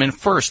to come in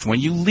first. When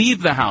you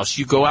leave the house,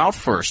 you go out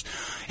first.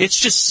 It's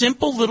just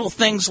simple little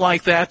things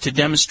like that to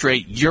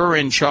demonstrate you're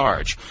in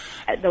charge.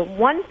 The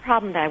one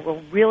problem that I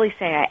will really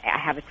say I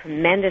have a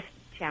tremendous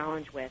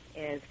challenge with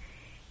is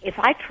if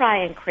I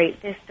try and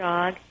crate this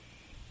dog,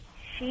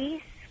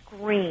 she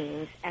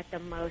screams at the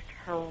most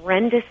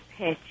horrendous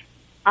pitch,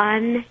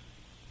 unending.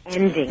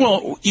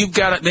 Well, you've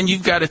got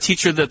to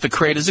teach her that the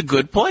crate is a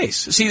good place.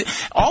 See,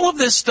 all of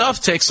this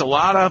stuff takes a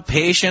lot of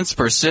patience,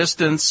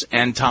 persistence,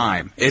 and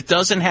time. It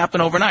doesn't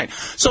happen overnight.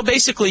 So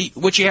basically,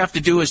 what you have to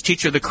do is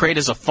teach her the crate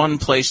is a fun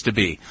place to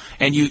be.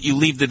 And you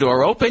leave the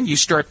door open, you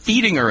start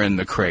feeding her in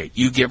the crate.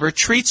 You give her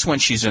treats when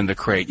she's in the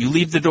crate. You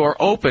leave the door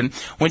open.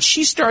 When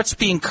she starts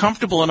being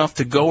comfortable enough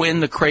to go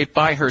in the crate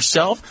by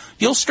herself,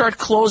 you'll start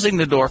closing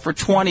the door for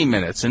 20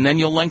 minutes, and then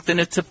you'll lengthen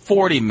it to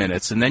 40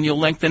 minutes, and then you'll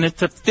lengthen it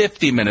to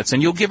 50 minutes,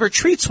 and you'll give her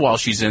treats while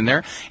she's in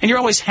there, and you're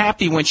always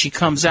happy when she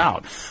comes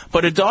out.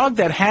 But a dog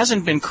that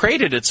hasn't been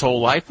crated its whole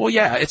life, well,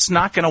 yeah, it's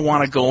not going to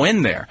want to go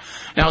in there.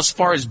 Now, as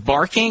far as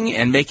barking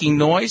and making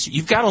noise,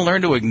 you've got to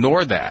learn to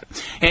ignore that.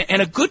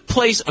 And a good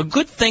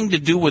thing to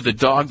do with a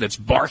dog that's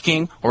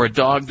barking or a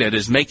dog that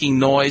is making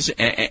noise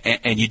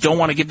and you don't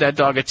want to give that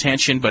dog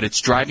attention, but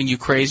it's driving you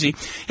crazy,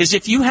 is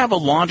if you have a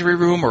laundry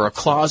room or a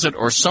closet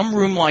or some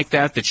room like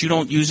that you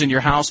don't use in your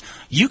house,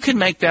 you can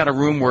make that a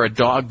room where a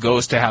dog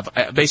goes to have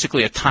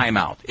basically a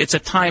timeout. It's a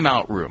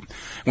timeout room.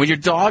 When your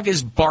dog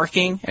is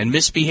barking and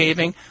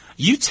misbehaving,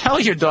 you tell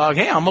your dog,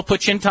 hey, I'm going to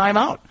put you in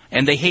timeout.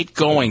 And they hate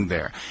going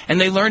there.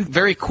 And they learn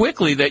very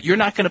quickly that you're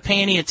not going to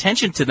pay any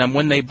attention to them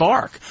when they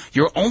bark.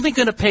 You're only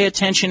going to pay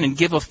attention and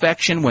give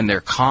affection when they're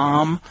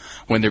calm,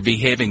 when they're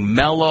behaving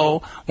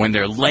mellow, when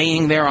they're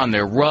laying there on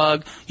their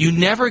rug. You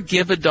never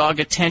give a dog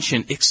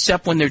attention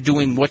except when they're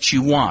doing what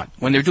you want.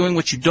 When they're doing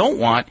what you don't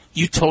want,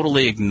 you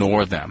totally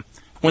ignore them.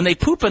 when they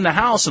poop in the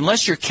house,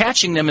 unless you're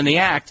catching them in the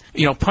act,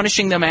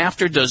 punishing them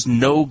after does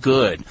no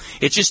good.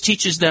 It just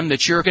teaches them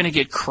that you're going to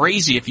get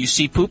crazy if you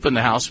see poop in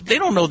the house. They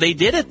don't know they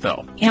did it,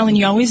 though. Alan,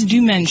 you always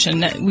do mention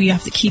that we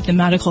have to keep the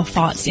medical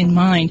thoughts in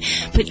mind.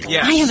 But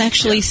yes. I have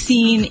actually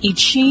seen a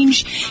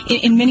change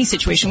in many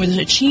situations where there's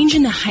a change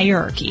in the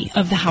hierarchy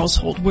of the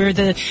household, where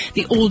the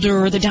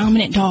older or the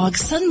dominant dog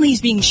suddenly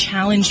is being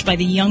challenged by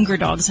the younger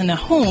dogs in the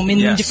home in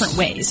different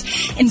ways.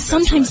 And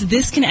sometimes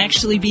this can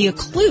actually be a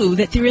clue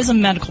that there is a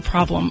medical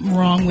problem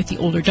wrong with the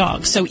older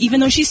dog. So even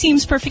though she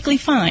seems perfectly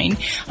fine,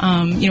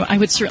 I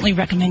would certainly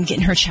recommend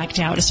getting her checked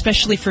out,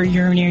 especially for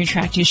urinary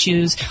tract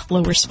issues,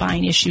 lower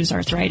spine issues,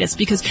 arthritis,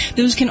 because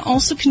those can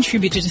also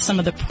contribute to some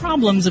of the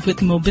problems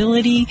with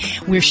mobility,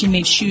 where she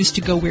may choose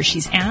to go where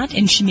she's at,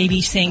 and she may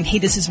be saying, hey,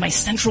 this is my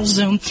central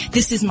zone,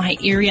 this is my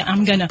area,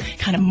 I'm going to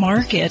kind of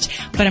mark it,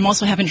 but I'm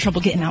also having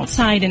trouble getting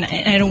outside, and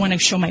I don't want to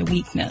show my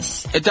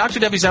weakness. Dr.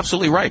 Debbie's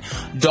absolutely right.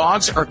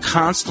 Dogs are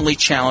constantly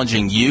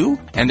challenging you,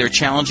 and they're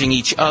challenging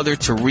each other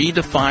to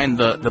redefine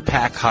the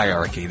pack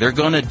hierarchy. They're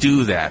going to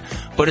do that.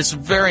 But it's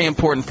very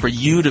important for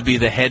you to be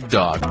the head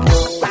dog.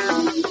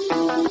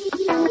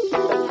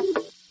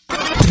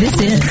 This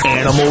is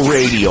Animal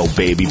Radio,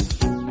 baby.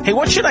 Hey,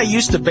 what should I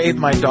use to bathe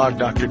my dog,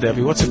 Dr.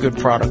 Debbie? What's a good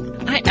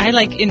product? I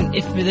like,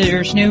 if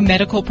there's no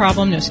medical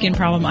problem, no skin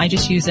problem, I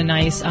just use a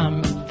nice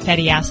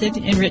fatty acid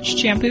enriched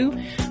shampoo.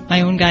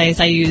 My own guys,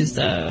 I use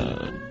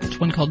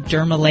one called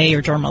Dermalay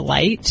or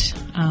Dermalite.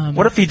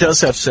 What if he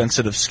does have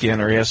sensitive skin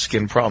or he has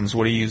skin problems?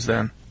 What do you use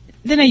then?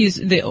 Then I use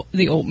the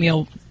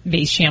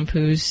oatmeal-based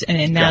shampoos,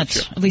 and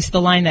that, at least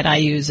the line that I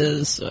use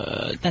is,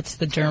 that's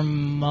the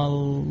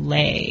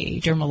Dermalay,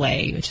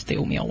 which is the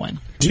oatmeal one.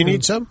 Do you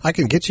need some? I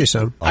can get you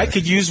some. I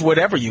could use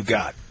whatever you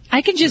got.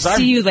 I can just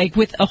see you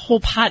with a whole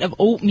pot of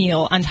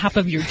oatmeal on top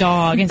of your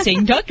dog and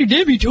saying, Dr.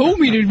 Debbie told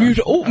me to use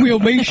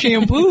oatmeal-based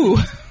shampoo.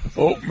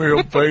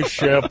 Oatmeal-based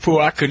shampoo.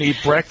 I can eat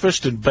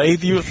breakfast and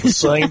bathe you at the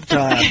same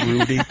time,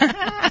 Rudy.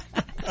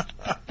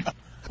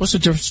 What's the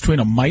difference between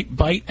a mite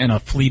bite and a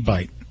flea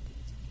bite?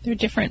 They're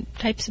different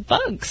types of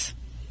bugs.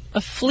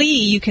 A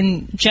flea you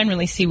can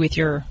generally see with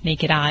your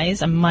naked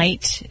eyes. A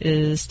mite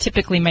is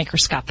typically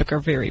microscopic or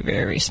very,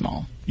 very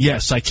small.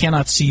 Yes, I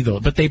cannot see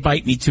those, but they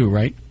bite me too,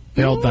 right?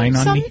 They all dine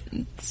on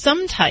me?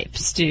 Some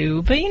types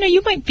do, but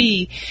you might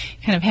be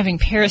kind of having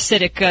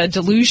parasitic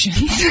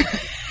delusions.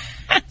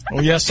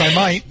 Oh, yes, I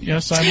might.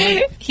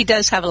 He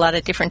does have a lot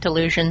of different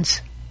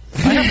delusions.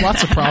 I have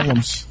lots of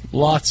problems.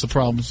 Lots of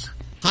problems.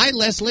 Hi,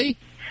 Leslie.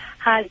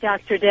 Hi,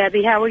 Dr.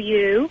 Debbie. How are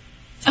you?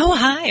 Oh,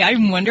 hi.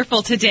 I'm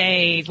wonderful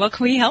today. What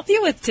can we help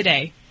you with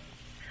today?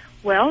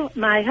 Well,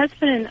 my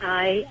husband and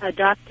I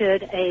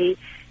adopted a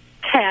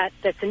cat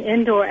that's an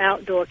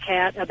indoor-outdoor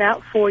cat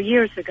about 4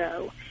 years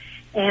ago.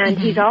 And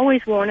he's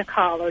always worn a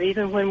collar,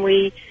 even when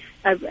we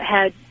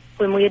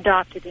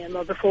adopted him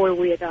or before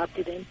we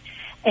adopted him.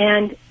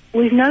 And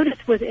we've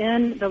noticed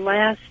within the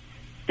last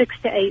 6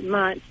 to 8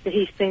 months that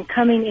he's been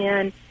coming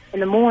in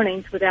the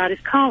mornings without his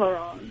collar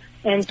on.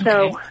 And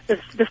so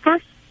the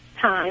first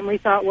time we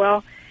thought,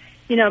 well,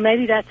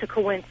 maybe that's a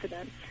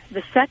coincidence.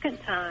 The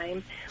second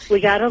time,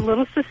 we got a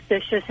little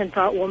suspicious and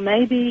thought, well,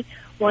 maybe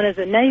one of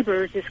the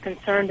neighbors is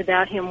concerned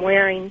about him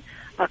wearing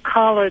a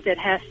collar that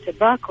has to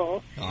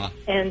buckle,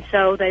 and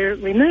so they're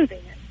removing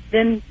it.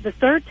 Then the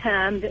third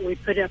time that we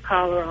put a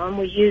collar on,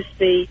 we used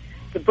the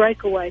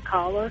breakaway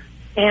collar,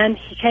 and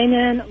he came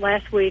in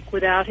last week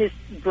without his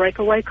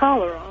breakaway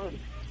collar on.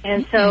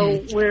 And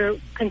so we're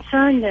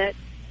concerned that,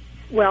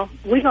 well,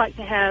 we'd like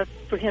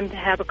for him to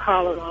have a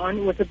collar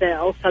on with a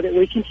bell so that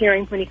we can hear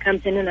him when he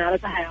comes in and out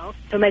of the house.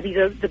 So maybe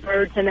the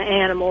birds and the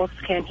animals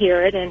can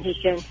hear it, and he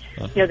can,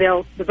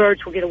 the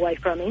birds will get away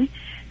from him.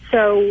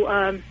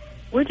 So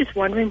we're just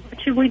wondering,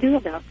 what should we do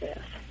about this?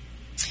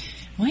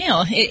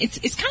 Well,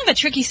 it's kind of a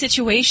tricky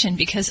situation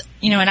because,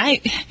 and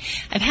I've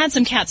had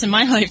some cats in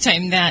my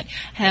lifetime that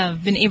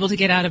have been able to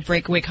get out of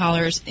breakaway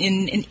collars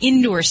in an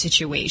indoor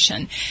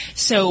situation.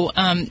 So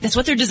that's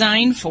what they're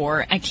designed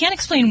for. I can't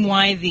explain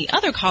why the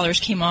other collars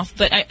came off,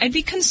 but I'd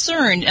be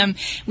concerned.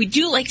 We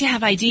do like to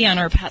have ID on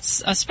our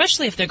pets,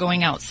 especially if they're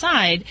going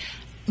outside.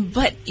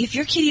 But if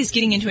your kitty is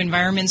getting into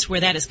environments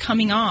where that is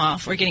coming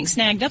off or getting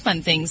snagged up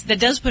on things, that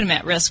does put them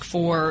at risk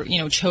for,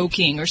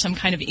 choking or some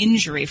kind of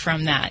injury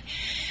from that.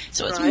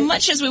 So as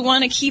much as we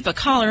want to keep a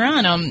collar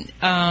on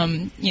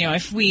them,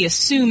 if we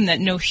assume that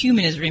no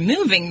human is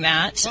removing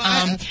that.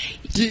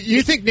 Do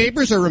you think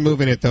neighbors are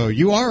removing it, though?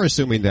 You are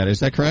assuming that. Is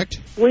that correct?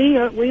 We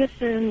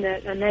assume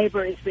that a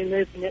neighbor is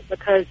removing it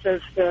because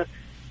of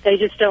they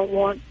just don't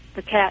want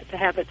the cat to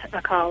have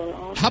a collar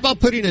on. How about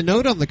putting a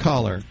note on the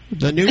collar?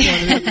 The new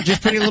one,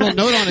 just putting a little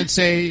note on it and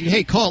say,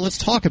 hey, call, let's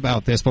talk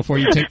about this before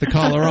you take the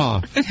collar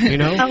off.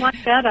 I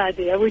like that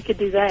idea. We could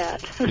do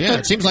that. Yeah,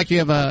 it seems like you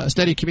have a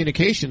steady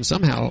communication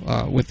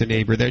somehow with the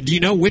neighbor there. Do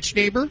you know which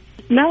neighbor?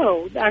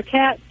 No, our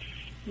cat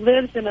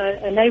lives in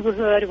a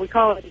neighborhood, we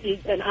call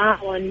it an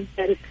island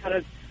that is kind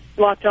of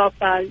blocked off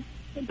by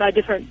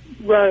different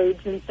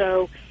roads, and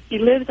so he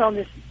lives on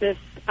this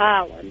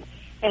island.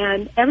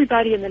 and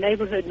everybody in the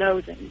neighborhood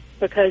knows him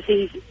because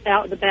he's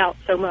out and about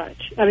so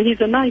much. I mean, he's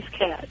a nice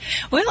cat.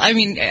 Well, I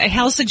mean,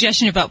 Hal's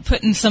suggestion about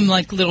putting some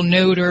like little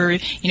note or,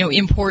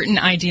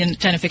 important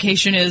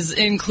identification is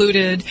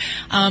included.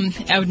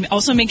 I would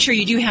also make sure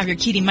you do have your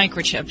kitty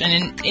microchipped,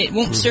 and it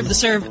won't serve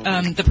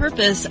the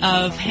purpose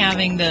of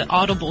having the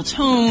audible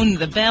tone,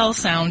 the bell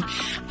sound,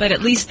 but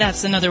at least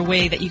that's another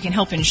way that you can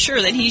help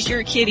ensure that he's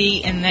your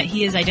kitty and that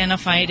he is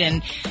identified,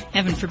 and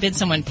heaven forbid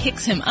someone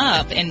picks him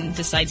up and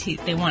decides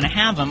they want to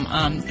have him,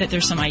 that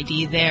there's some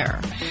ID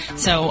there.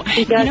 So,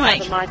 he does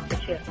have a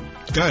microchip.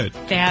 Good.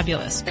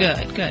 Fabulous.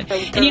 Good.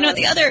 And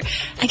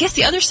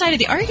the other side of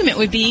the argument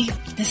would be,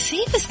 the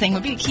safest thing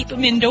would be to keep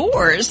him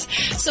indoors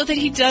so that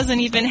he doesn't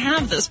even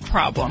have this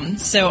problem.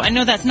 So I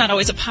know that's not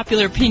always a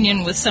popular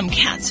opinion with some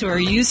cats who are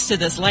used to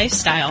this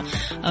lifestyle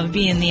of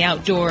being the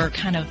outdoor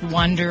kind of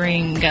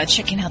wandering,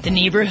 checking out the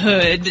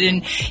neighborhood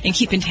and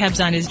keeping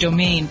tabs on his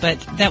domain. But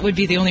that would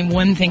be the only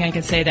one thing I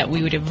could say that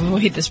we would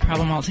avoid this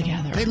problem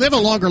altogether. They live a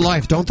longer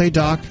life, don't they,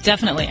 Doc?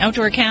 Definitely.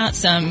 Outdoor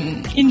cats,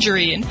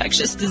 injury,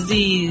 infectious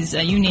disease,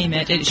 you name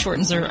it. It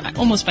shortens their,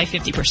 almost by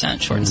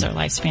 50%, shortens their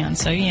lifespan.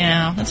 So,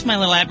 yeah, that's my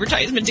little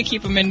advertisement to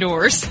keep them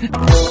indoors.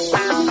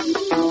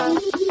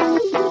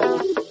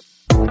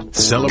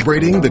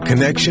 Celebrating the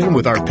connection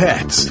with our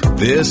pets.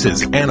 This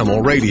is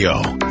Animal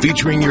Radio,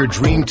 featuring your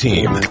dream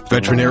team.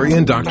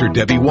 Veterinarian Dr.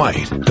 Debbie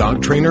White,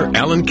 dog trainer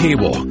Alan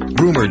Cable,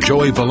 groomer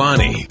Joey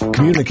Villani,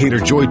 communicator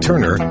Joy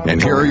Turner,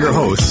 and here are your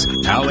hosts,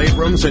 Hal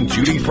Abrams and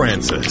Judy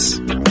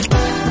Francis.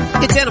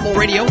 It's Animal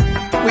Radio.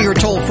 We are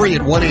toll free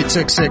at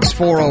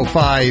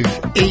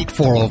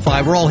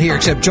 1-866-405-8405. We're all here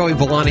except Joey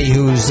Villani,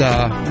 who's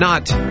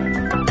not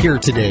here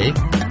today.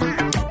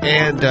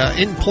 And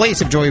in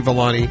place of Joey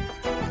Villani,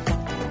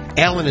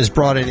 Alan has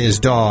brought in his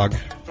dog,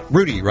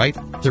 Rudy, right?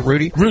 Is it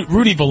Rudy?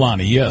 Rudy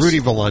Villani, yes. Rudy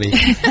Villani.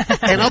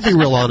 And I'll be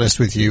real honest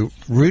with you.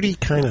 Rudy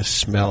kind of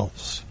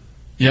smells.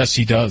 Yes,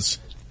 he does.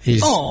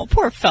 Oh,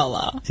 poor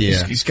fella.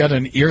 Yeah. He's got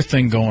an ear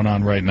thing going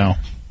on right now.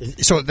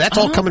 So that's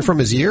all coming from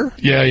his ear?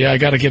 Yeah, I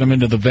got to get him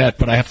into the vet,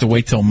 but I have to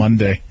wait till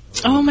Monday.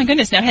 Oh my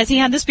goodness! Now, has he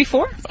had this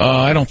before?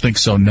 I don't think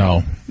so.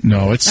 No,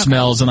 it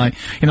smells, and I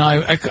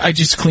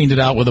just cleaned it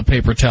out with a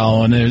paper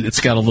towel, and it's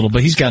got a little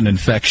bit. He's got an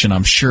infection.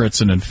 I'm sure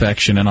it's an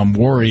infection, and I'm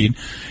worried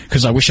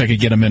because I wish I could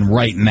get him in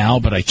right now,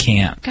 but I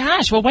can't.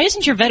 Gosh, well, why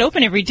isn't your vet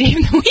open every day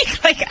of the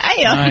week like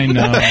I am? I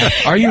know.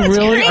 Are you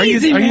really?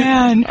 Crazy,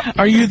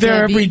 are you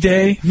there every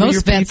day?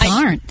 Most vets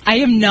aren't. I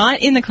am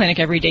not in the clinic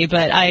every day,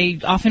 but I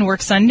often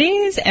work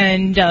Sundays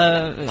and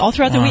all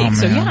throughout the week. Man.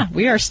 So yeah,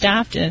 we are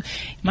staffed in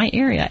my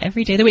area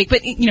every day of the week.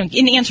 But,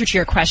 in answer to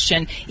your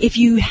question, if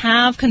you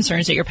have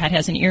concerns that your pet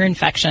has an ear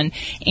infection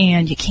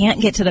and you can't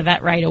get to the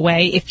vet right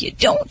away, if you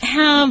don't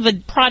have a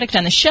product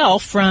on the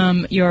shelf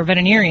from your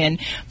veterinarian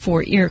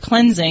for ear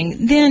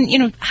cleansing, then,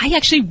 I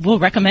actually will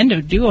recommend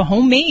to do a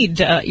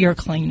homemade ear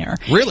cleaner.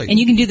 Really? And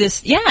you can do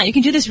this, you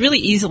can do this really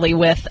easily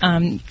with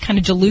kind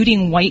of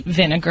diluting white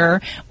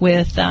vinegar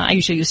with, I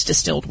usually use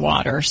distilled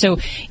water. So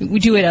we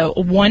do it a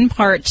 1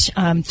 part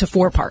to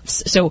 4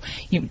 parts. So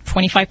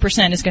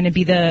 25% is going to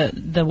be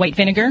the white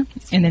vinegar,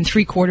 and then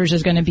 3/4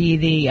 is going to be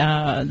the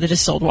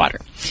distilled water.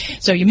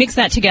 So you mix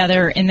that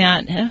together, and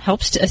that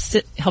helps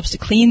to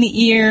clean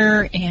the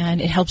ear,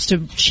 and it helps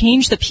to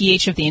change the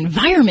pH of the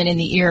environment in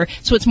the ear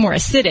so it's more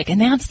acidic,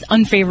 and that's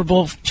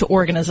unfavorable to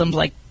organisms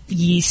like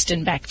yeast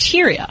and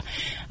bacteria.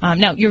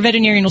 Now, your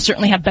veterinarian will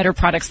certainly have better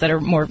products that are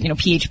more,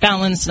 pH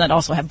balanced and that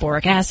also have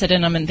boric acid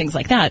in them and things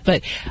like that.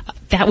 But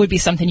that would be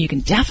something you can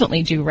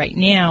definitely do right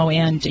now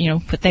and,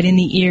 put that in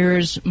the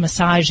ears,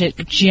 massage it,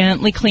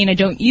 gently clean. I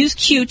don't use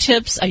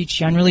Q-tips. I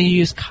generally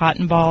use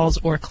cotton balls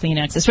or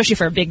Kleenex, especially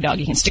for a big dog.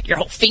 You can stick your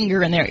whole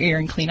finger in their ear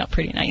and clean up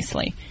pretty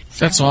nicely.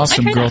 That's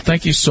awesome, girl.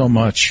 Thank you so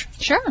much.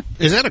 Sure.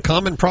 Is that a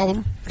common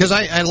problem? Because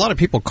a lot of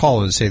people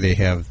call and say they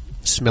have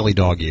smelly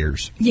dog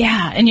ears.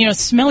 Yeah, and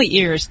smelly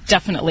ears,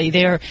 definitely.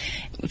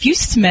 If you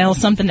smell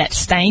something that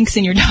stinks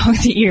in your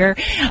dog's ear,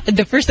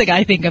 the first thing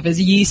I think of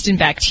is yeast and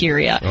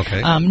bacteria.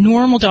 Okay.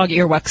 Normal dog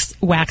ear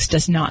wax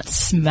does not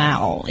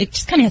smell. It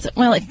just kind of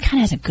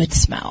has a good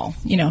smell,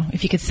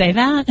 if you could say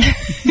that.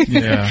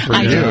 Yeah,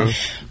 I do.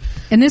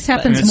 And this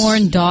happens more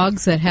in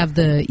dogs that have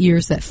the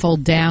ears that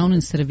fold down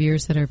instead of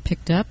ears that are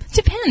picked up?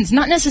 Depends.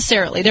 Not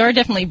necessarily. There are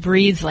definitely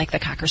breeds like the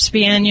Cocker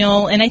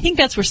Spaniel, and I think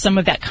that's where some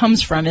of that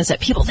comes from, is that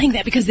people think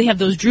that because they have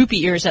those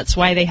droopy ears, that's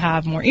why they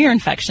have more ear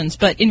infections.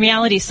 But in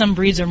reality, some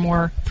breeds are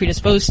more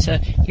predisposed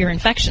to ear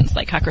infections,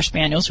 like Cocker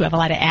Spaniels, who have a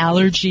lot of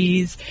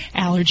allergies.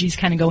 Allergies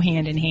kind of go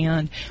hand in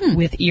hand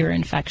with ear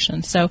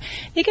infections. So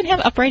they can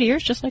have upright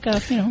ears, just like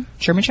a,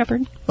 German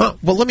Shepherd. Well,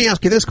 let me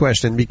ask you this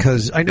question,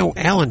 because I know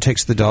Alan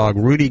takes the dog.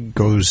 Rudy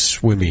goes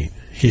swimming.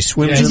 He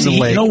swims in the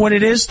lake. You know what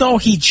it is, though?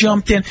 He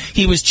jumped in.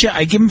 He was.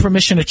 I give him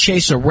permission to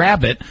chase a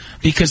rabbit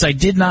because I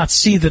did not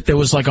see that there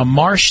was like a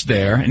marsh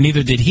there, and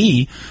neither did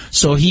he.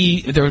 So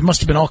there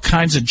must have been all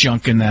kinds of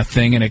junk in that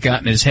thing, and it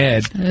got in his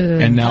head,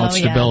 and now it's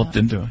developed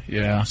into.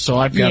 Yeah. So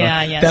I've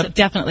got. So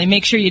definitely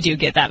make sure you do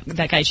get that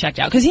guy checked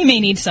out because he may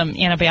need some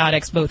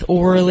antibiotics both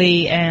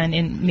orally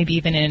and maybe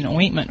even in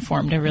ointment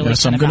form to really.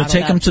 So I'm going to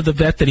take him to the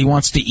vet that he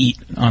wants to eat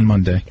on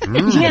Monday.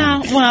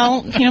 Yeah.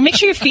 Well, make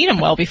sure you feed him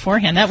well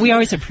beforehand. That we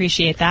always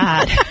appreciate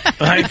that.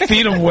 I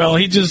feed him well.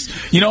 He just,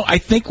 I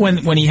think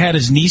when he had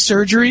his knee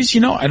surgeries,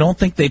 I don't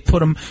think they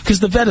put him, because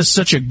the vet is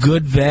such a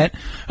good vet,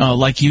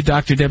 like you,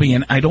 Dr. Debbie,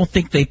 and I don't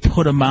think they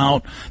put him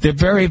out. They're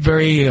very,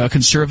 very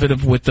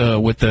conservative with the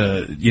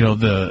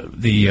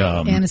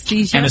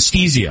anesthesia.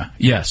 Anesthesia,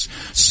 yes.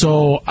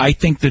 So I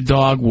think the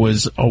dog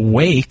was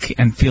awake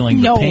and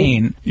feeling the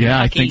pain. Yeah,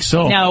 Pucky. I think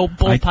so. No,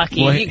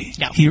 Bullpucky.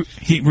 Well,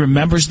 he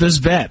remembers this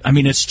vet. I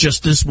mean, it's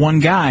just this one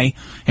guy,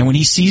 and when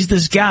he sees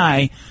this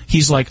guy,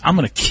 he's like, I'm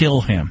going to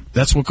kill him.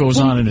 That's what goes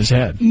on in his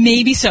head.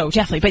 Maybe so,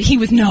 definitely. But he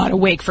was not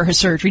awake for his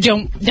surgery.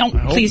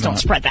 Please don't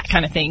spread that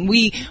kind of thing.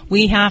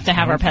 We have to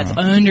have our pets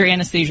under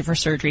anesthesia for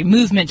surgery.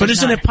 Movement. But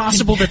isn't it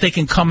possible that they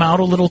can come out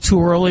a little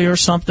too early or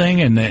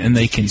something, and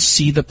they can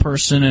see the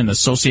person and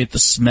associate the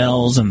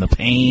smells and the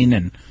pain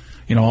and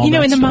all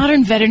that in the stuff?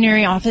 modern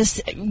veterinary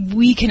office,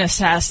 we can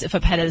assess if a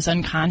pet is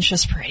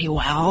unconscious pretty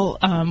well.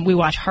 We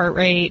watch heart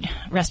rate,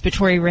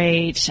 respiratory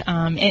rate,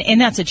 and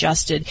that's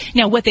adjusted.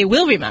 Now, what they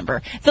will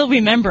remember,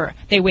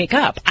 they wake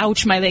up,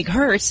 ouch, my leg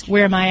hurts,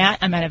 where am I at?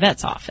 I'm at a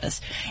vet's office.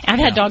 I've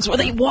had dogs where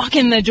they walk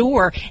in the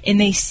door and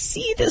they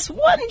see this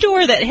one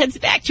door that heads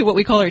back to what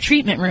we call our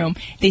treatment room.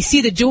 They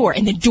see the door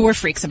and the door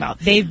freaks them out.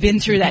 They've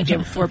been through that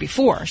door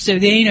before, so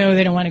they know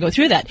they don't want to go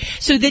through that.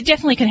 So they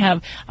definitely can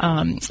have,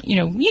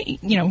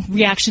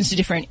 reactions to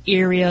different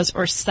areas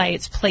or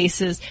sites,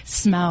 places,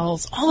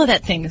 smells, all of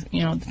that thing,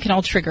 can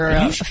all trigger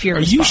a fear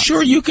response. Are you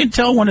sure you can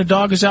tell when a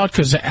dog is out?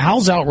 Because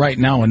Hal's out right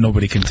now and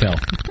nobody can tell.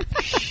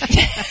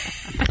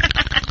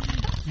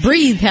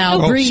 Breathe,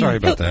 Hal, breathe. Sorry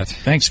about that.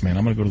 Thanks, man.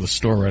 I'm going to go to the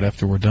store right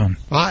after we're done.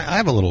 I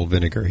have a little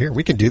vinegar here.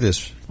 We can do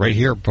this right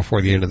here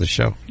before the end of the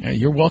show. Yeah,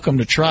 you're welcome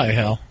to try,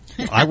 Hal.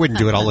 I wouldn't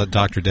do it. I'll let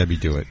Dr. Debbie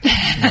do it.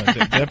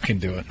 Deb can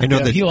do it. I know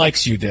that he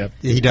likes you, Deb.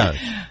 He does.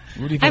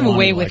 I have a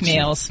way with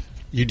males.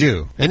 You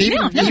do. And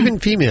even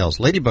females.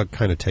 Ladybug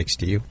kind of takes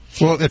to you.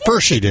 Well, at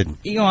first she didn't.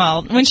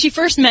 Well, when she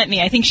first met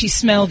me, I think she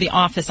smelled the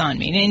office on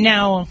me. And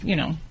now,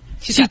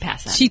 she's got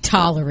past that. She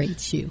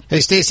tolerates you. Hey,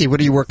 Stacy, what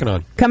are you working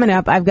on? Coming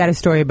up, I've got a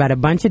story about a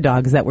bunch of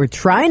dogs that were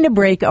trying to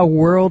break a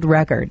world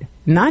record.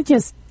 Not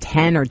just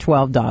 10 or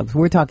 12 dogs.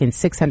 We're talking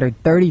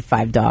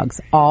 635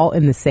 dogs, all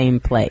in the same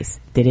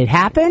place. Did it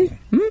happen?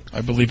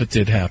 I believe it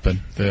did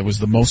happen. That was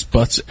the most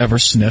butts ever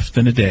sniffed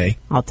in a day.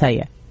 I'll tell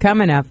you.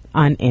 Coming up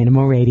on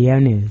Animal Radio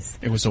News.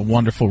 It was a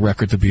wonderful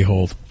record to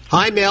behold.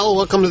 Hi, Mel.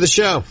 Welcome to the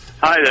show.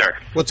 Hi there.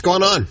 What's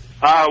going on?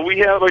 We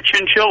have a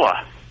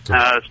chinchilla.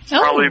 It's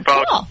probably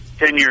about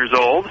 10 years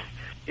old,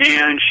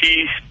 and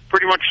she's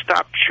pretty much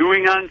stopped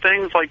chewing on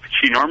things like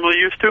she normally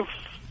used to.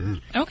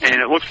 Okay.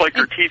 And it looks like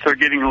her teeth are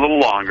getting a little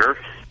longer.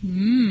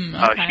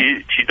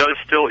 Okay. She does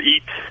still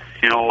eat,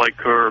 like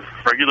her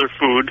regular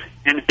food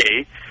and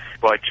hay,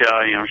 but,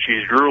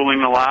 she's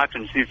drooling a lot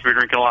and seems to be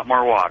drinking a lot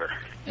more water.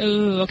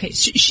 Oh, okay.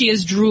 She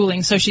is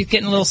drooling, so she's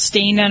getting a little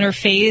stain on her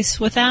face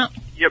with that?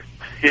 Yep.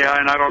 Yeah,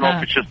 and I don't know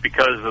if it's just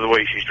because of the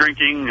way she's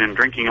drinking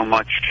a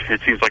much.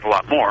 It seems like a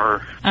lot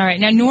more. All right.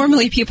 Now,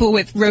 normally people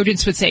with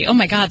rodents would say, oh,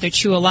 my God, they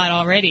chew a lot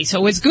already,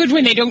 so it's good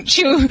when they don't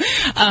chew.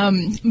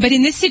 But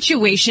in this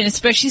situation,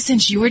 especially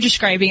since you were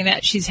describing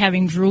that she's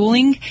having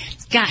drooling,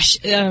 gosh,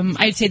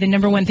 I'd say the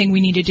number one thing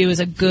we need to do is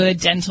a good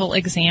dental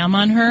exam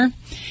on her.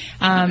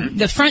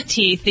 The front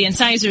teeth, the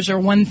incisors are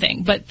one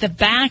thing, but the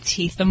back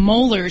teeth, the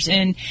molars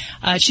in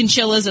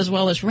chinchillas as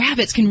well as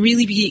rabbits can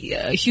really be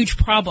a huge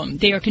problem.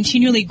 They are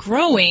continually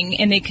growing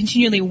and they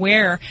continually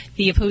wear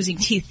the opposing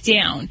teeth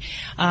down.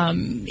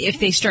 If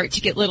they start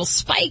to get little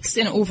spikes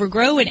and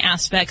overgrow in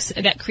aspects,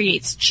 that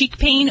creates cheek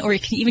pain or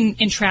it can even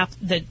entrap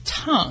the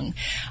tongue.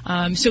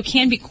 So it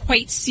can be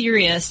quite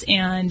serious,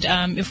 and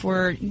if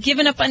we're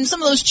giving up on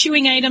some of those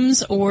chewing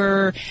items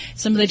or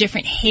some of the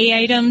different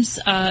hay items,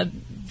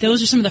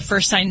 those are some of the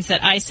first signs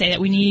that I say that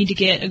we need to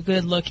get a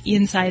good look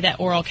inside that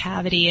oral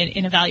cavity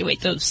and evaluate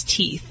those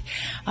teeth.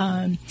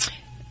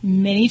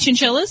 Many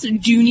chinchillas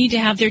do need to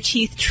have their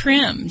teeth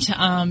trimmed,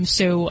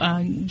 so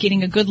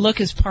getting a good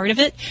look is part of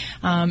it,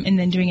 and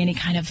then doing any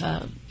kind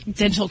of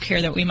dental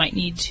care that we might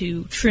need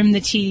to trim the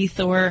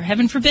teeth, or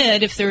heaven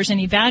forbid, if there's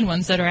any bad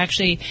ones that are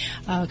actually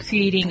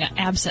creating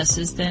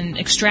abscesses, then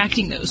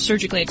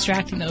surgically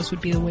extracting those would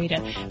be the way to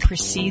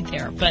proceed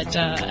there. But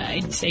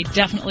I'd say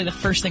definitely the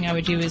first thing I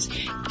would do is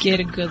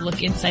get a good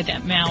look inside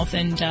that mouth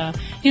and,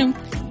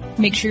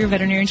 make sure your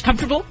veterinarian's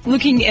comfortable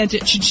looking at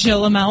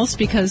chinchilla mouths,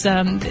 because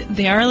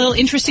they are little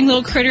interesting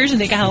little critters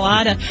and they got a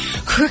lot of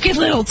crooked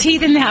little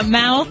teeth in that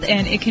mouth,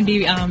 and it can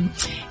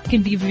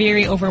be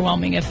very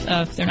overwhelming if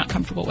they're not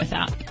comfortable with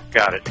that.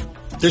 Got it.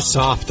 They're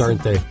soft,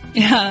 aren't they?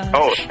 Yeah.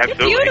 Oh,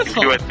 absolutely.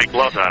 Beautiful. You do make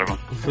love out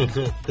of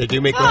them. They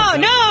do make love. Oh,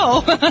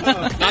 no.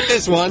 Not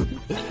this one.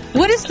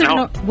 What is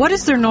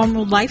their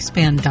normal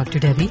lifespan, Dr.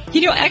 Debbie?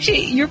 You know,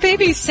 actually, your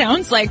baby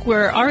sounds like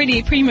we're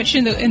already pretty much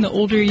in the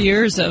older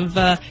years of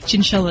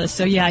chinchillas.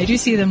 So, yeah, I do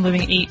see them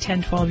living 8,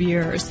 10, 12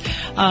 years.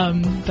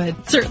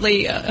 But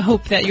certainly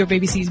hope that your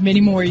baby sees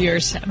many more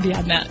years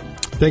beyond that.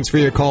 Thanks for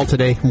your call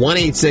today.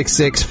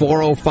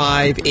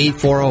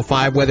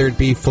 1-866-405-8405, whether it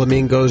be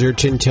flamingos or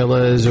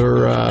chinchillas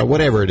or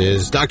whatever it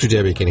is. Dr.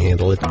 Debbie can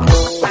handle it.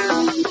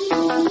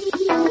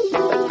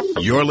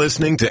 You're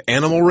listening to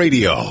Animal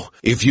Radio.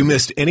 If you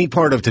missed any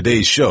part of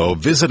today's show,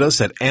 visit us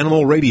at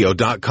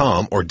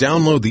animalradio.com or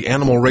download the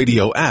Animal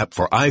Radio app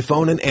for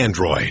iPhone and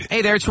Android.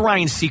 Hey there, it's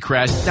Ryan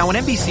Seacrest. Now, when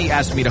NBC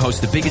asked me to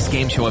host the biggest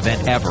game show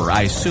event ever,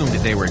 I assumed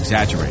that they were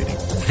exaggerating.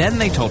 Then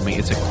they told me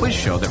it's a quiz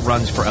show that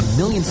runs for 1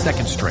 million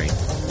seconds straight,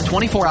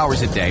 24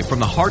 hours a day from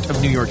the heart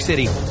of New York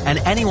City, and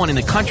anyone in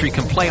the country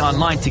can play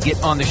online to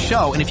get on the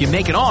show. And if you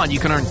make it on, you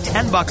can earn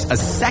 $10 a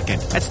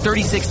second. That's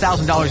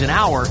 $36,000 an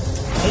hour,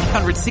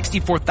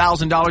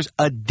 $864,000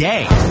 a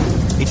day.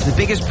 It's the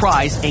biggest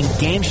prize in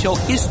game show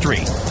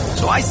history.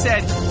 So I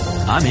said,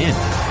 I'm in.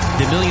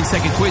 The 1 million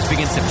second quiz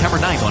begins September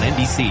 9th on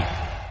NBC.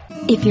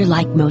 If you're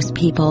like most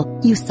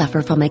people, you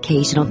suffer from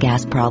occasional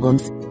gas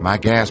problems. My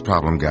gas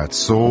problem got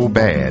so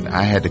bad,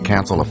 I had to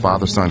cancel a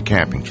father-son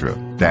camping trip.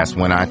 That's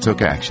when I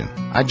took action.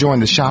 I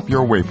joined the Shop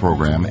Your Way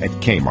program at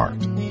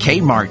Kmart.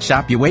 Kmart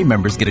Shop Your Way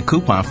members get a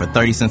coupon for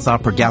 30 cents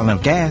off per gallon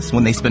of gas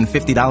when they spend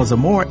 $50 or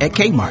more at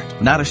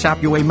Kmart. Not a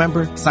Shop Your Way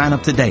member? Sign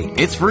up today.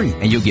 It's free,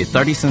 and you'll get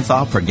 30 cents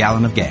off per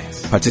gallon of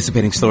gas.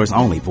 Participating stores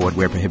only. Void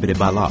where prohibited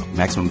by law.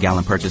 Maximum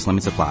gallon purchase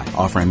limits apply.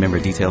 Offer and member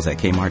details at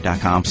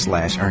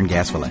kmart.com/earn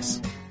gas for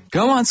less.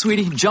 Go on,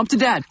 sweetie. Jump to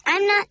Dad.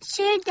 I'm not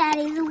sure,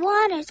 Daddy. The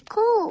water's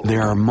cool.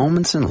 There are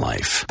moments in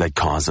life that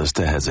cause us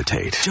to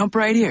hesitate. Jump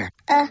right here.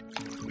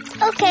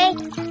 Okay.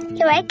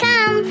 Here I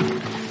come.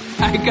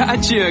 I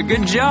got you.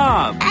 Good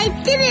job. I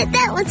did it.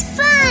 That was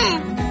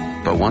fun.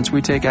 But once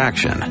we take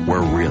action,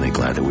 we're really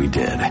glad that we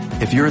did.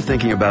 If you're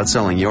thinking about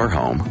selling your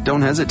home,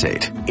 don't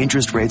hesitate.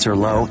 Interest rates are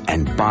low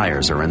and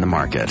buyers are in the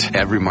market.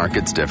 Every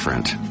market's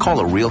different. Call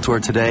a Realtor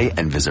today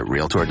and visit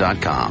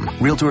Realtor.com.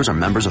 Realtors are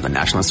members of the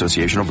National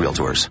Association of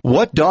Realtors.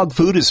 What dog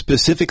food is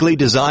specifically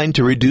designed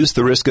to reduce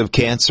the risk of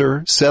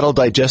cancer, settle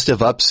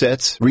digestive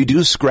upsets,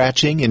 reduce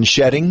scratching and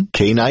shedding?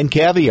 Canine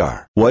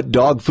Caviar. What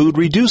dog food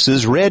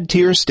reduces red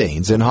tear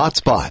stains and hot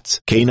spots?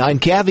 Canine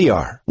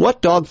Caviar.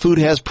 What dog food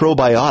has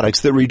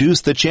probiotics that reduce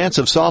the chance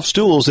of soft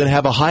stools and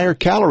have a higher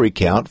calorie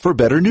count for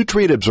better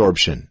nutrient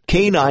absorption?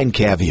 Canine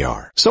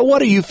Caviar. So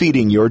what are you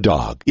feeding your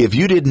dog? If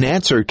you didn't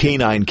answer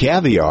Canine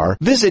Caviar,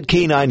 visit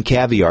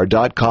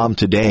caninecaviar.com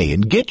today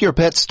and get your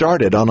pet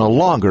started on a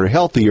longer,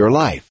 healthier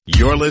life.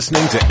 You're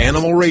listening to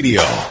Animal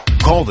Radio.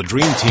 Call the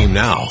Dream Team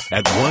now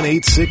at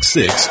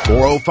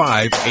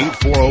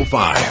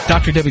 1-866-405-8405.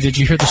 Dr. Debbie, did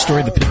you hear the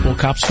story, the Pitbull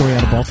cop story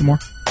out of Baltimore?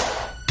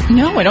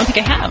 No, I don't think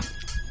I have.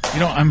 You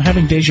know, I'm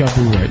having deja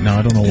vu right now.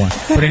 I don't know why.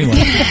 But anyway.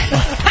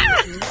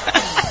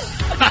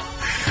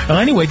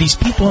 Anyway, these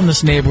people in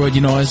this neighborhood,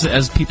 you know,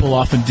 as people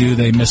often do,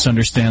 they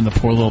misunderstand the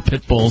poor little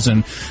pit bulls,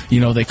 and, you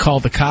know, they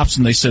called the cops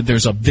and they said,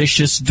 there's a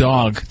vicious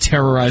dog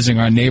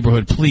terrorizing our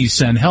neighborhood. Please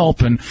send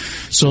help. And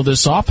so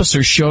this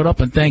officer showed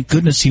up, and thank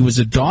goodness he was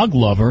a dog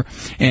lover.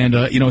 And,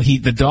 you know,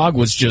 the dog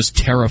was just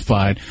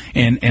terrified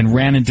and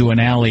ran into an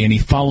alley, and he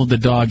followed the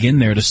dog in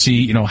there to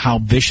see, you know, how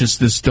vicious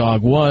this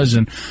dog was.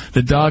 And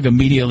the dog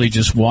immediately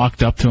just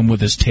walked up to him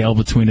with his tail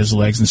between his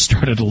legs and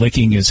started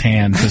licking his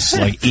hand, this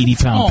like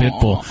 80-pound pit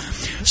bull.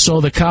 So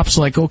the cop's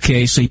like,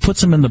 okay, so he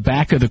puts him in the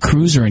back of the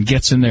cruiser and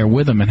gets in there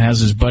with him and has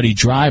his buddy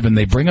drive, and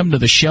they bring him to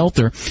the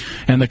shelter,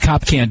 and the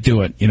cop can't do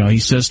it. You know, he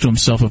says to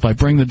himself, if I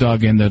bring the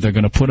dog in there, they're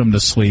going to put him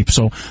to sleep.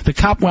 So the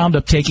cop wound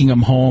up taking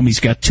him home. He's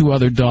got 2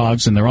 other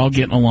dogs, and they're all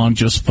getting along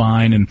just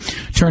fine, and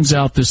turns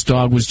out this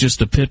dog was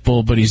just a pit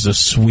bull, but he's a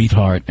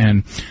sweetheart.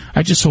 And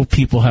I just hope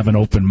people have an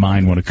open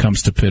mind when it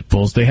comes to pit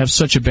bulls. They have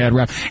such a bad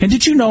rap. And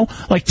did you know,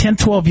 like 10,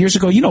 12 years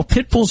ago, you know,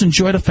 pit bulls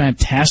enjoyed a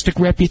fantastic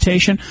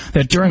reputation,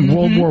 that during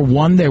World War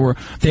I, there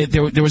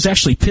was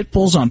actually pit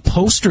bulls on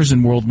posters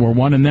in World War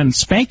I, and then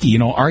Spanky, you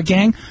know, Our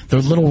Gang, the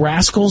Little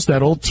Rascals,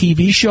 that old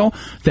TV show,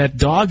 that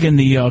dog in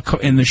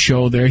the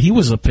show there, he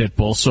was a pit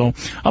bull. So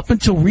up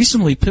until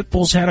recently, pit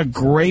bulls had a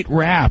great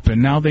rap,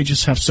 and now they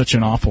just have such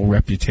an awful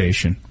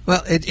reputation.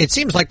 Well, it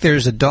seems like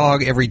there's a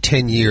dog every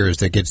 10 years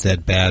that gets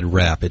that bad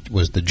rap. It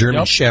was the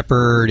German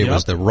Shepherd, it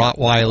was the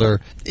Rottweiler.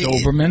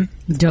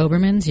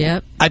 Dobermans,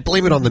 yep. I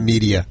blame it on the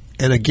media.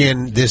 And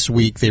again, this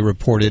week they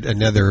reported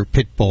another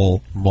pit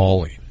bull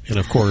mauling. And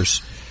of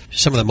course,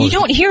 some of the most... You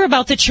don't hear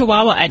about the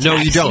Chihuahua attacks. No,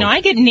 you don't. You know,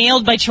 I get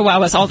nailed by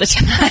Chihuahuas all the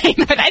time,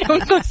 but I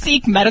don't go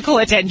seek medical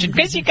attention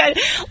because you got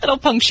a little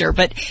puncture.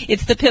 But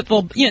it's the pit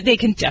bull. You know, they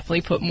can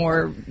definitely put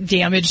more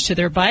damage to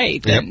their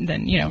bite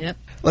than you know. Yep.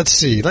 Let's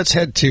see. Let's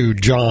head to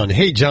John.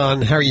 Hey,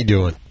 John. How are you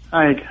doing?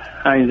 Hi.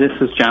 This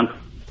is John.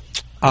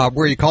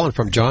 Where are you calling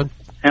from, John?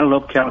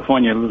 Antelope,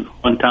 California,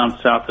 one town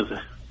south of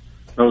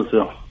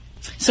Roseville.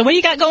 So what do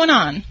you got going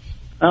on?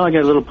 Well, I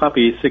got a little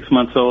puppy, 6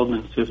 months old,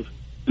 and it's just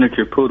a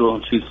miniature poodle,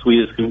 and she's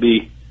sweet as can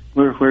be.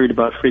 We're worried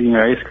about feeding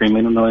her ice cream.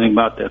 We don't know anything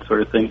about that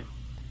sort of thing.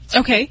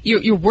 Okay,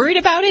 you're worried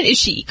about it? Is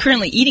she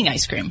currently eating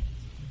ice cream?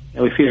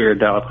 Yeah, we feed her a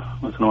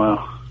dollop once in a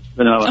while.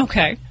 Vanilla.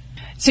 Okay.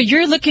 So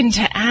you're looking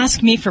to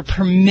ask me for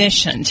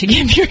permission to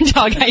give your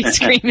dog ice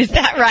cream, is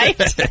that right?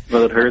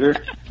 Will it hurt her?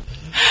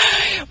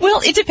 Well,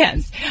 it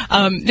depends.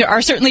 There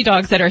are certainly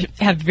dogs that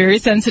have very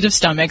sensitive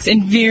stomachs,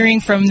 and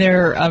veering from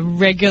their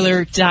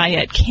regular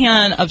diet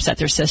can upset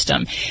their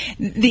system.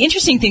 The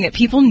interesting thing that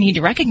people need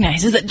to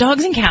recognize is that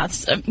dogs and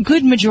cats, a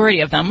good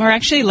majority of them, are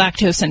actually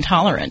lactose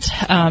intolerant.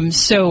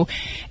 So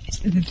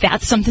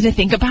that's something to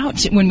think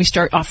about when we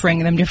start offering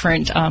them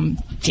different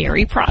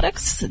dairy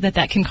products,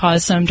 that can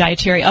cause some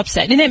dietary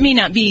upset. And it may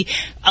not be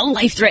a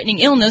life-threatening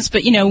illness,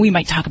 but, we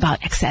might talk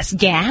about excess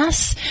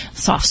gas,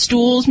 soft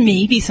stools,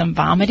 maybe some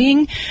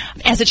vomiting.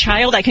 As a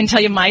child, I can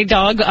tell you my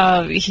dog,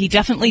 he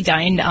definitely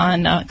dined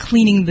on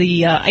cleaning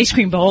the ice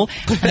cream bowl,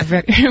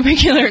 a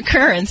regular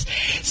occurrence.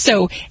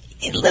 So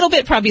a little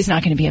bit probably is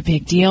not going to be a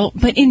big deal,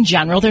 but in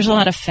general, there's a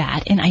lot of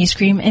fat in ice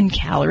cream and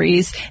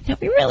calories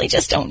that we really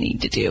just don't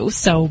need to do.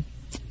 So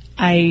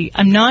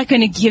I'm not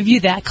going to give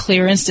you that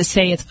clearance to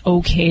say it's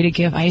okay to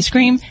give ice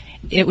cream.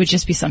 It would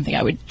just be something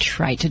I would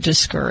try to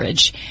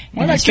discourage.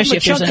 Why not give him a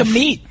chunk of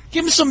meat?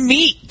 Give him some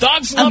meat.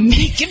 Dogs love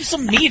meat. Give him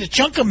some meat, a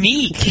chunk of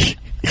meat.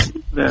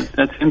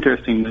 That's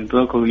interesting. The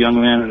local young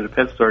man at a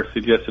pet store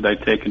suggested I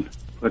take and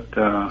put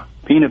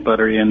peanut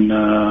butter in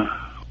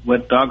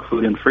wet dog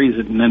food and freeze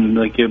it, and then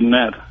give them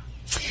that.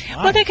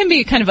 Well, that can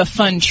be kind of a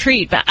fun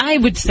treat, but I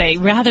would say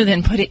rather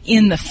than put it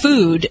in the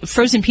food,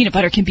 frozen peanut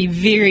butter can be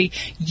very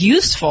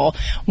useful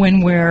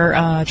when we're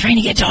trying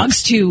to get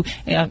dogs to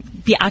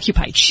be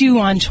occupied, chew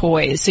on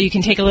toys. So you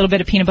can take a little bit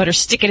of peanut butter,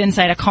 stick it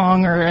inside a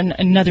Kong or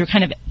another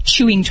kind of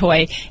chewing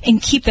toy,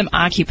 and keep them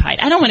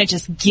occupied. I don't want to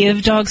just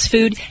give dogs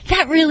food.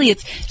 That really,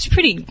 it's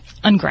pretty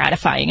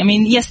ungratifying. I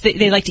mean, yes,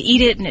 they like to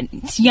eat it, and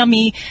it's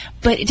yummy,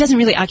 but it doesn't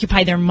really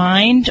occupy their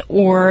mind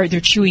or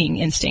their chewing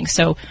instincts.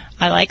 So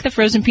I like the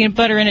frozen peanut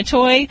butter in a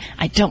toy.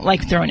 I don't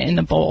like throwing it in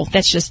the bowl.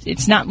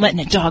 It's not letting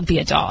a dog be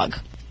a dog.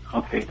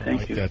 Okay,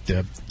 thank you. That,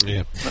 Deb.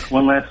 Yeah.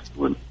 One last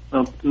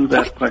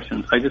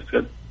question. I just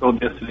got told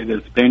yesterday that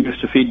it's dangerous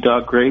to feed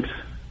dog grapes.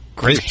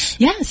 Grapes?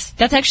 Yes,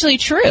 that's actually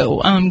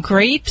true.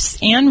 Grapes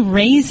and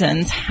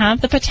raisins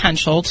have the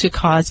potential to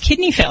cause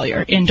kidney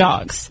failure in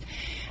dogs.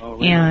 Oh,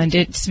 really? And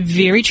it's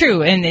very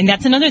true. And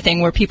that's another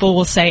thing where people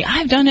will say,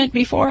 I've done it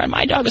before and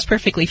my dog was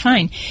perfectly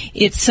fine.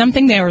 It's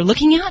something they are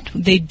looking at.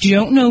 They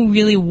don't know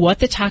really what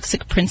the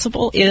toxic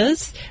principle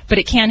is, but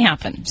it can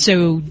happen.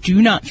 So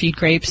do not feed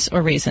grapes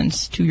or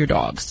raisins to your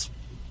dogs.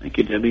 Thank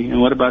you, Debbie. And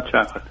what about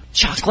chocolate?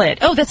 Chocolate.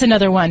 Oh, that's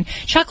another one.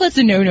 Chocolate's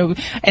a no-no.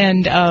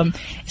 And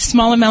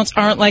small amounts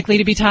aren't likely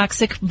to be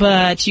toxic,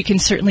 but you can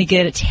certainly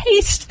get a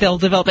taste. They'll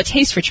develop a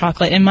taste for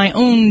chocolate. And my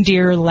own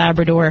dear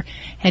Labrador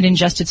had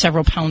ingested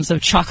several pounds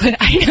of chocolate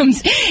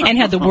items and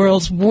had the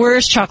world's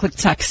worst chocolate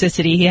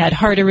toxicity. He had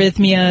heart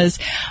arrhythmias,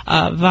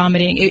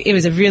 vomiting. It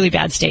was a really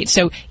bad state.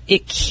 So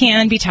it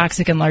can be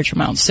toxic in large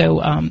amounts. So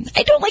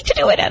I don't like to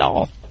do it at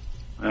all.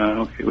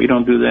 Okay, we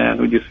don't do that.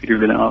 We just feed her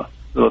vanilla.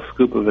 Little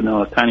scoop of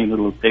vanilla, tiny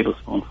little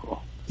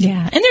tablespoonful.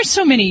 Yeah, and there's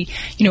so many,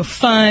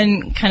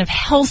 fun, kind of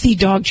healthy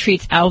dog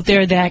treats out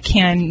there that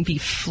can be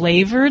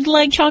flavored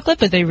like chocolate,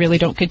 but they really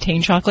don't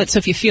contain chocolate. So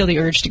if you feel the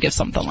urge to give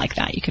something like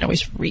that, you can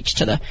always reach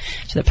to the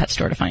pet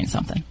store to find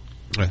something.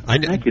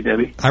 Thank you,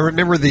 Debbie. I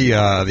remember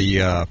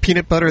the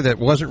peanut butter that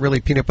wasn't really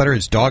peanut butter.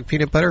 It's dog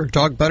peanut butter.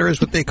 Dog butter is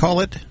what they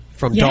call it.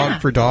 From Dog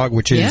for Dog,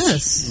 which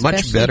is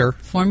much better.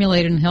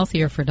 Formulated and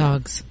healthier for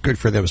dogs. Good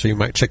for them, so you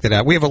might check that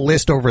out. We have a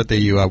list over at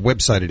the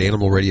website at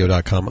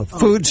animalradio.com of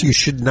foods you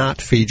should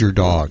not feed your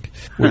dog,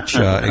 which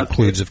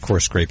includes, of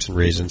course, grapes and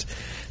raisins.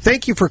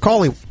 Thank you for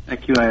calling.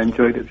 Thank you. I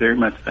enjoyed it very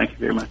much. Thank you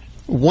very much.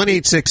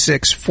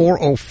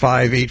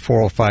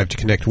 1-866-405-8405 to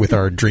connect with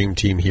our dream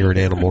team here at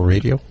Animal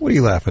Radio. What are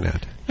you laughing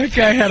at? That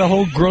guy had a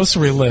whole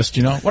grocery list,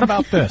 What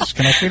about this?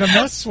 Can I feed him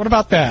this? What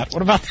about that?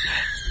 What about...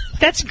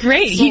 That's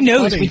great. So he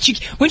knows.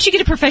 Once you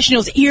get a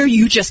professional's ear,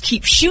 you just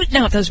keep shooting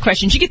out those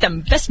questions. You get the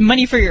best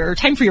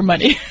time for your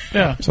money.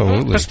 Yeah,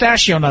 absolutely.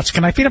 Pistachio nuts.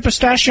 Can I feed him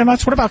pistachio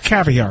nuts? What about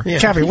caviar? Yeah.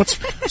 Caviar. Is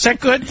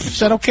that good? Is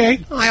that okay?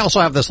 I also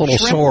have this little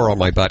sore on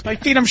my butt. Do I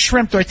feed him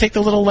shrimp? Do I take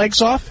the little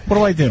legs off? What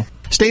do I do?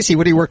 Stacy,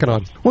 what are you working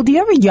on? Well, do you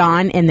ever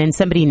yawn and then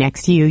somebody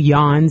next to you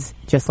yawns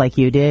just like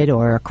you did,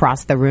 or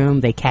across the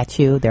room they catch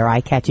you, their eye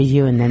catches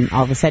you, and then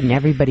all of a sudden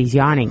everybody's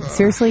yawning?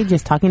 Seriously,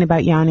 just talking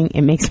about yawning,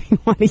 it makes me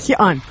want to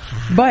yawn.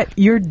 But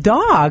your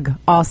dog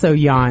also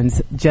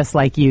yawns just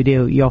like you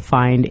do, you'll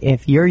find,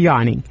 if you're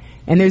yawning.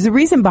 And there's a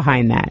reason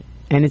behind that,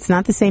 and it's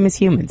not the same as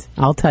humans.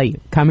 I'll tell you,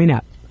 coming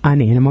up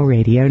on Animal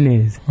Radio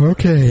News.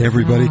 Okay,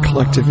 everybody,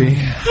 collectively.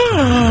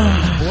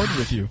 I'm bored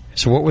with you.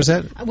 So what was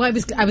that? Well,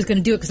 I was going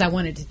to do it because I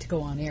wanted it to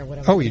go on air. What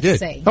I was Oh, you did?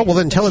 Say. Oh, well,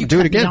 then tell him, do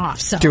it again.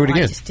 Do it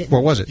again.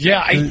 What was it?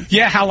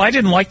 Yeah, Hal, I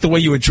didn't like the way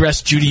you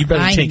addressed Judy. You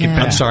better take it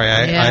back. I'm sorry,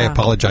 I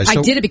apologize.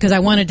 I did it because I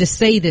wanted to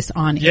say this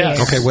on air.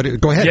 Okay,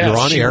 go ahead. Yes, You're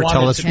on air.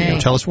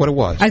 Tell us what it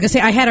was. I was going to say,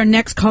 I had our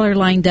next caller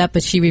lined up,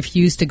 but she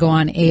refused to go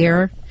on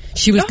air.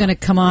 She was going to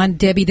come on,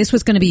 Debbie. This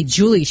was going to be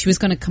Julie. She was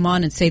going to come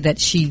on and say that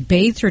she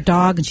bathed her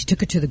dog and she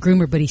took it to the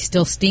groomer, but he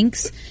still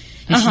stinks.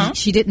 And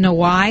she didn't know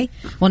why.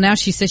 Well, now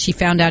she says she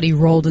found out he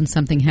rolled in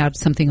something, had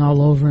something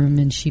all over him,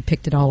 and she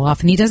picked it all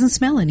off, and he doesn't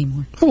smell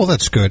anymore. Oh, well,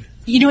 that's good.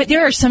 You know what?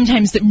 There are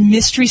sometimes the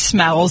mystery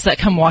smells that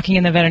come walking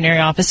in the veterinary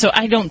office, so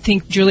I don't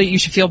think, Julie, you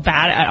should feel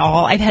bad at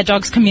all. I've had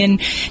dogs come in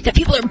that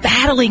people are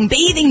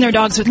bathing their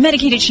dogs with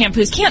medicated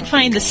shampoos, can't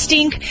find the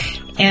stink,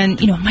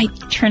 and, it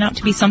might turn out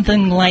to be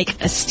something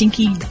like a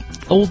stinky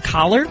old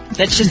collar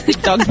that's just the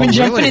dog's been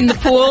jumping in the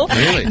pool.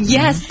 Really?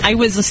 Yes, I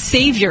was a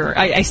savior.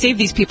 I saved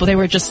these people. They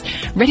were just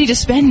ready to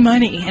spend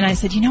money, and I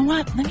said, you know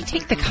what? Let me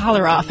take the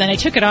collar off. And I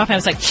took it off, and I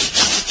was like,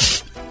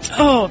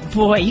 oh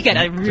boy, you got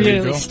a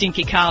really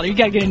stinky collar. You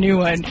got to get a new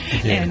one.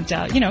 Yeah. And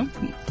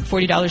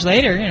 $40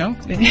 later,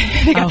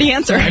 they got the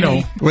answer. I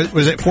know.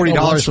 Was it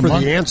 $40 for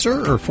the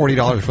answer or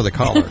 $40 for the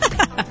collar?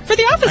 For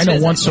the office. I know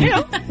visit,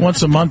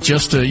 once a month,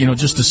 just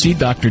to see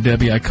Dr.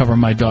 Debbie, I cover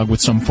my dog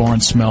with some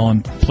foreign smell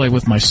and play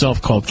with myself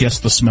called Guess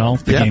the Smell.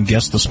 The game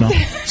Guess the Smell.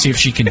 See if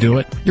she can do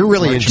it. You're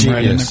really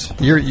ingenious.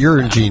 You're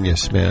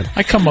ingenious, man.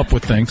 I come up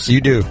with things.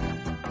 You do.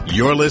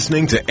 You're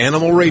listening to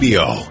Animal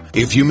Radio.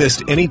 If you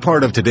missed any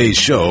part of today's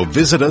show,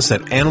 visit us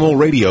at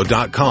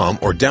animalradio.com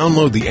or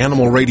download the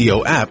Animal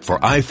Radio app for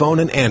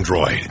iPhone and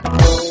Android.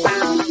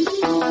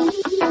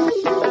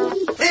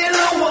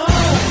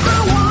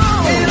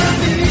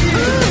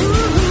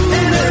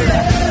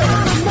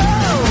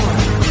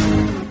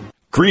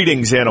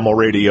 Greetings, Animal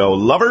Radio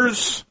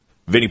lovers.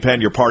 Vinny Penn,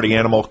 your party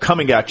animal,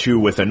 coming at you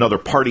with another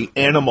party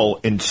animal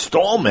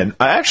installment.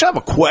 I actually have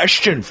a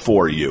question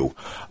for you.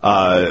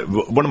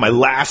 One of my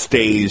last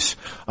days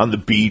on the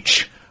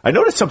beach, I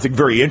noticed something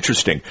very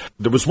interesting.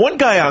 There was one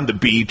guy on the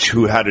beach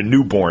who had a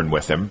newborn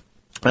with him,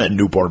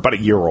 about a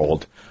year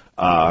old,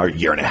 or a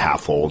year and a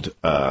half old,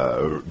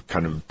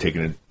 kind of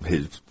taking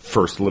his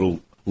first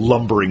little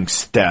lumbering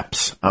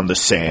steps on the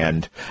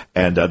sand,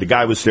 and the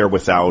guy was there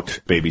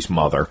without baby's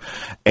mother.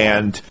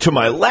 And to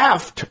my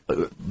left,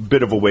 a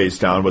bit of a ways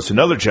down, was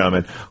another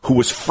gentleman who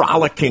was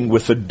frolicking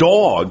with a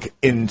dog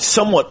in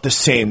somewhat the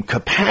same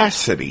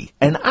capacity.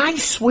 And I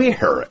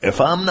swear, if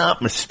I'm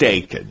not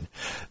mistaken,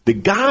 the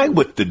guy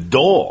with the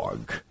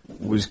dog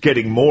was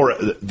getting more,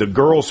 the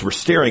girls were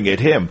staring at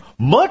him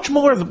much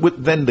more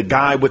than the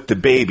guy with the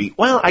baby.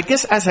 Well, I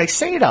guess as I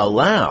say it out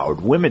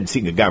loud, women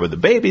seeing a guy with a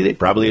baby, they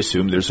probably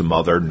assume there's a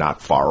mother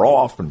not far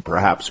off, and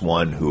perhaps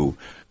one who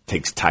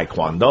takes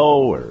Taekwondo,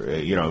 or,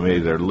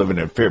 maybe they're living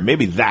in fear.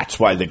 Maybe that's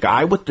why the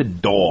guy with the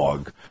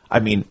dog,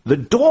 the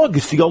dog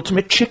is the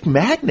ultimate chick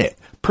magnet,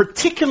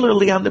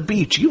 particularly on the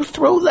beach. You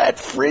throw that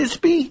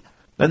Frisbee,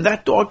 and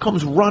that dog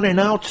comes running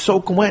out,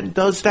 soaking wet, and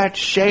does that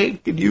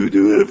shake, and you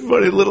do a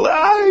funny little,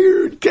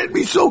 you're getting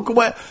me soaking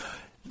wet.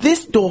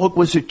 This dog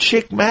was a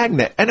chick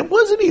magnet, and it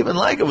wasn't even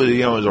like it was,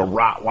 it was a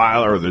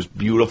Rottweiler or this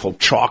beautiful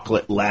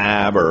chocolate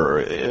lab or,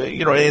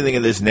 anything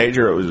of this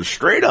nature. It was a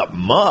straight up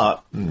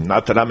mutt.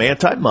 Not that I'm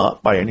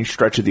anti-mutt by any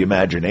stretch of the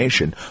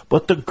imagination,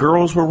 but the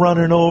girls were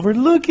running over,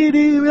 look at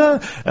him,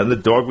 and the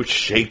dog would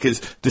shake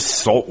the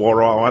salt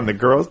water on the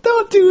girls.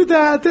 Don't do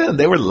that. And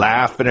they were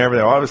laughing and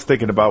everything. All I was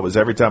thinking about was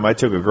every time I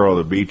took a girl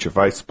to the beach, if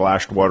I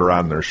splashed water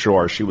on their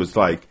shore, she was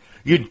like,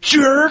 you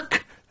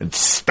jerk, and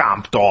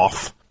stomped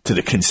off to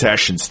the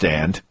concession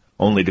stand,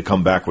 only to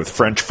come back with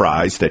French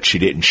fries that she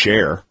didn't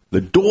share.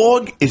 The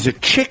dog is a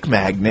chick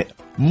magnet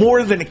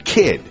more than a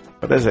kid.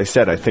 But as I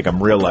said, I think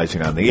I'm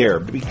realizing on the air,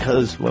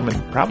 because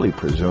women probably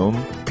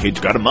presume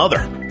kid's got a mother.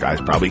 Guy's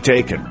probably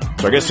taken.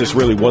 So I guess this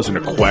really wasn't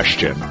a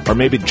question. Or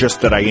maybe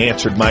just that I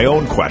answered my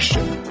own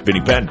question.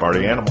 Vinny Penn,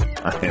 Party Animal,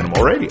 on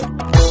Animal Radio.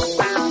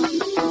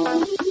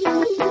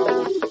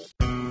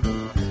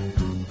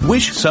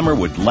 Wish summer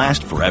would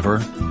last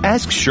forever?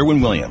 Ask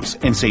Sherwin-Williams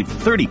and save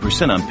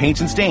 30% on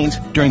paints and stains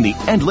during the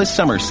Endless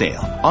Summer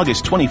Sale,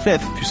 August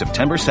 25th through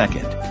September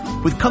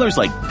 2nd. With colors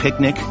like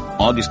Picnic,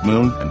 August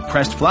Moon, and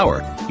Pressed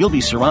Flower, you'll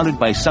be surrounded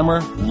by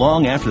summer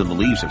long after the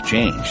leaves have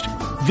changed.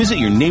 Visit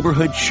your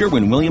neighborhood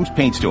Sherwin-Williams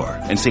paint store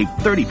and save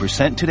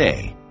 30%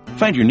 today.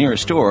 Find your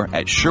nearest store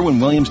at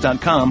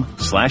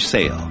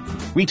sherwinwilliams.com/sale.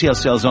 Retail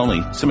sales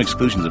only. Some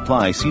exclusions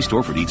apply. See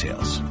store for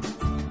details.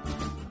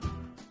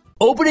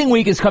 Opening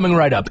week is coming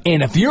right up,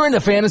 and if you're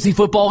into fantasy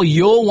football,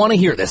 you'll want to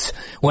hear this.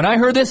 When I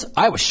heard this,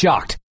 I was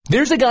shocked.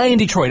 There's a guy in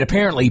Detroit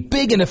apparently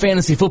big into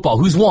fantasy football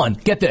who's won,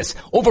 get this,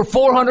 over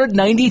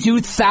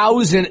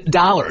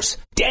 $492,000.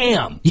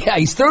 Damn. Yeah,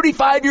 he's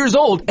 35 years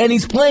old and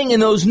he's playing in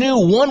those new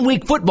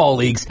one-week football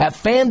leagues at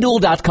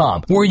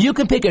FanDuel.com, where you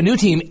can pick a new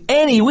team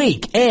any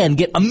week and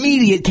get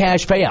immediate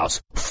cash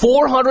payouts.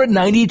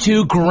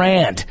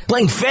 $492,000.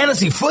 Playing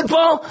fantasy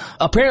football?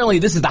 Apparently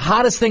this is the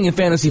hottest thing in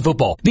fantasy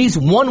football. These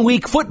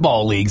one-week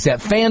football leagues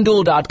at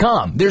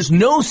FanDuel.com. There's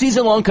no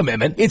season-long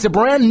commitment. It's a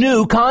brand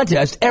new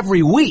contest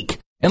every week.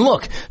 And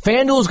look,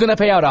 FanDuel is going to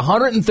pay out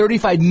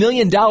 $135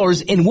 million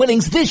in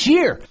winnings this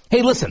year.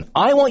 Hey, listen,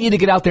 I want you to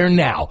get out there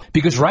now,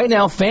 because right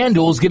now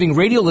FanDuel is giving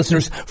radio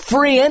listeners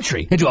free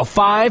entry into a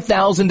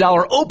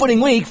 $5,000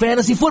 opening week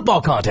fantasy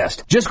football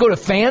contest. Just go to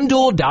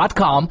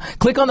FanDuel.com,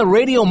 click on the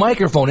radio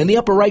microphone in the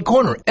upper right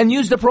corner, and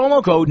use the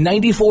promo code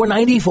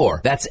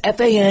 9494. That's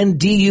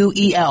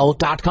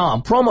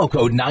FanDuel.com, promo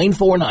code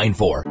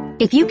 9494.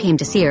 If you came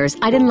to Sears,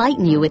 I'd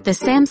enlighten you with the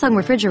Samsung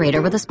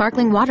refrigerator with a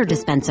sparkling water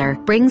dispenser.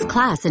 Brings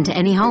class into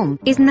any home.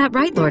 Isn't that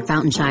right, Lord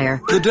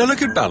Fountainshire? The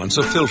delicate balance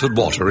of filtered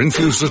water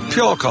infused with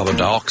pure carbon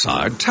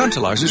dioxide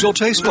tantalizes your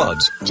taste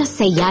buds. Just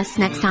say yes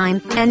next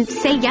time. And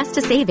say yes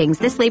to savings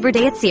this Labor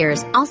Day at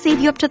Sears. I'll save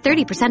you up to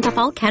 30% off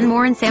all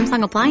Kenmore and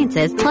Samsung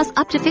appliances, plus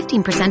up to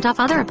 15% off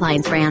other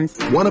appliance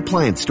brands. One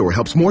appliance store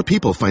helps more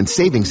people find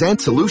savings and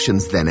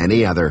solutions than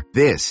any other.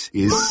 This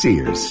is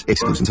Sears.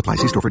 Exclusions apply.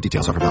 See store for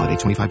details. Offer valid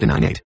 8/25 to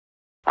 9/8.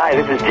 Hi,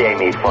 this is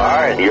Jamie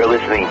Farr, and you're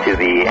listening to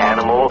the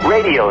Animal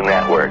Radio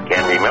Network.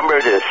 And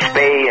remember to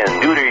spay and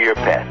neuter your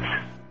pets.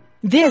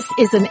 This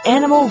is an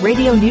Animal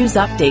Radio News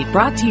Update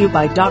brought to you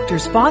by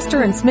Drs.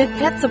 Foster and Smith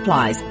Pet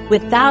Supplies,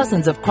 with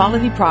thousands of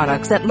quality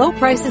products at low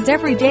prices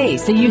every day,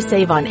 so you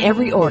save on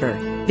every order.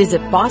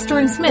 Visit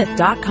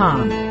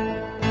fosterandsmith.com.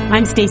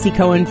 I'm Stacy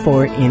Cohen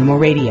for Animal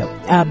Radio.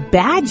 A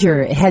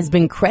badger has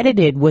been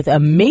credited with a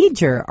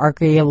major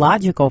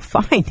archaeological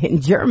find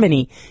in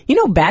Germany. You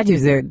know,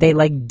 badgers, they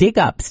like dig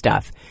up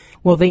stuff.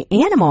 Well, the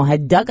animal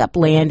had dug up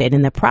land and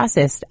in the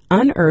process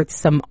unearthed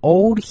some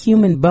old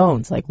human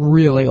bones, like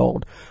really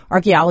old.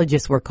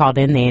 Archaeologists were called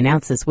in. They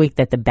announced this week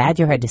that the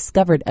badger had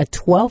discovered a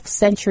 12th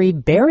century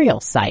burial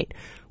site,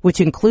 which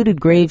included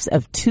graves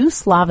of 2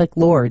 Slavic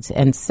lords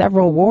and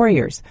several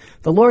warriors.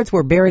 The lords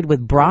were buried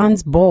with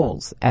bronze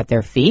bowls at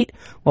their feet,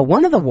 while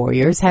one of the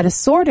warriors had a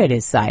sword at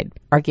his side.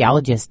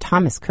 Archaeologist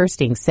Thomas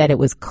Kirsting said it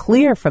was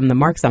clear from the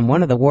marks on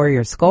one of the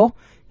warriors' skull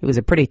he was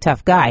a pretty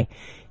tough guy.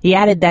 He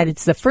added that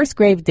it's the first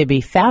grave to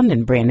be found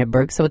in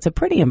Brandenburg, so it's a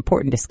pretty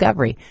important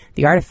discovery.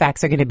 The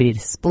artifacts are going to be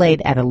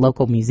displayed at a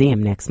local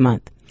museum next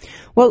month.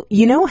 Well,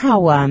 you know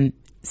how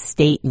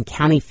state and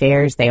county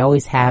fairs, they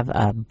always have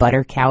a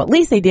butter cow. At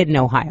least they did in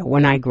Ohio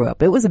when I grew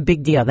up. It was a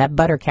big deal. That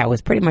butter cow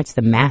was pretty much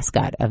the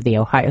mascot of the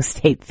Ohio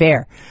State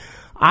Fair.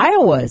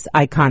 Iowa's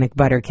iconic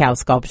butter cow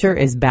sculpture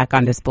is back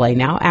on display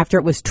now after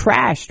it was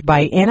trashed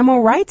by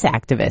animal rights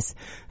activists.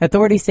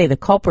 Authorities say the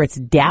culprits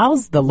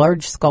doused the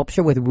large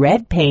sculpture with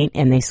red paint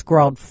and they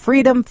scrawled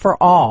 "Freedom for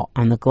All"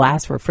 on the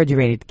glass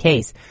refrigerated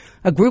case.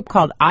 A group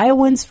called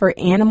Iowans for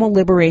Animal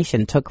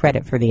Liberation took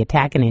credit for the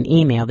attack in an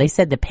email. They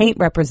said the paint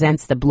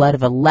represents the blood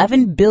of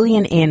 11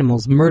 billion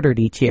animals murdered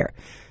each year.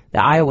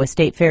 The Iowa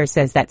State Fair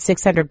says that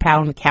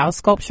 600-pound cow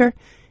sculpture,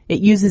 it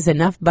uses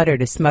enough butter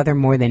to smother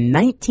more than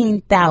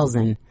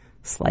 19,000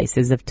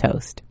 slices of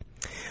toast.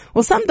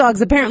 Well, some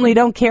dogs apparently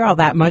don't care all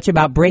that much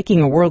about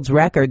breaking a world's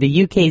record.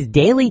 The UK's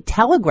Daily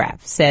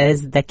Telegraph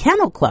says the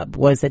Kennel Club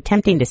was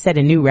attempting to set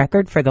a new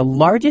record for the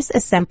largest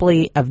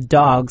assembly of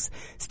dogs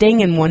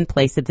staying in one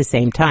place at the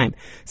same time.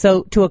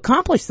 So to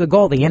accomplish the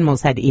goal, the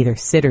animals had to either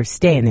sit or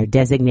stay in their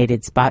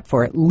designated spot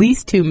for at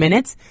least 2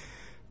 minutes.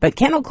 But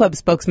Kennel Club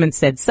spokesman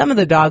said some of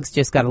the dogs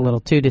just got a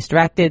little too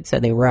distracted, so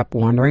they were up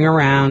wandering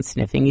around,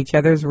 sniffing each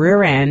other's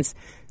rear ends,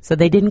 so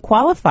they didn't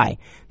qualify.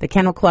 The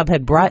Kennel Club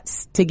had brought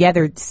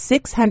together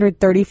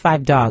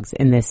 635 dogs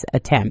in this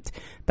attempt,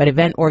 but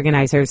event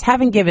organizers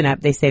haven't given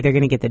up. They say they're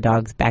going to get the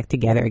dogs back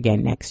together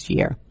again next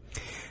year.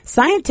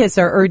 Scientists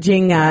are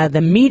urging the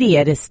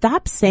media to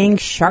stop saying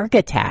shark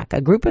attack.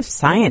 A group of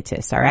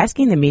scientists are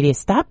asking the media to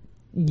stop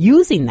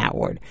using that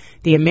word.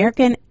 The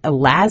American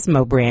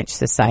Elasmobranch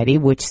Society,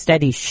 which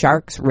studies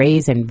sharks,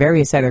 rays, and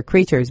various other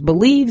creatures,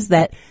 believes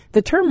that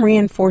the term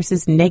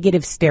reinforces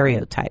negative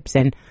stereotypes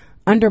and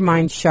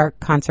undermines shark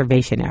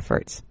conservation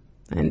efforts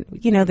and,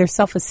 their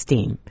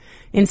self-esteem.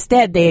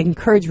 Instead, they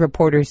encourage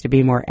reporters to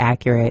be more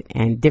accurate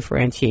and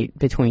differentiate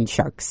between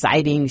shark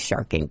sightings,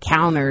 shark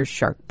encounters,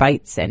 shark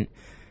bites, and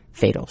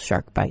fatal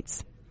shark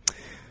bites.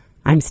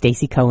 I'm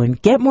Stacy Cohen.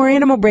 Get more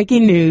animal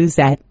breaking news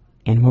at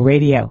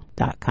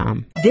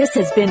animalradio.com. This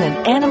has been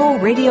an Animal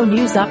Radio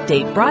News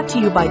Update brought to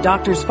you by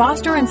Drs.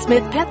 Foster and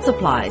Smith Pet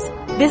Supplies.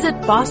 Visit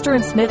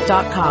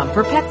fosterandsmith.com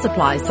for pet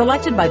supplies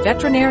selected by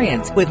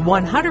veterinarians with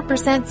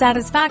 100%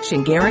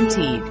 satisfaction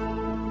guaranteed.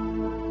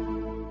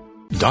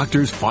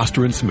 Doctors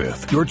Foster &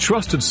 Smith, your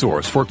trusted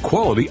source for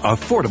quality,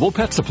 affordable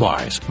pet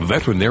supplies.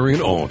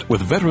 Veterinarian owned with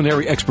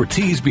veterinary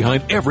expertise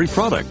behind every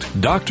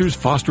product. Doctors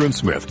Foster &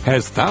 Smith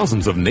has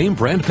thousands of name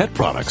brand pet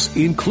products,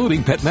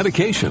 including pet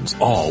medications,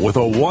 all with a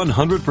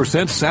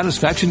 100%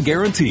 satisfaction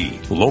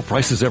guarantee. Low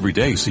prices every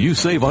day so you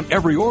save on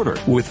every order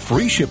with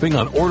free shipping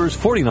on orders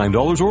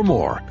 $49 or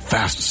more.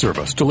 Fast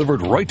service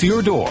delivered right to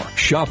your door.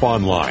 Shop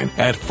online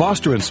at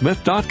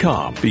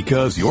fosterandsmith.com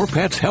because your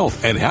pet's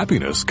health and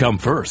happiness come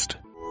first.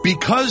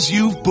 Because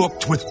you've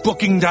booked with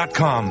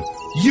Booking.com,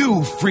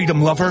 you,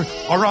 freedom lover,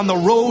 are on the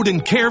road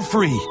and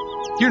carefree.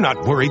 You're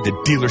not worried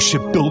that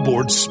dealership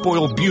billboards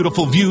spoil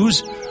beautiful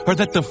views or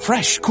that the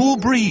fresh, cool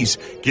breeze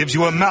gives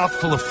you a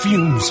mouthful of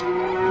fumes.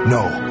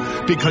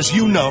 No, because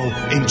you know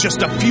in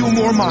just a few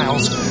more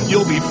miles,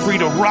 you'll be free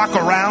to rock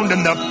around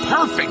in the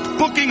perfect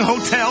booking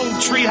hotel,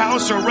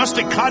 treehouse, or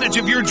rustic cottage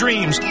of your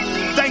dreams.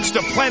 Thanks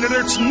to Planet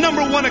Earth's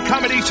 #1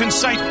 accommodation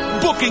site,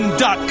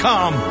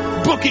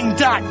 Booking.com.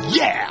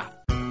 Booking.yeah!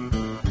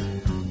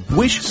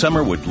 Wish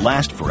summer would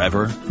last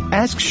forever?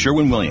 Ask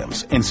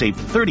Sherwin-Williams and save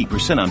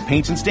 30% on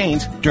paints and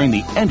stains during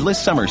the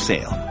Endless Summer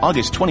Sale,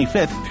 August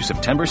 25th through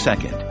September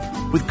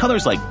 2nd. With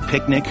colors like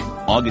Picnic,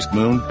 August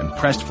Moon, and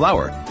Pressed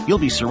Flower, you'll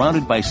be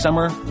surrounded by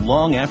summer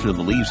long after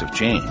the leaves have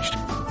changed.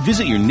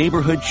 Visit your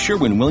neighborhood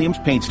Sherwin-Williams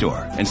paint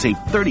store and save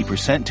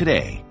 30%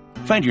 today.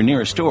 Find your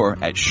nearest store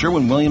at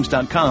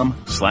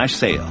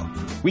sherwinwilliams.com/sale.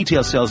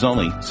 Retail sales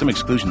only. Some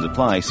exclusions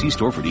apply. See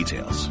store for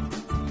details.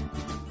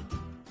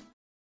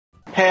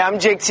 Hey, I'm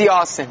Jake T.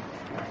 Austin.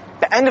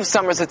 The end of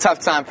summer is a tough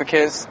time for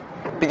kids.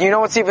 But you know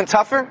what's even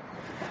tougher?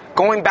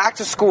 Going back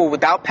to school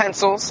without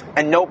pencils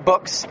and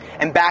notebooks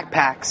and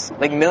backpacks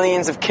like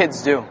millions of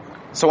kids do.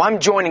 So I'm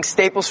joining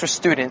Staples for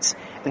Students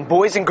and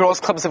Boys and Girls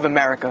Clubs of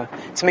America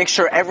to make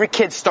sure every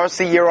kid starts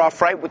the year off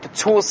right with the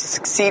tools to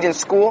succeed in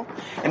school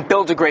and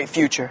build a great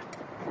future.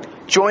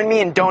 Join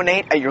me and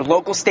donate at your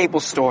local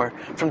Staples store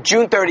from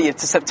June 30th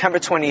to September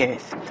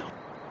 28th.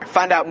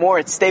 Find out more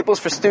at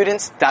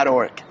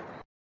staplesforstudents.org.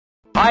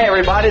 Hi,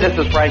 everybody. This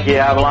is Frankie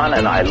Avalon,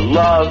 and I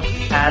love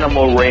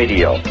Animal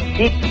Radio.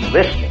 Keep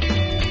listening.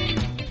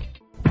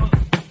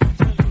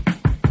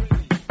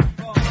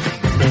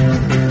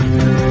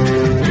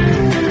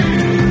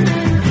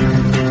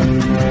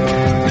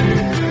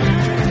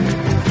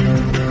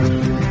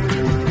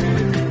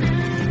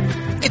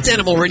 It's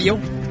Animal Radio.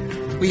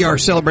 We are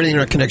celebrating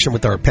our connection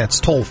with our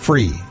pets toll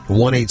free.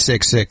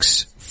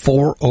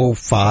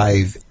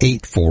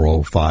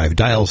 1-866-405-8405.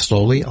 Dial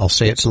slowly. I'll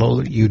say it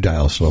slowly. You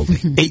dial slowly.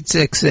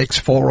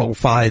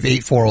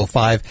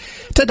 866-405-8405.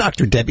 To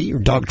Dr. Debbie, your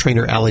dog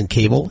trainer Alan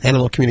Cable,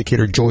 animal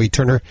communicator Joey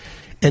Turner,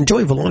 and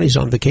Joey Villani's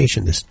on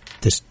vacation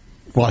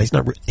well, he's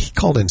not. He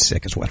called in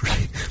sick as well,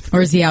 right?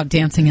 Or is he out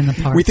dancing in the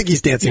park? We think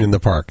he's dancing in the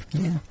park.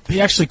 Yeah.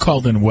 He actually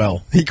called in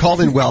well. He called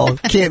in well.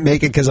 Can't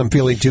make it because I'm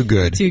feeling too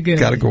good. Too good.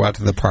 Got to go out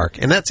to the park.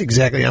 And that's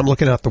exactly, I'm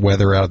looking out the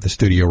weather out of the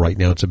studio right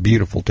now. It's a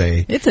beautiful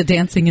day. It's a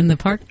dancing in the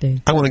park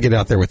day. I want to get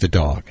out there with the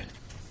dog.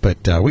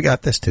 But we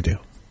got this to do.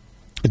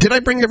 Did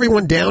I bring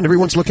everyone down?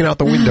 Everyone's looking out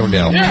the window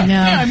now.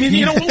 Yeah, I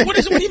mean, what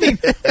do you mean?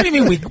 What do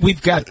you mean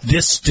we've got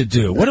this to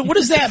do? What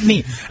does that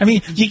mean? I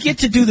mean, you get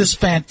to do this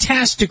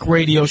fantastic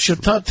radio show,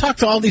 talk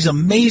to all these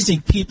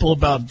amazing people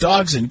about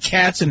dogs and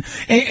cats, and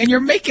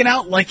you're making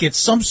out like it's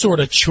some sort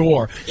of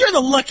chore. You're the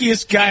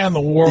luckiest guy in the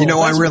world. You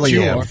know, That's I really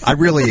what you am. are. I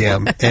really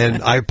am.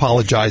 And I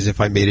apologize if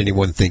I made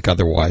anyone think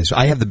otherwise.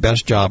 I have the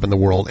best job in the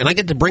world, and I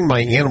get to bring my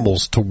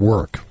animals to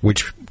work,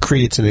 which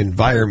creates an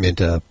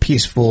environment, a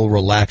peaceful,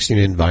 relaxing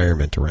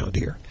environment around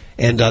here.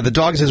 And the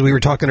dogs, as we were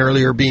talking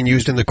earlier, are being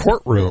used in the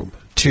courtroom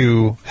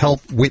to help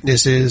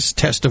witnesses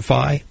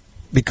testify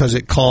because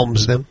it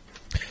calms them.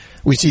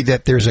 We see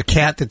that there's a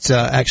cat that's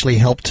actually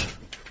helped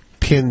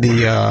pin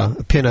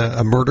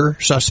a murder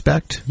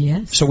suspect.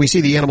 Yes. So we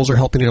see the animals are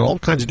helping in all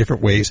kinds of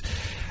different ways.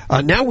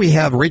 Now we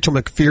have Rachel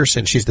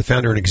McPherson. She's the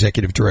founder and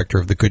executive director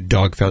of the Good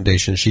Dog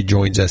Foundation. She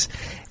joins us.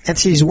 And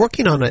she's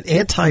working on an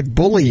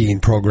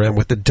anti-bullying program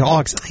with the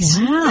dogs.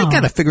 I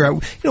got to figure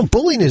out,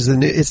 bullying is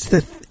it's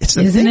the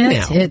Isn't thing it?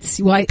 now. It's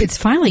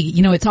finally,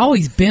 it's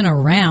always been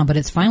around, but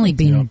it's finally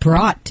being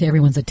brought to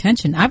everyone's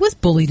attention. I was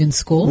bullied in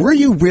school. Were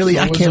you really?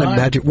 So I can't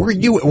imagine. Were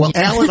you? Well,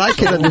 Alan, I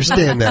can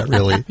understand that,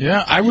 really.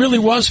 Yeah, I really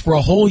was for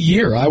a whole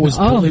year. I was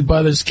bullied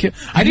by this kid.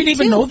 I didn't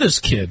even know this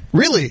kid.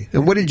 Really?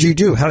 And what did you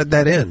do? How did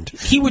that end?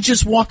 He would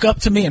just walk up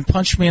to me and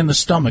punch me in the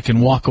stomach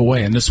and walk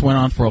away. And this went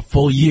on for a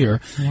full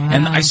year. Wow.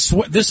 And I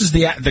swear, this is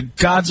the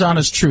God's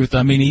honest truth.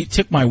 I mean, he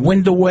took my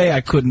wind away. I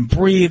couldn't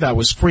breathe. I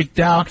was freaked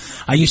out.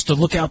 I used to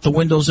look out the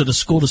windows of the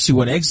school to see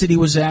what exit he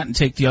was at and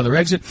take the other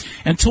exit.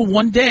 Until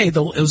one day, it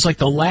was like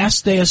the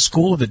last day of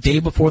school, or the day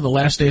before the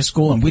last day of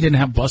school, and we didn't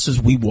have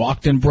buses. We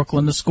walked in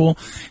Brooklyn to school,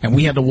 and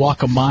we had to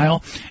walk a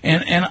mile.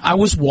 And I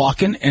was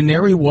walking, and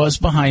there he was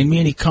behind me,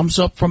 and he comes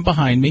up from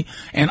behind me,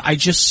 and I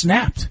just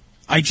snapped.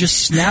 I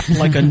just snapped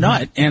like a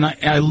nut, and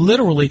I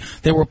literally,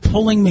 they were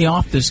pulling me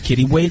off this kid.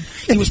 He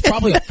was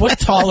probably a foot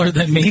taller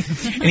than me,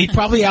 and he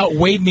probably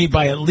outweighed me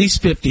by at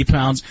least 50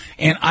 pounds,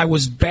 and I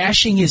was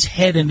bashing his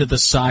head into the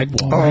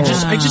sidewalk.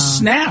 I just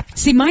snapped.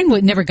 See, mine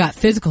never got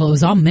physical. It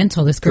was all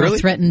mental. This girl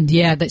threatened,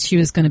 that she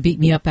was going to beat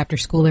me up after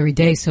school every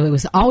day, so it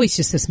was always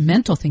just this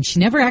mental thing. She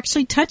never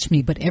actually touched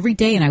me, but every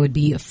day, and I would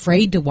be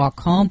afraid to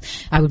walk home.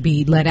 I would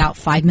be let out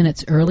 5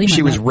 minutes early.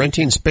 She was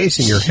renting space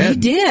in your head. She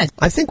did.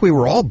 I think we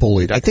were all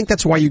bullied. I think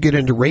that's why you get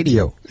into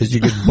radio, is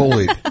you get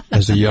bullied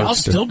as a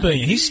youngster.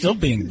 He's still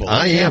being bullied.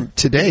 I am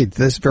today,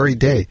 this very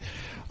day.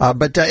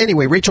 But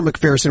anyway, Rachel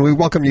McPherson, we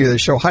welcome you to the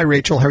show. Hi,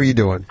 Rachel. How are you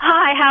doing?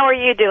 Hi, how are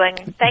you doing?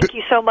 Thank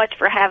you so much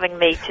for having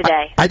me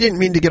today. I didn't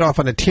mean to get off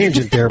on a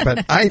tangent there,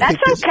 but I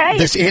think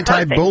this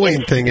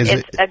anti-bullying thing is...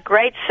 It's a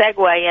great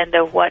segue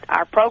into what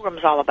our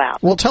program's all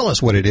about. Well, tell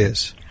us what it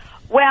is.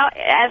 Well,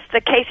 as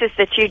the cases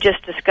that you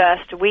just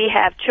discussed, we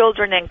have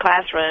children in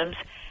classrooms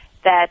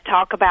that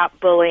talk about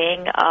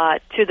bullying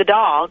to the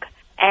dog.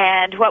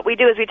 And what we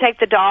do is we take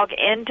the dog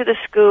into the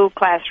school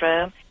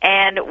classroom,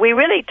 and we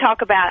really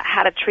talk about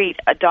how to treat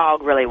a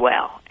dog really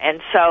well. And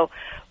so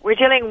we're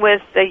dealing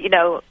with,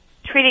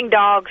 treating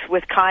dogs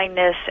with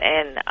kindness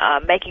and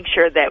making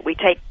sure that we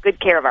take good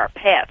care of our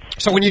pets.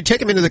 So when you take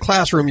them into the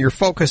classroom, you're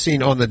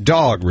focusing on the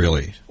dog,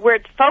 really?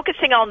 We're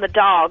focusing on the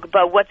dog,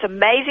 but what's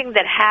amazing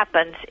that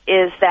happens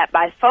is that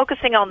by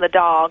focusing on the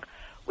dog,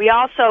 we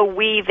also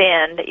weave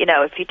in,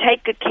 if you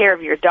take good care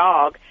of your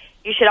dog,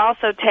 you should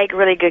also take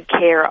really good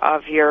care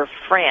of your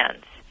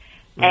friends.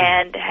 Mm-hmm.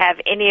 And have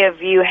any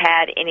of you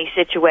had any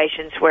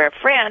situations where a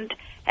friend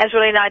has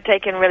really not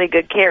taken really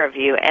good care of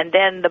you, and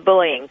then the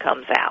bullying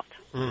comes out?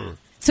 Mm.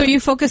 So you're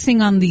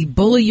focusing on the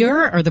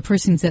bullier or the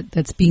person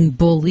that's being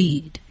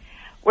bullied?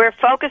 We're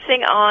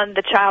focusing on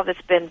the child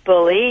that's been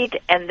bullied,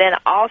 and then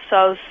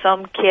also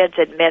some kids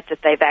admit that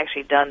they've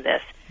actually done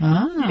this.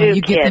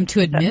 You get them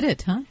to admit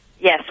it, huh?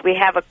 Yes, we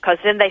have because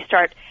then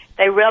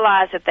they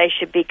realize that they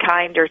should be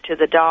kinder to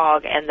the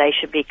dog and they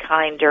should be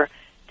kinder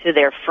to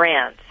their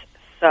friends.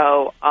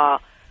 So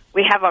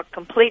we have a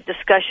complete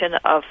discussion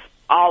of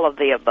all of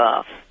the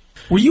above.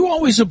 Were you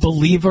always a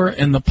believer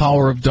in the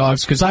power of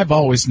dogs? Because I've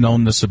always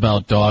known this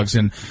about dogs,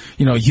 and,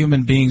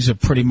 human beings have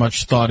pretty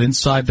much thought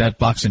inside that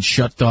box and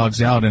shut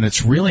dogs out, and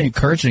it's really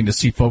encouraging to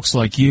see folks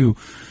like you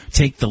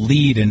take the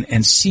lead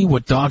and see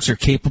what dogs are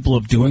capable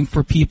of doing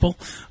for people.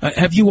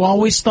 Have you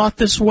always thought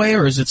this way,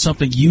 or is it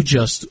something you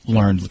just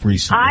learned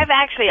recently? I've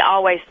actually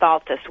always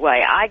thought this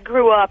way. I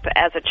grew up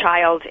as a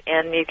child,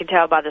 and you can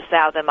tell by the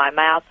South in my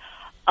mouth,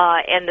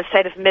 in the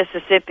state of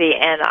Mississippi,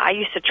 and I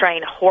used to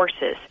train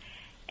horses.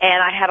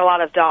 And I had a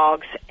lot of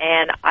dogs,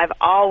 and I've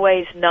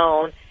always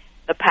known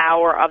the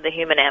power of the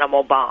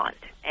human-animal bond.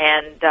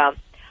 And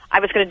I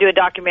was going to do a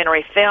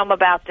documentary film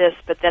about this,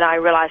 but then I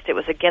realized it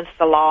was against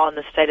the law in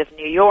the state of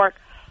New York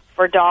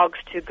for dogs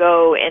to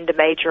go into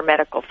major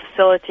medical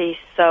facilities.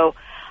 So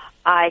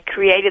I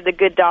created the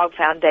Good Dog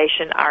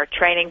Foundation, our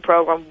training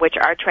program, which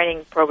our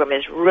training program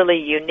is really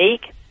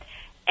unique.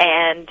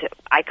 And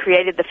I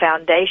created the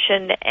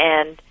foundation,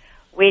 and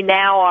we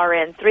now are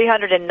in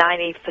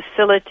 390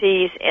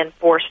 facilities in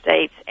 4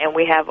 states, and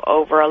we have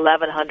over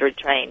 1,100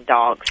 trained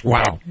dogs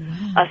that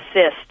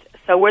assist.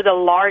 So we're the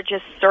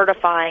largest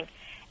certifying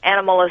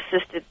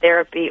animal-assisted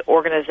therapy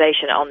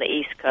organization on the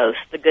East Coast,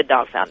 the Good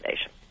Dog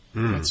Foundation.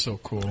 That's so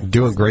cool.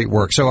 Doing great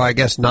work. So I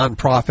guess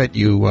nonprofit,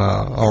 you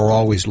are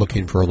always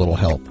looking for a little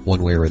help,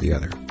 one way or the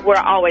other. We're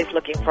always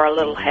looking for a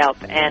little help,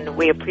 and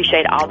we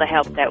appreciate all the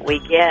help that we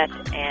get,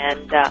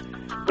 and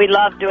we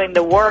love doing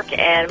the work,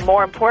 and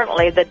more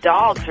importantly, the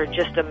dogs are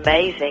just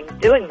amazing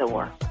doing the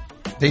work.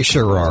 They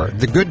sure are.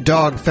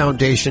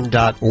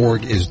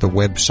 TheGoodDogFoundation.org is the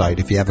website.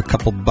 If you have a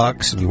couple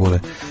bucks and you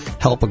want to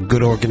help a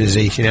good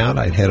organization out,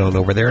 I'd head on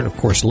over there. And, of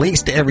course,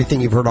 links to everything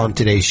you've heard on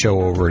today's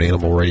show over at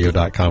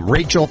AnimalRadio.com.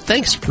 Rachel,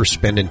 thanks for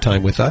spending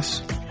time with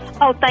us.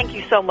 Oh, thank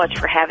you so much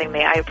for having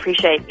me. I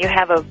appreciate it. You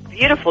have a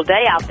beautiful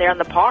day out there in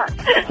the park.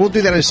 We'll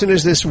do that as soon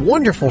as this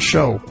wonderful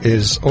show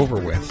is over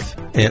with.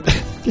 And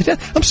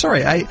I'm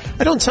sorry, I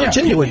don't sound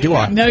genuine, do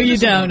I? No, you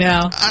don't.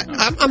 No,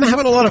 I'm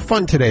having a lot of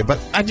fun today,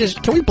 but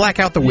can we black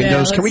out the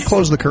windows? Can we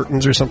close the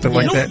curtains or something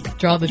like that?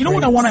 Draw the. You know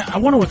what I want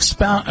to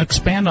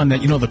expand on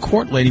that. The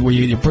court lady where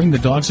you bring the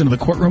dogs into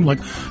the courtroom. Like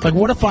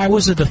what if I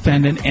was a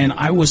defendant and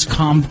I was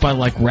calmed by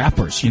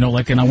rappers? And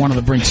I wanted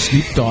to bring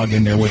Snoop Dogg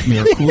in there with me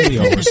or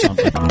Coolio or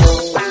something.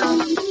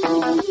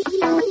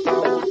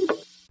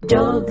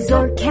 Dogs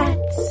or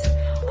cats,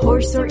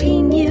 horse or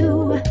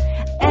emu,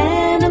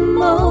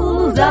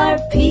 animals are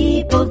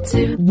people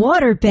too.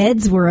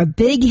 Waterbeds were a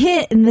big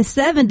hit in the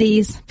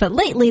 70s, but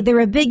lately they're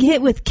a big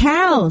hit with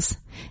cows.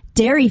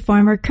 Dairy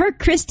farmer Kirk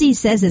Christie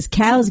says his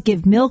cows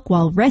give milk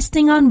while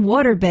resting on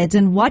waterbeds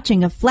and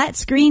watching a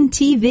flat-screen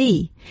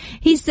TV.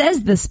 He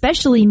says the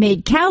specially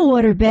made cow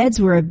waterbeds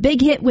were a big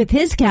hit with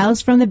his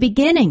cows from the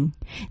beginning.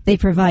 They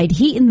provide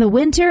heat in the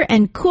winter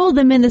and cool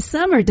them in the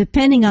summer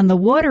depending on the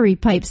water he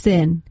pipes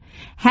in.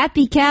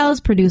 Happy cows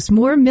produce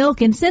more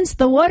milk, and since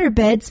the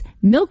waterbeds,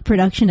 milk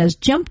production has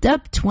jumped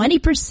up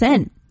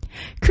 20%.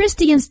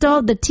 Christy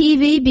installed the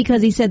TV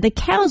because he said the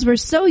cows were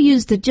so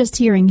used to just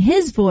hearing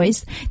his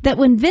voice that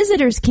when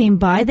visitors came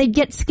by, they'd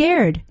get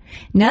scared.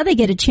 Now they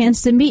get a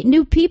chance to meet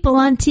new people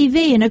on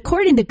TV, and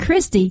according to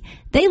Christy,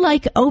 they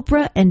like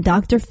Oprah and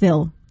Dr.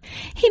 Phil.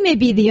 He may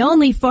be the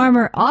only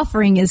farmer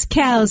offering his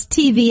cows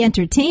TV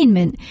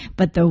entertainment,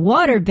 but the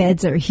water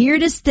beds are here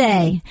to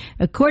stay.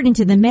 According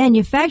to the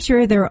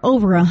manufacturer, there are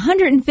over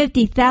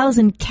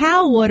 150,000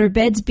 cow water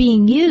beds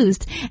being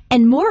used,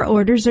 and more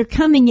orders are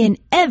coming in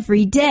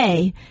every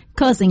day,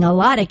 causing a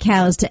lot of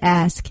cows to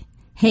ask,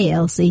 "Hey,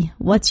 Elsie,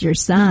 what's your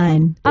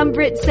sign?" I'm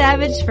Britt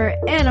Savage for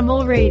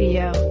Animal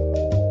Radio.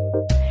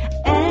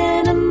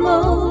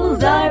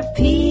 Animals are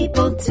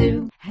people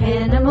too.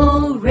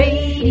 Animal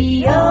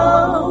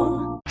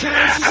Radio.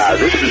 Hi,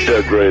 this is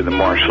Doug Gray of the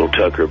Marshall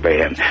Tucker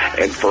Band,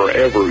 and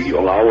forever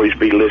you'll always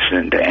be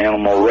listening to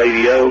Animal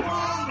Radio.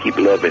 Keep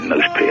loving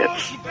those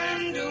pets.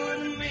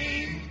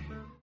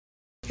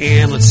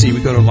 And let's see,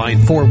 we go to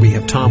line 4. We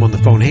have Tom on the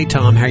phone. Hey,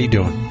 Tom, how you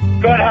doing?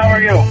 Good, how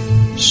are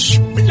you?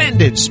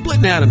 Splendid.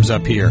 Splitting atoms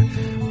up here.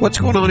 What's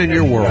going on in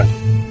your world?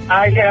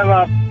 I have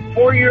a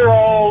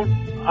 4-year-old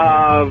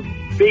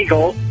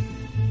beagle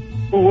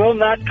who will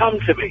not come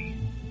to me.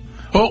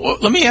 Well,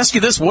 let me ask you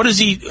this.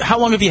 How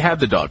long have you had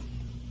the dog?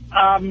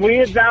 We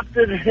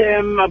adopted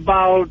him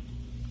about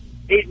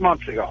 8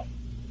 months ago.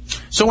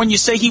 So when you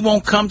say he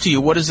won't come to you,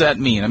 what does that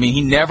mean? I mean,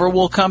 he never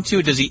will come to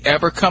you? Does he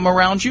ever come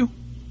around you?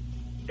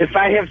 If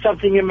I have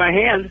something in my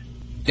hand.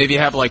 If you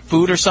have, like,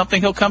 food or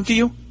something, he'll come to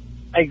you?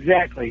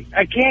 Exactly.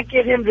 I can't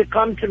get him to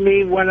come to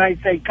me when I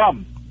say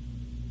come.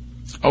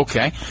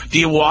 Okay. Do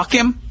you walk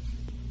him?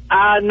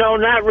 No,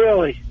 not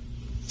really.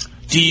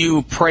 Do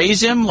you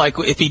praise him? Like,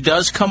 if he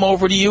does come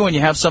over to you and you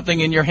have something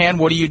in your hand,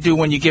 what do you do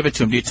when you give it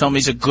to him? Do you tell him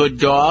he's a good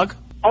dog?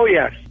 Oh,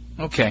 yes.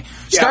 Okay.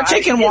 Start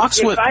taking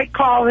walks with... If I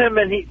call him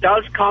and he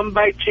does come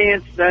by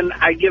chance, then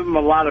I give him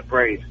a lot of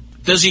praise.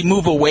 Does he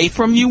move away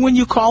from you when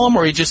you call him,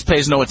 or he just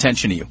pays no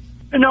attention to you?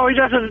 No, he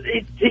doesn't.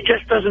 He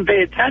just doesn't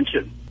pay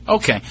attention.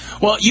 Okay.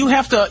 Well, you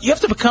have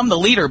to become the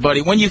leader,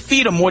 buddy. When you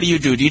feed him, what do?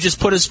 You just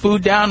put his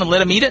food down and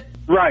let him eat it?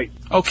 Right.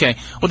 Okay.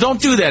 Well, don't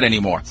do that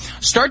anymore.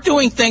 Start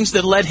doing things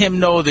that let him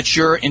know that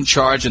you're in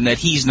charge and that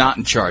he's not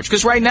in charge.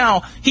 Because right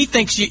now, he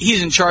thinks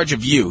he's in charge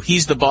of you.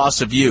 He's the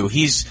boss of you.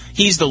 He's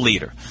the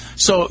leader.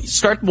 So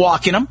start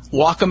walking him.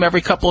 Walk him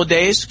every couple of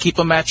days. Keep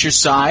him at your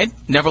side.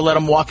 Never let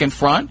him walk in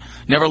front.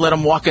 Never let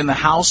him walk in the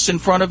house in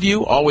front of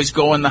you. Always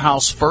go in the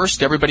house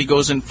first. Everybody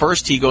goes in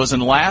first. He goes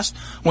in last.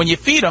 When you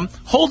feed him,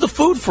 hold the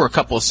food for a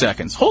couple of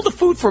seconds. Hold the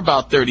food for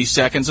about 30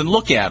 seconds and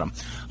look at him.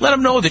 Let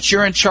him know that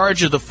you're in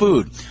charge of the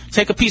food.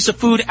 Take a piece of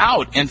food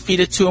out and feed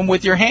it to him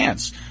with your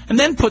hands. And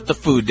then put the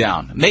food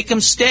down. Make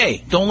him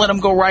stay. Don't let him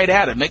go right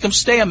at it. Make him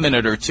stay a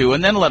minute or two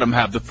and then let him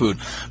have the food.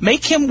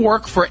 Make him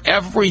work for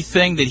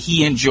everything that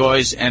he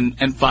enjoys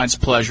and finds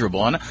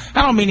pleasurable. And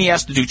I don't mean he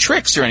has to do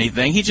tricks or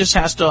anything. He just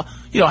has to,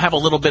 have a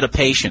little bit of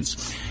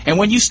patience. And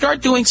when you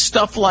start doing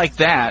stuff like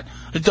that,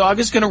 the dog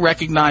is going to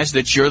recognize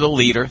that you're the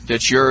leader,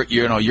 that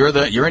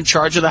you're in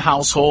charge of the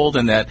household,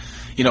 and that,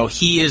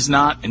 he is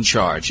not in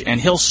charge. And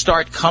he'll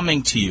start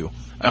coming to you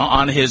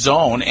on his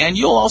own, and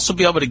you'll also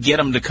be able to get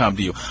him to come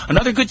to you.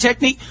 Another good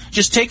technique,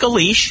 just take a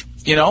leash,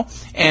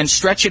 and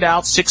stretch it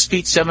out 6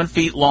 feet, 7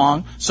 feet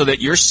long so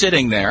that you're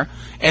sitting there,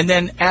 and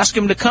then ask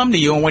him to come to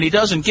you, and when he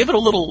doesn't, give it a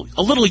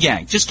little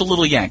yank, just a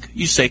little yank.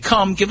 You say,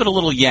 come, give it a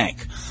little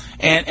yank,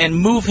 and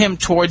move him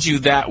towards you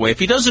that way. If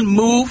he doesn't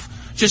move,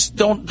 just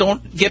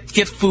don't get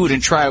food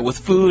and try it with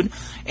food.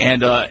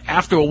 And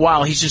after a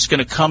while, he's just going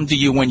to come to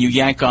you when you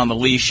yank on the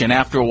leash. And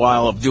after a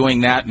while of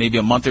doing that, maybe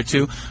a month or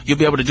two, you'll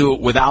be able to do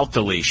it without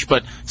the leash.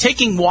 But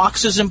taking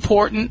walks is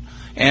important,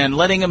 and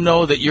letting him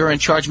know that you're in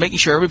charge, making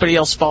sure everybody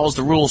else follows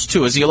the rules,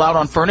 too. Is he allowed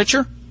on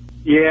furniture?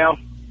 Yeah.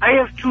 I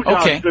have 2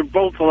 dogs. Okay. They're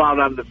both allowed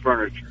on the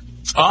furniture.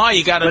 Oh,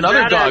 you got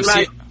another dog.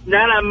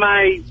 Not on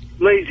my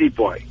lazy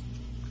boy.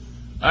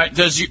 All right.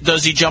 Does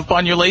he jump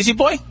on your lazy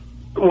boy?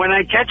 When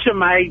I catch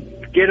him, I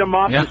get him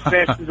off as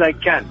fast as I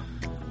can.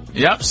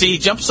 Yep. See, he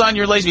jumps on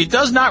your lazy. He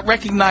does not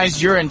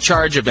recognize you're in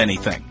charge of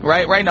anything.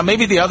 Right now,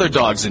 maybe the other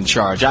dog's in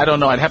charge. I don't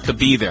know. I'd have to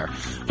be there.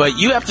 But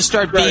you have to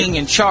start being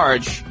in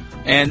charge,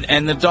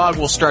 and the dog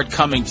will start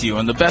coming to you.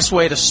 And the best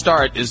way to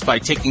start is by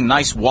taking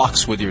nice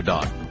walks with your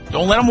dog.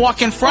 Don't let him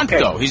walk in front,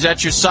 though. He's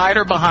at your side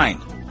or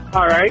behind.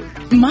 All right.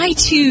 My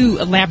 2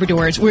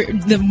 Labradors were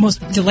the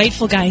most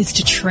delightful guys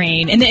to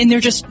train, and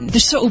they're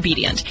so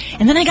obedient.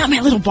 And then I got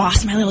my little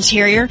boss, my little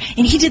terrier,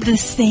 and he did the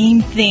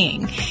same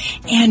thing.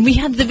 And we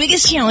had the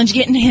biggest challenge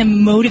getting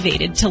him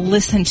motivated to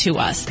listen to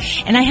us.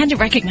 And I had to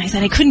recognize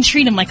that I couldn't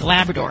treat him like a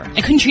Labrador.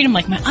 I couldn't treat him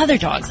like my other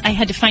dogs. I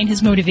had to find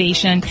his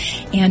motivation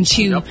and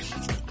to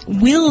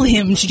will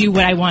him to do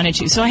what I wanted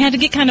to. So I had to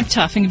get kind of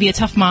tough and be a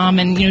tough mom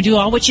and, do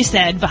all what you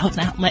said about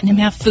not letting him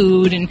have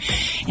food and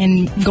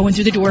going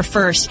through the door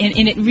first.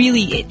 And it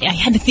really, I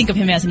had to think of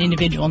him as an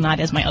individual, not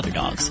as my other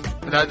dogs.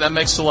 That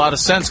makes a lot of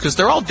sense because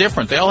they're all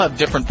different. They all have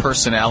different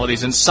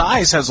personalities, and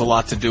size has a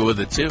lot to do with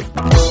it, too.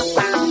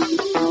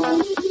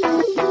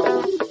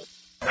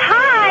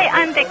 Hi,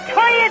 I'm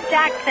Victoria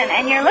Jackson,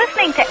 and you're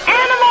listening to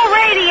Animal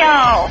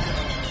Radio.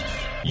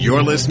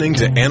 You're listening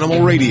to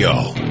Animal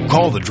Radio.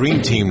 Call the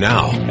Dream Team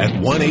now at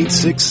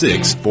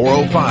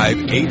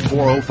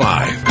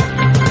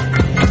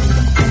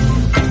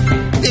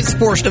 1-866-405-8405. This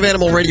portion of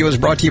Animal Radio is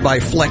brought to you by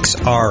Flex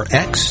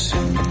RX.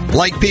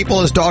 Like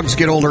people, as dogs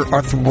get older,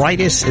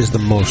 arthritis is the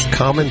most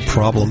common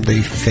problem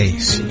they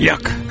face.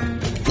 Yuck.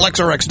 Flex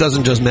RX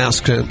doesn't just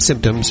mask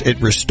symptoms, it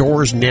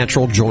restores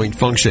natural joint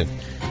function.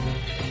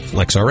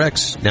 Flex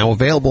RX, now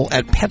available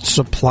at Pet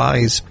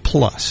Supplies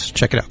Plus.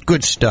 Check it out.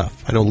 Good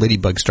stuff. I know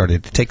Ladybug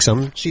started to take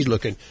some. She's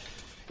looking,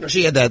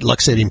 she had that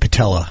luxating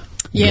patella.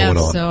 Yeah,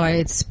 so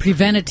it's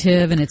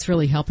preventative, and it's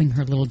really helping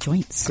her little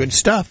joints. Good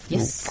stuff.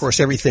 Yes. Of course,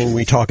 everything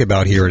we talk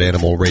about here at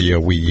Animal Radio,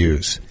 we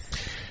use.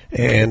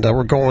 And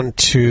we're going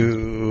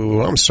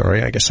to, I'm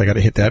sorry, I guess I got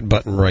to hit that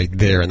button right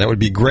there, and that would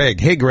be Greg.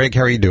 Hey, Greg,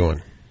 how are you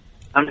doing?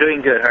 I'm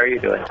doing good. How are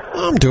you doing?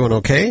 I'm doing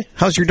okay.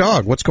 How's your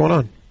dog? What's going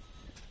on?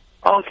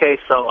 Okay,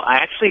 so I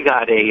actually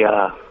got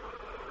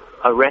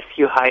a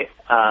rescue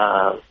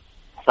Cyber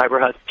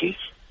Husky,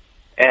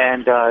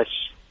 and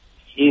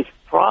he's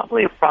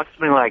probably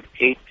approximately like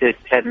 8 to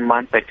 10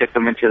 months. I took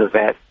him into the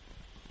vet,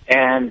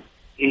 and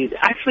he's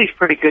actually a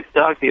pretty good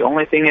dog. The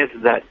only thing is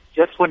that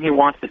just when he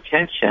wants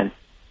attention,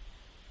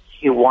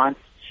 he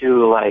wants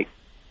to like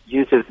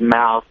use his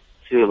mouth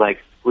to like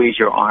squeeze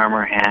your arm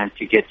or hand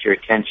to get your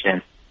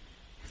attention,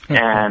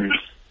 and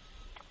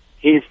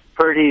he's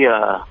pretty.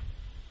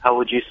 How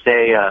would you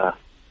say?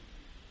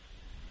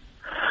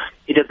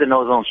 He doesn't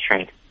know his own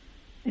strength.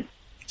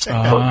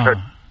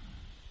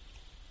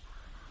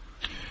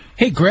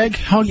 Hey, Greg,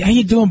 how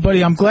you doing,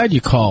 buddy? I'm glad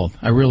you called.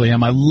 I really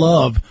am. I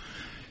love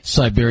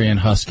Siberian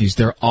Huskies.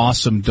 They're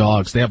awesome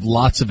dogs. They have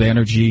lots of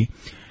energy,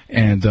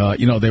 and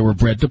they were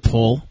bred to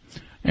pull,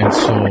 and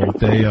so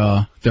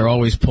they're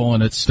always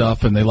pulling at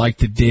stuff, and they like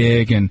to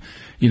dig, and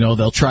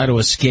they'll try to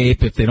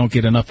escape if they don't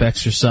get enough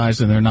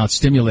exercise and they're not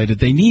stimulated.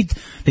 They need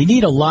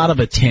a lot of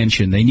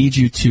attention. They need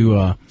you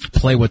to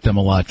play with them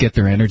a lot, get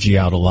their energy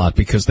out a lot,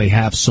 because they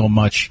have so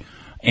much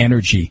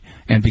energy,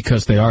 and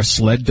because they are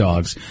sled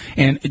dogs.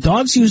 And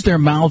dogs use their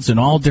mouths in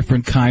all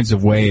different kinds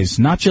of ways,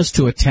 not just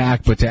to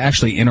attack, but to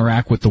actually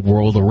interact with the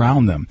world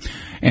around them.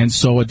 And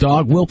so a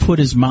dog will put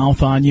his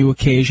mouth on you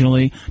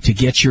occasionally to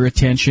get your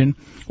attention,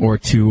 or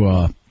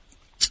to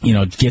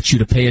get you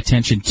to pay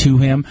attention to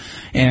him.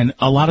 And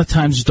a lot of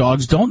times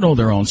dogs don't know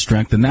their own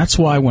strength, and that's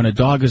why when a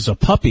dog is a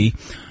puppy,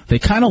 they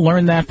kind of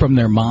learn that from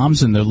their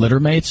moms and their litter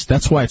mates.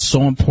 That's why it's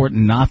so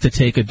important not to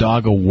take a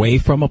dog away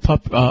from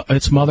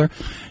its mother.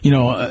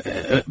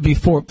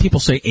 Before people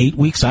say 8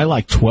 weeks, I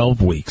like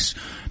 12 weeks,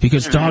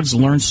 because dogs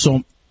learn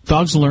so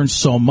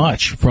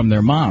much from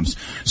their moms.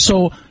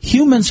 So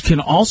humans can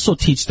also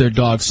teach their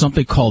dogs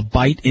something called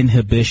bite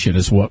inhibition,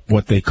 is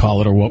what they call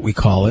it, or what we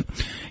call it.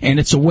 And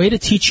it's a way to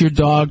teach your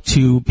dog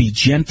to be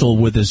gentle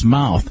with his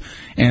mouth.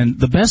 And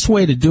the best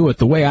way to do it,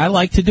 the way I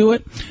like to do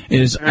it,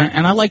 is,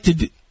 and I like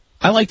to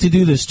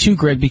do this too,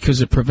 Greg,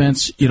 because it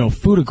prevents,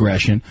 food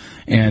aggression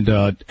and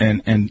a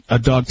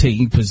dog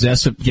getting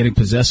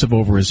possessive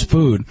over his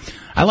food.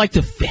 I like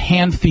to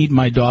hand feed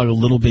my dog a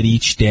little bit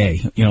each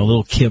day, a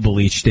little kibble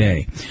each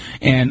day.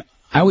 And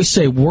I always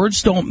say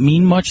words don't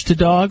mean much to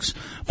dogs,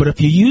 but if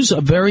you use a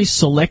very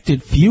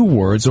selected few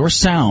words or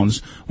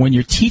sounds when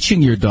you're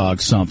teaching your dog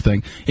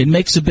something, it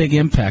makes a big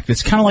impact.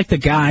 It's kind of like the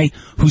guy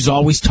who's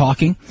always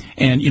talking,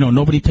 and,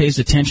 nobody pays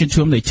attention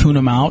to him. They tune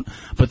him out.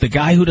 But the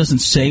guy who doesn't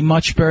say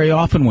much very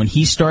often, when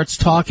he starts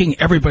talking,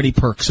 everybody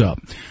perks up.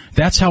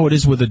 That's how it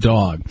is with a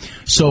dog.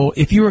 So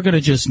if you were going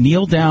to just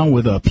kneel down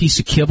with a piece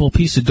of kibble,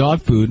 piece of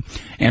dog food,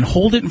 and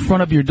hold it in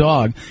front of your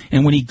dog,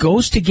 and when he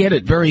goes to get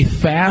it very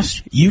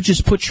fast, you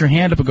just put your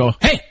hand up and go,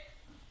 hey,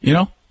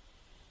 hey,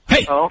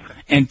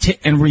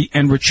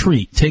 and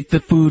retreat. Take the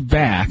food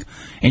back,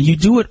 and you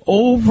do it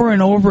over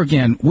and over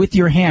again with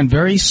your hand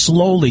very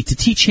slowly to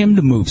teach him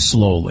to move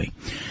slowly.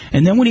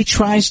 And then when he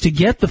tries to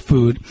get the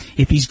food,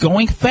 if he's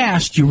going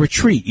fast, you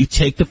retreat. You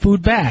take the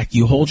food back.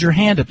 You hold your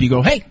hand up. You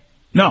go, hey,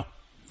 no.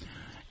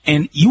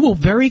 And you will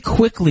very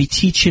quickly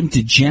teach him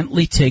to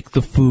gently take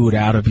the food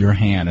out of your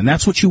hand. And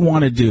that's what you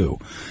want to do.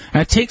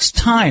 And it takes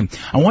time.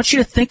 I want you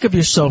to think of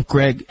yourself,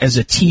 Greg, as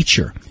a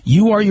teacher.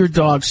 You are your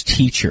dog's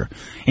teacher.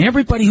 And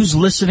everybody who's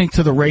listening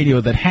to the radio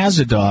that has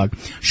a dog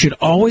should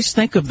always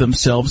think of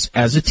themselves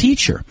as a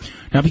teacher.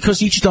 Now,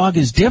 because each dog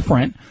is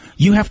different,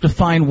 you have to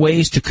find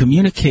ways to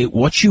communicate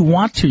what you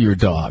want to your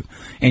dog.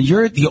 And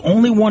you're the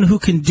only one who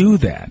can do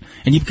that.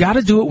 And you've got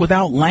to do it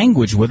without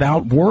language,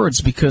 without words,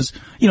 because,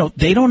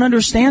 they don't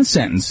understand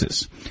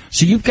sentences.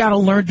 So you've got to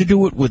learn to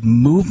do it with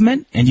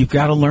movement, and you've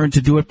got to learn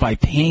to do it by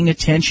paying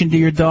attention to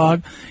your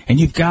dog, and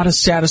you've got to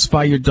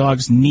satisfy your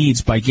dog's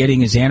needs by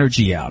getting his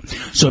energy out.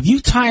 So if you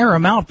tire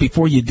him out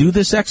before you do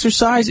this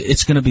exercise,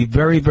 it's going to be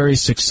very, very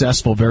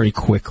successful very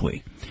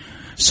quickly.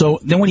 So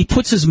then when he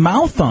puts his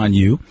mouth on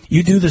you,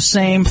 you do the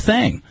same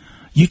thing.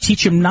 You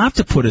teach him not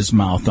to put his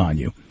mouth on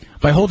you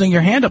by holding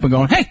your hand up and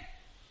going, hey!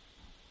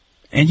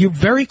 And you're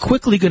very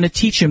quickly going to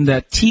teach him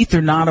that teeth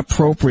are not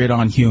appropriate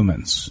on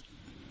humans.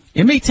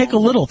 It may take a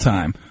little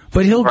time,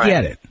 but he'll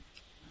get it.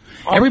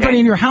 Everybody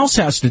in your house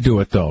has to do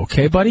it, though.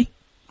 Okay, buddy?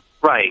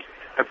 Right.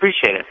 I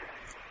appreciate it.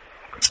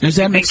 Does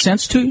that make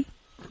sense to you?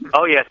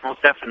 Oh, yes,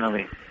 most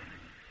definitely.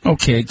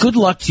 Okay. Good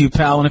luck to you,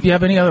 pal. And if you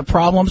have any other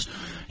problems,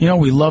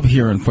 we love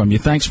hearing from you.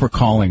 Thanks for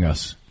calling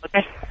us.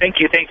 Okay. Thank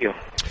you. I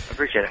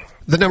appreciate it.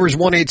 The number is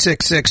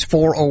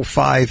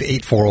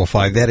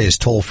 1-866-405-8405. That is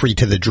toll free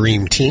to the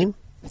Dream Team.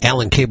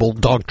 Alan Cable,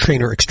 dog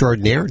trainer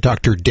extraordinaire,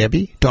 Dr.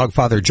 Debbie, dog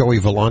father Joey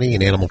Villani,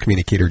 and animal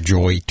communicator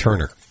Joy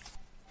Turner.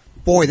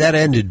 Boy, that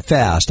ended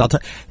fast.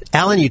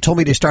 Alan, you told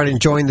me to start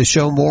enjoying the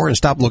show more and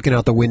stop looking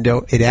out the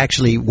window. It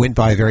actually went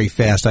by very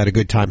fast. I had a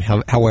good time.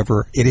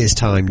 However, it is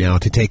time now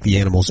to take the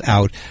animals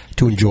out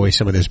to enjoy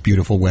some of this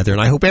beautiful weather.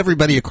 And I hope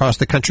everybody across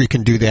the country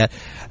can do that.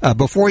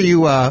 Before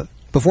you go,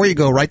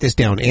 write this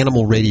down,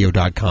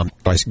 animalradio.com.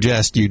 I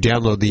suggest you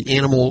download the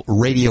Animal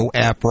Radio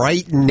app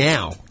right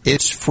now.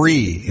 It's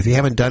free. If you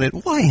haven't done it,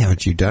 why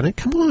haven't you done it?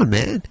 Come on,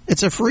 man.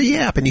 It's a free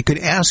app, and you can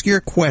ask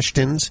your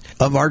questions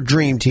of our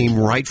Dream Team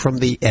right from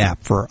the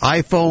app for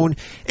iPhone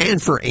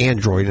and for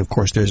Android. And, of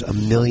course, there's a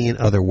million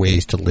other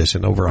ways to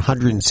listen. Over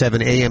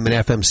 107 AM and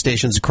FM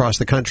stations across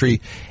the country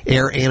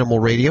air Animal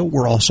Radio.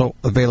 We're also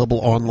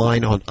available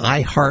online on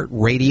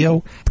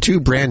iHeartRadio.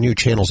 2 brand new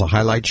channels, a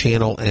highlight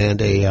channel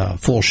and a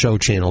full show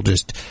channel.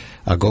 Just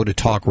go to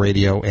Talk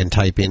Radio and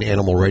type in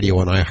Animal Radio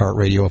on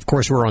iHeartRadio. Of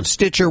course, we're on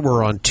Stitcher,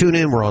 we're on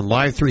TuneIn, we're on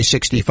Live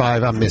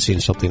 365. I'm missing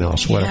something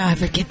else. What? Yeah, I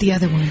forget the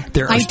other one.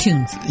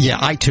 iTunes.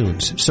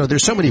 iTunes. So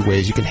there's so many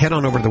ways. You can head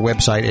on over to the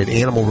website at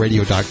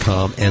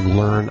animalradio.com and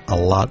learn a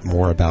lot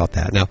more about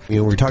that. Now, we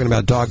were talking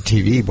about dog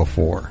TV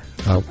before.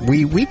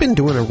 We've been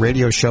doing a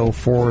radio show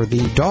for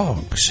the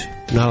dogs.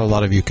 Not a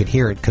lot of you can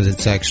hear it because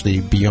it's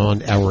actually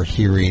beyond our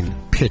hearing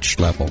pitch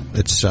level.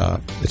 It's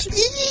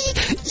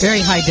very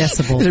high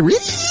decibel.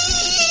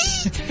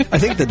 I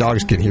think the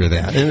dogs can hear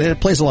that. And it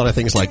plays a lot of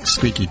things like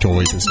squeaky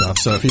toys and stuff.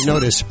 So if you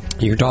notice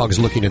your dog's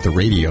looking at the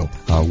radio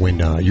when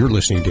you're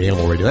listening to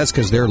Animal Radio, that's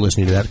because they're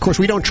listening to that. Of course,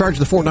 we don't charge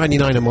the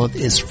 $4.99 a month.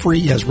 It's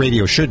free as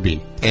radio should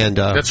be. And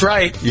that's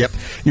right. Yep.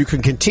 You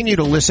can continue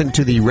to listen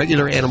to the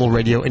regular Animal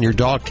Radio, and your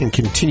dog can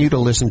continue to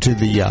listen to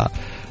the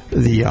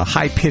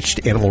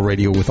high-pitched Animal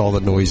Radio with all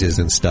the noises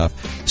and stuff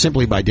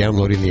simply by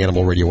downloading the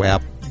Animal Radio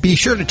app. Be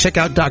sure to check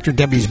out Dr.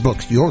 Debbie's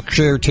books,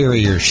 Yorkshire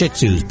Terriers, Shih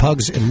Tzus,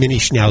 Pugs, and Mini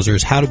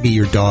Schnauzers, How to Be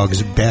Your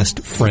Dog's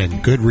Best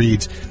Friend. Good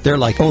reads. They're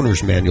like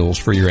owner's manuals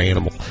for your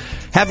animal.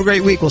 Have a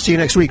great week. We'll see you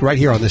next week right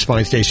here on this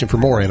fine station for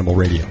more Animal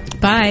Radio.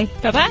 Bye.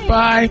 Bye-bye.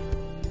 Bye.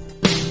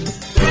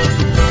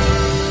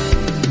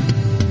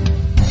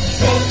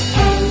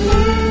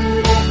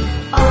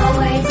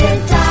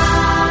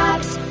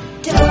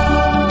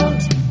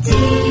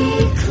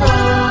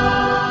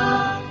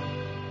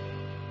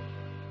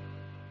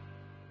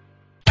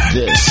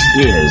 This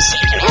is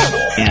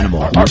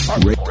Animal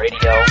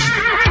Radio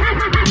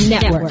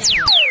Network.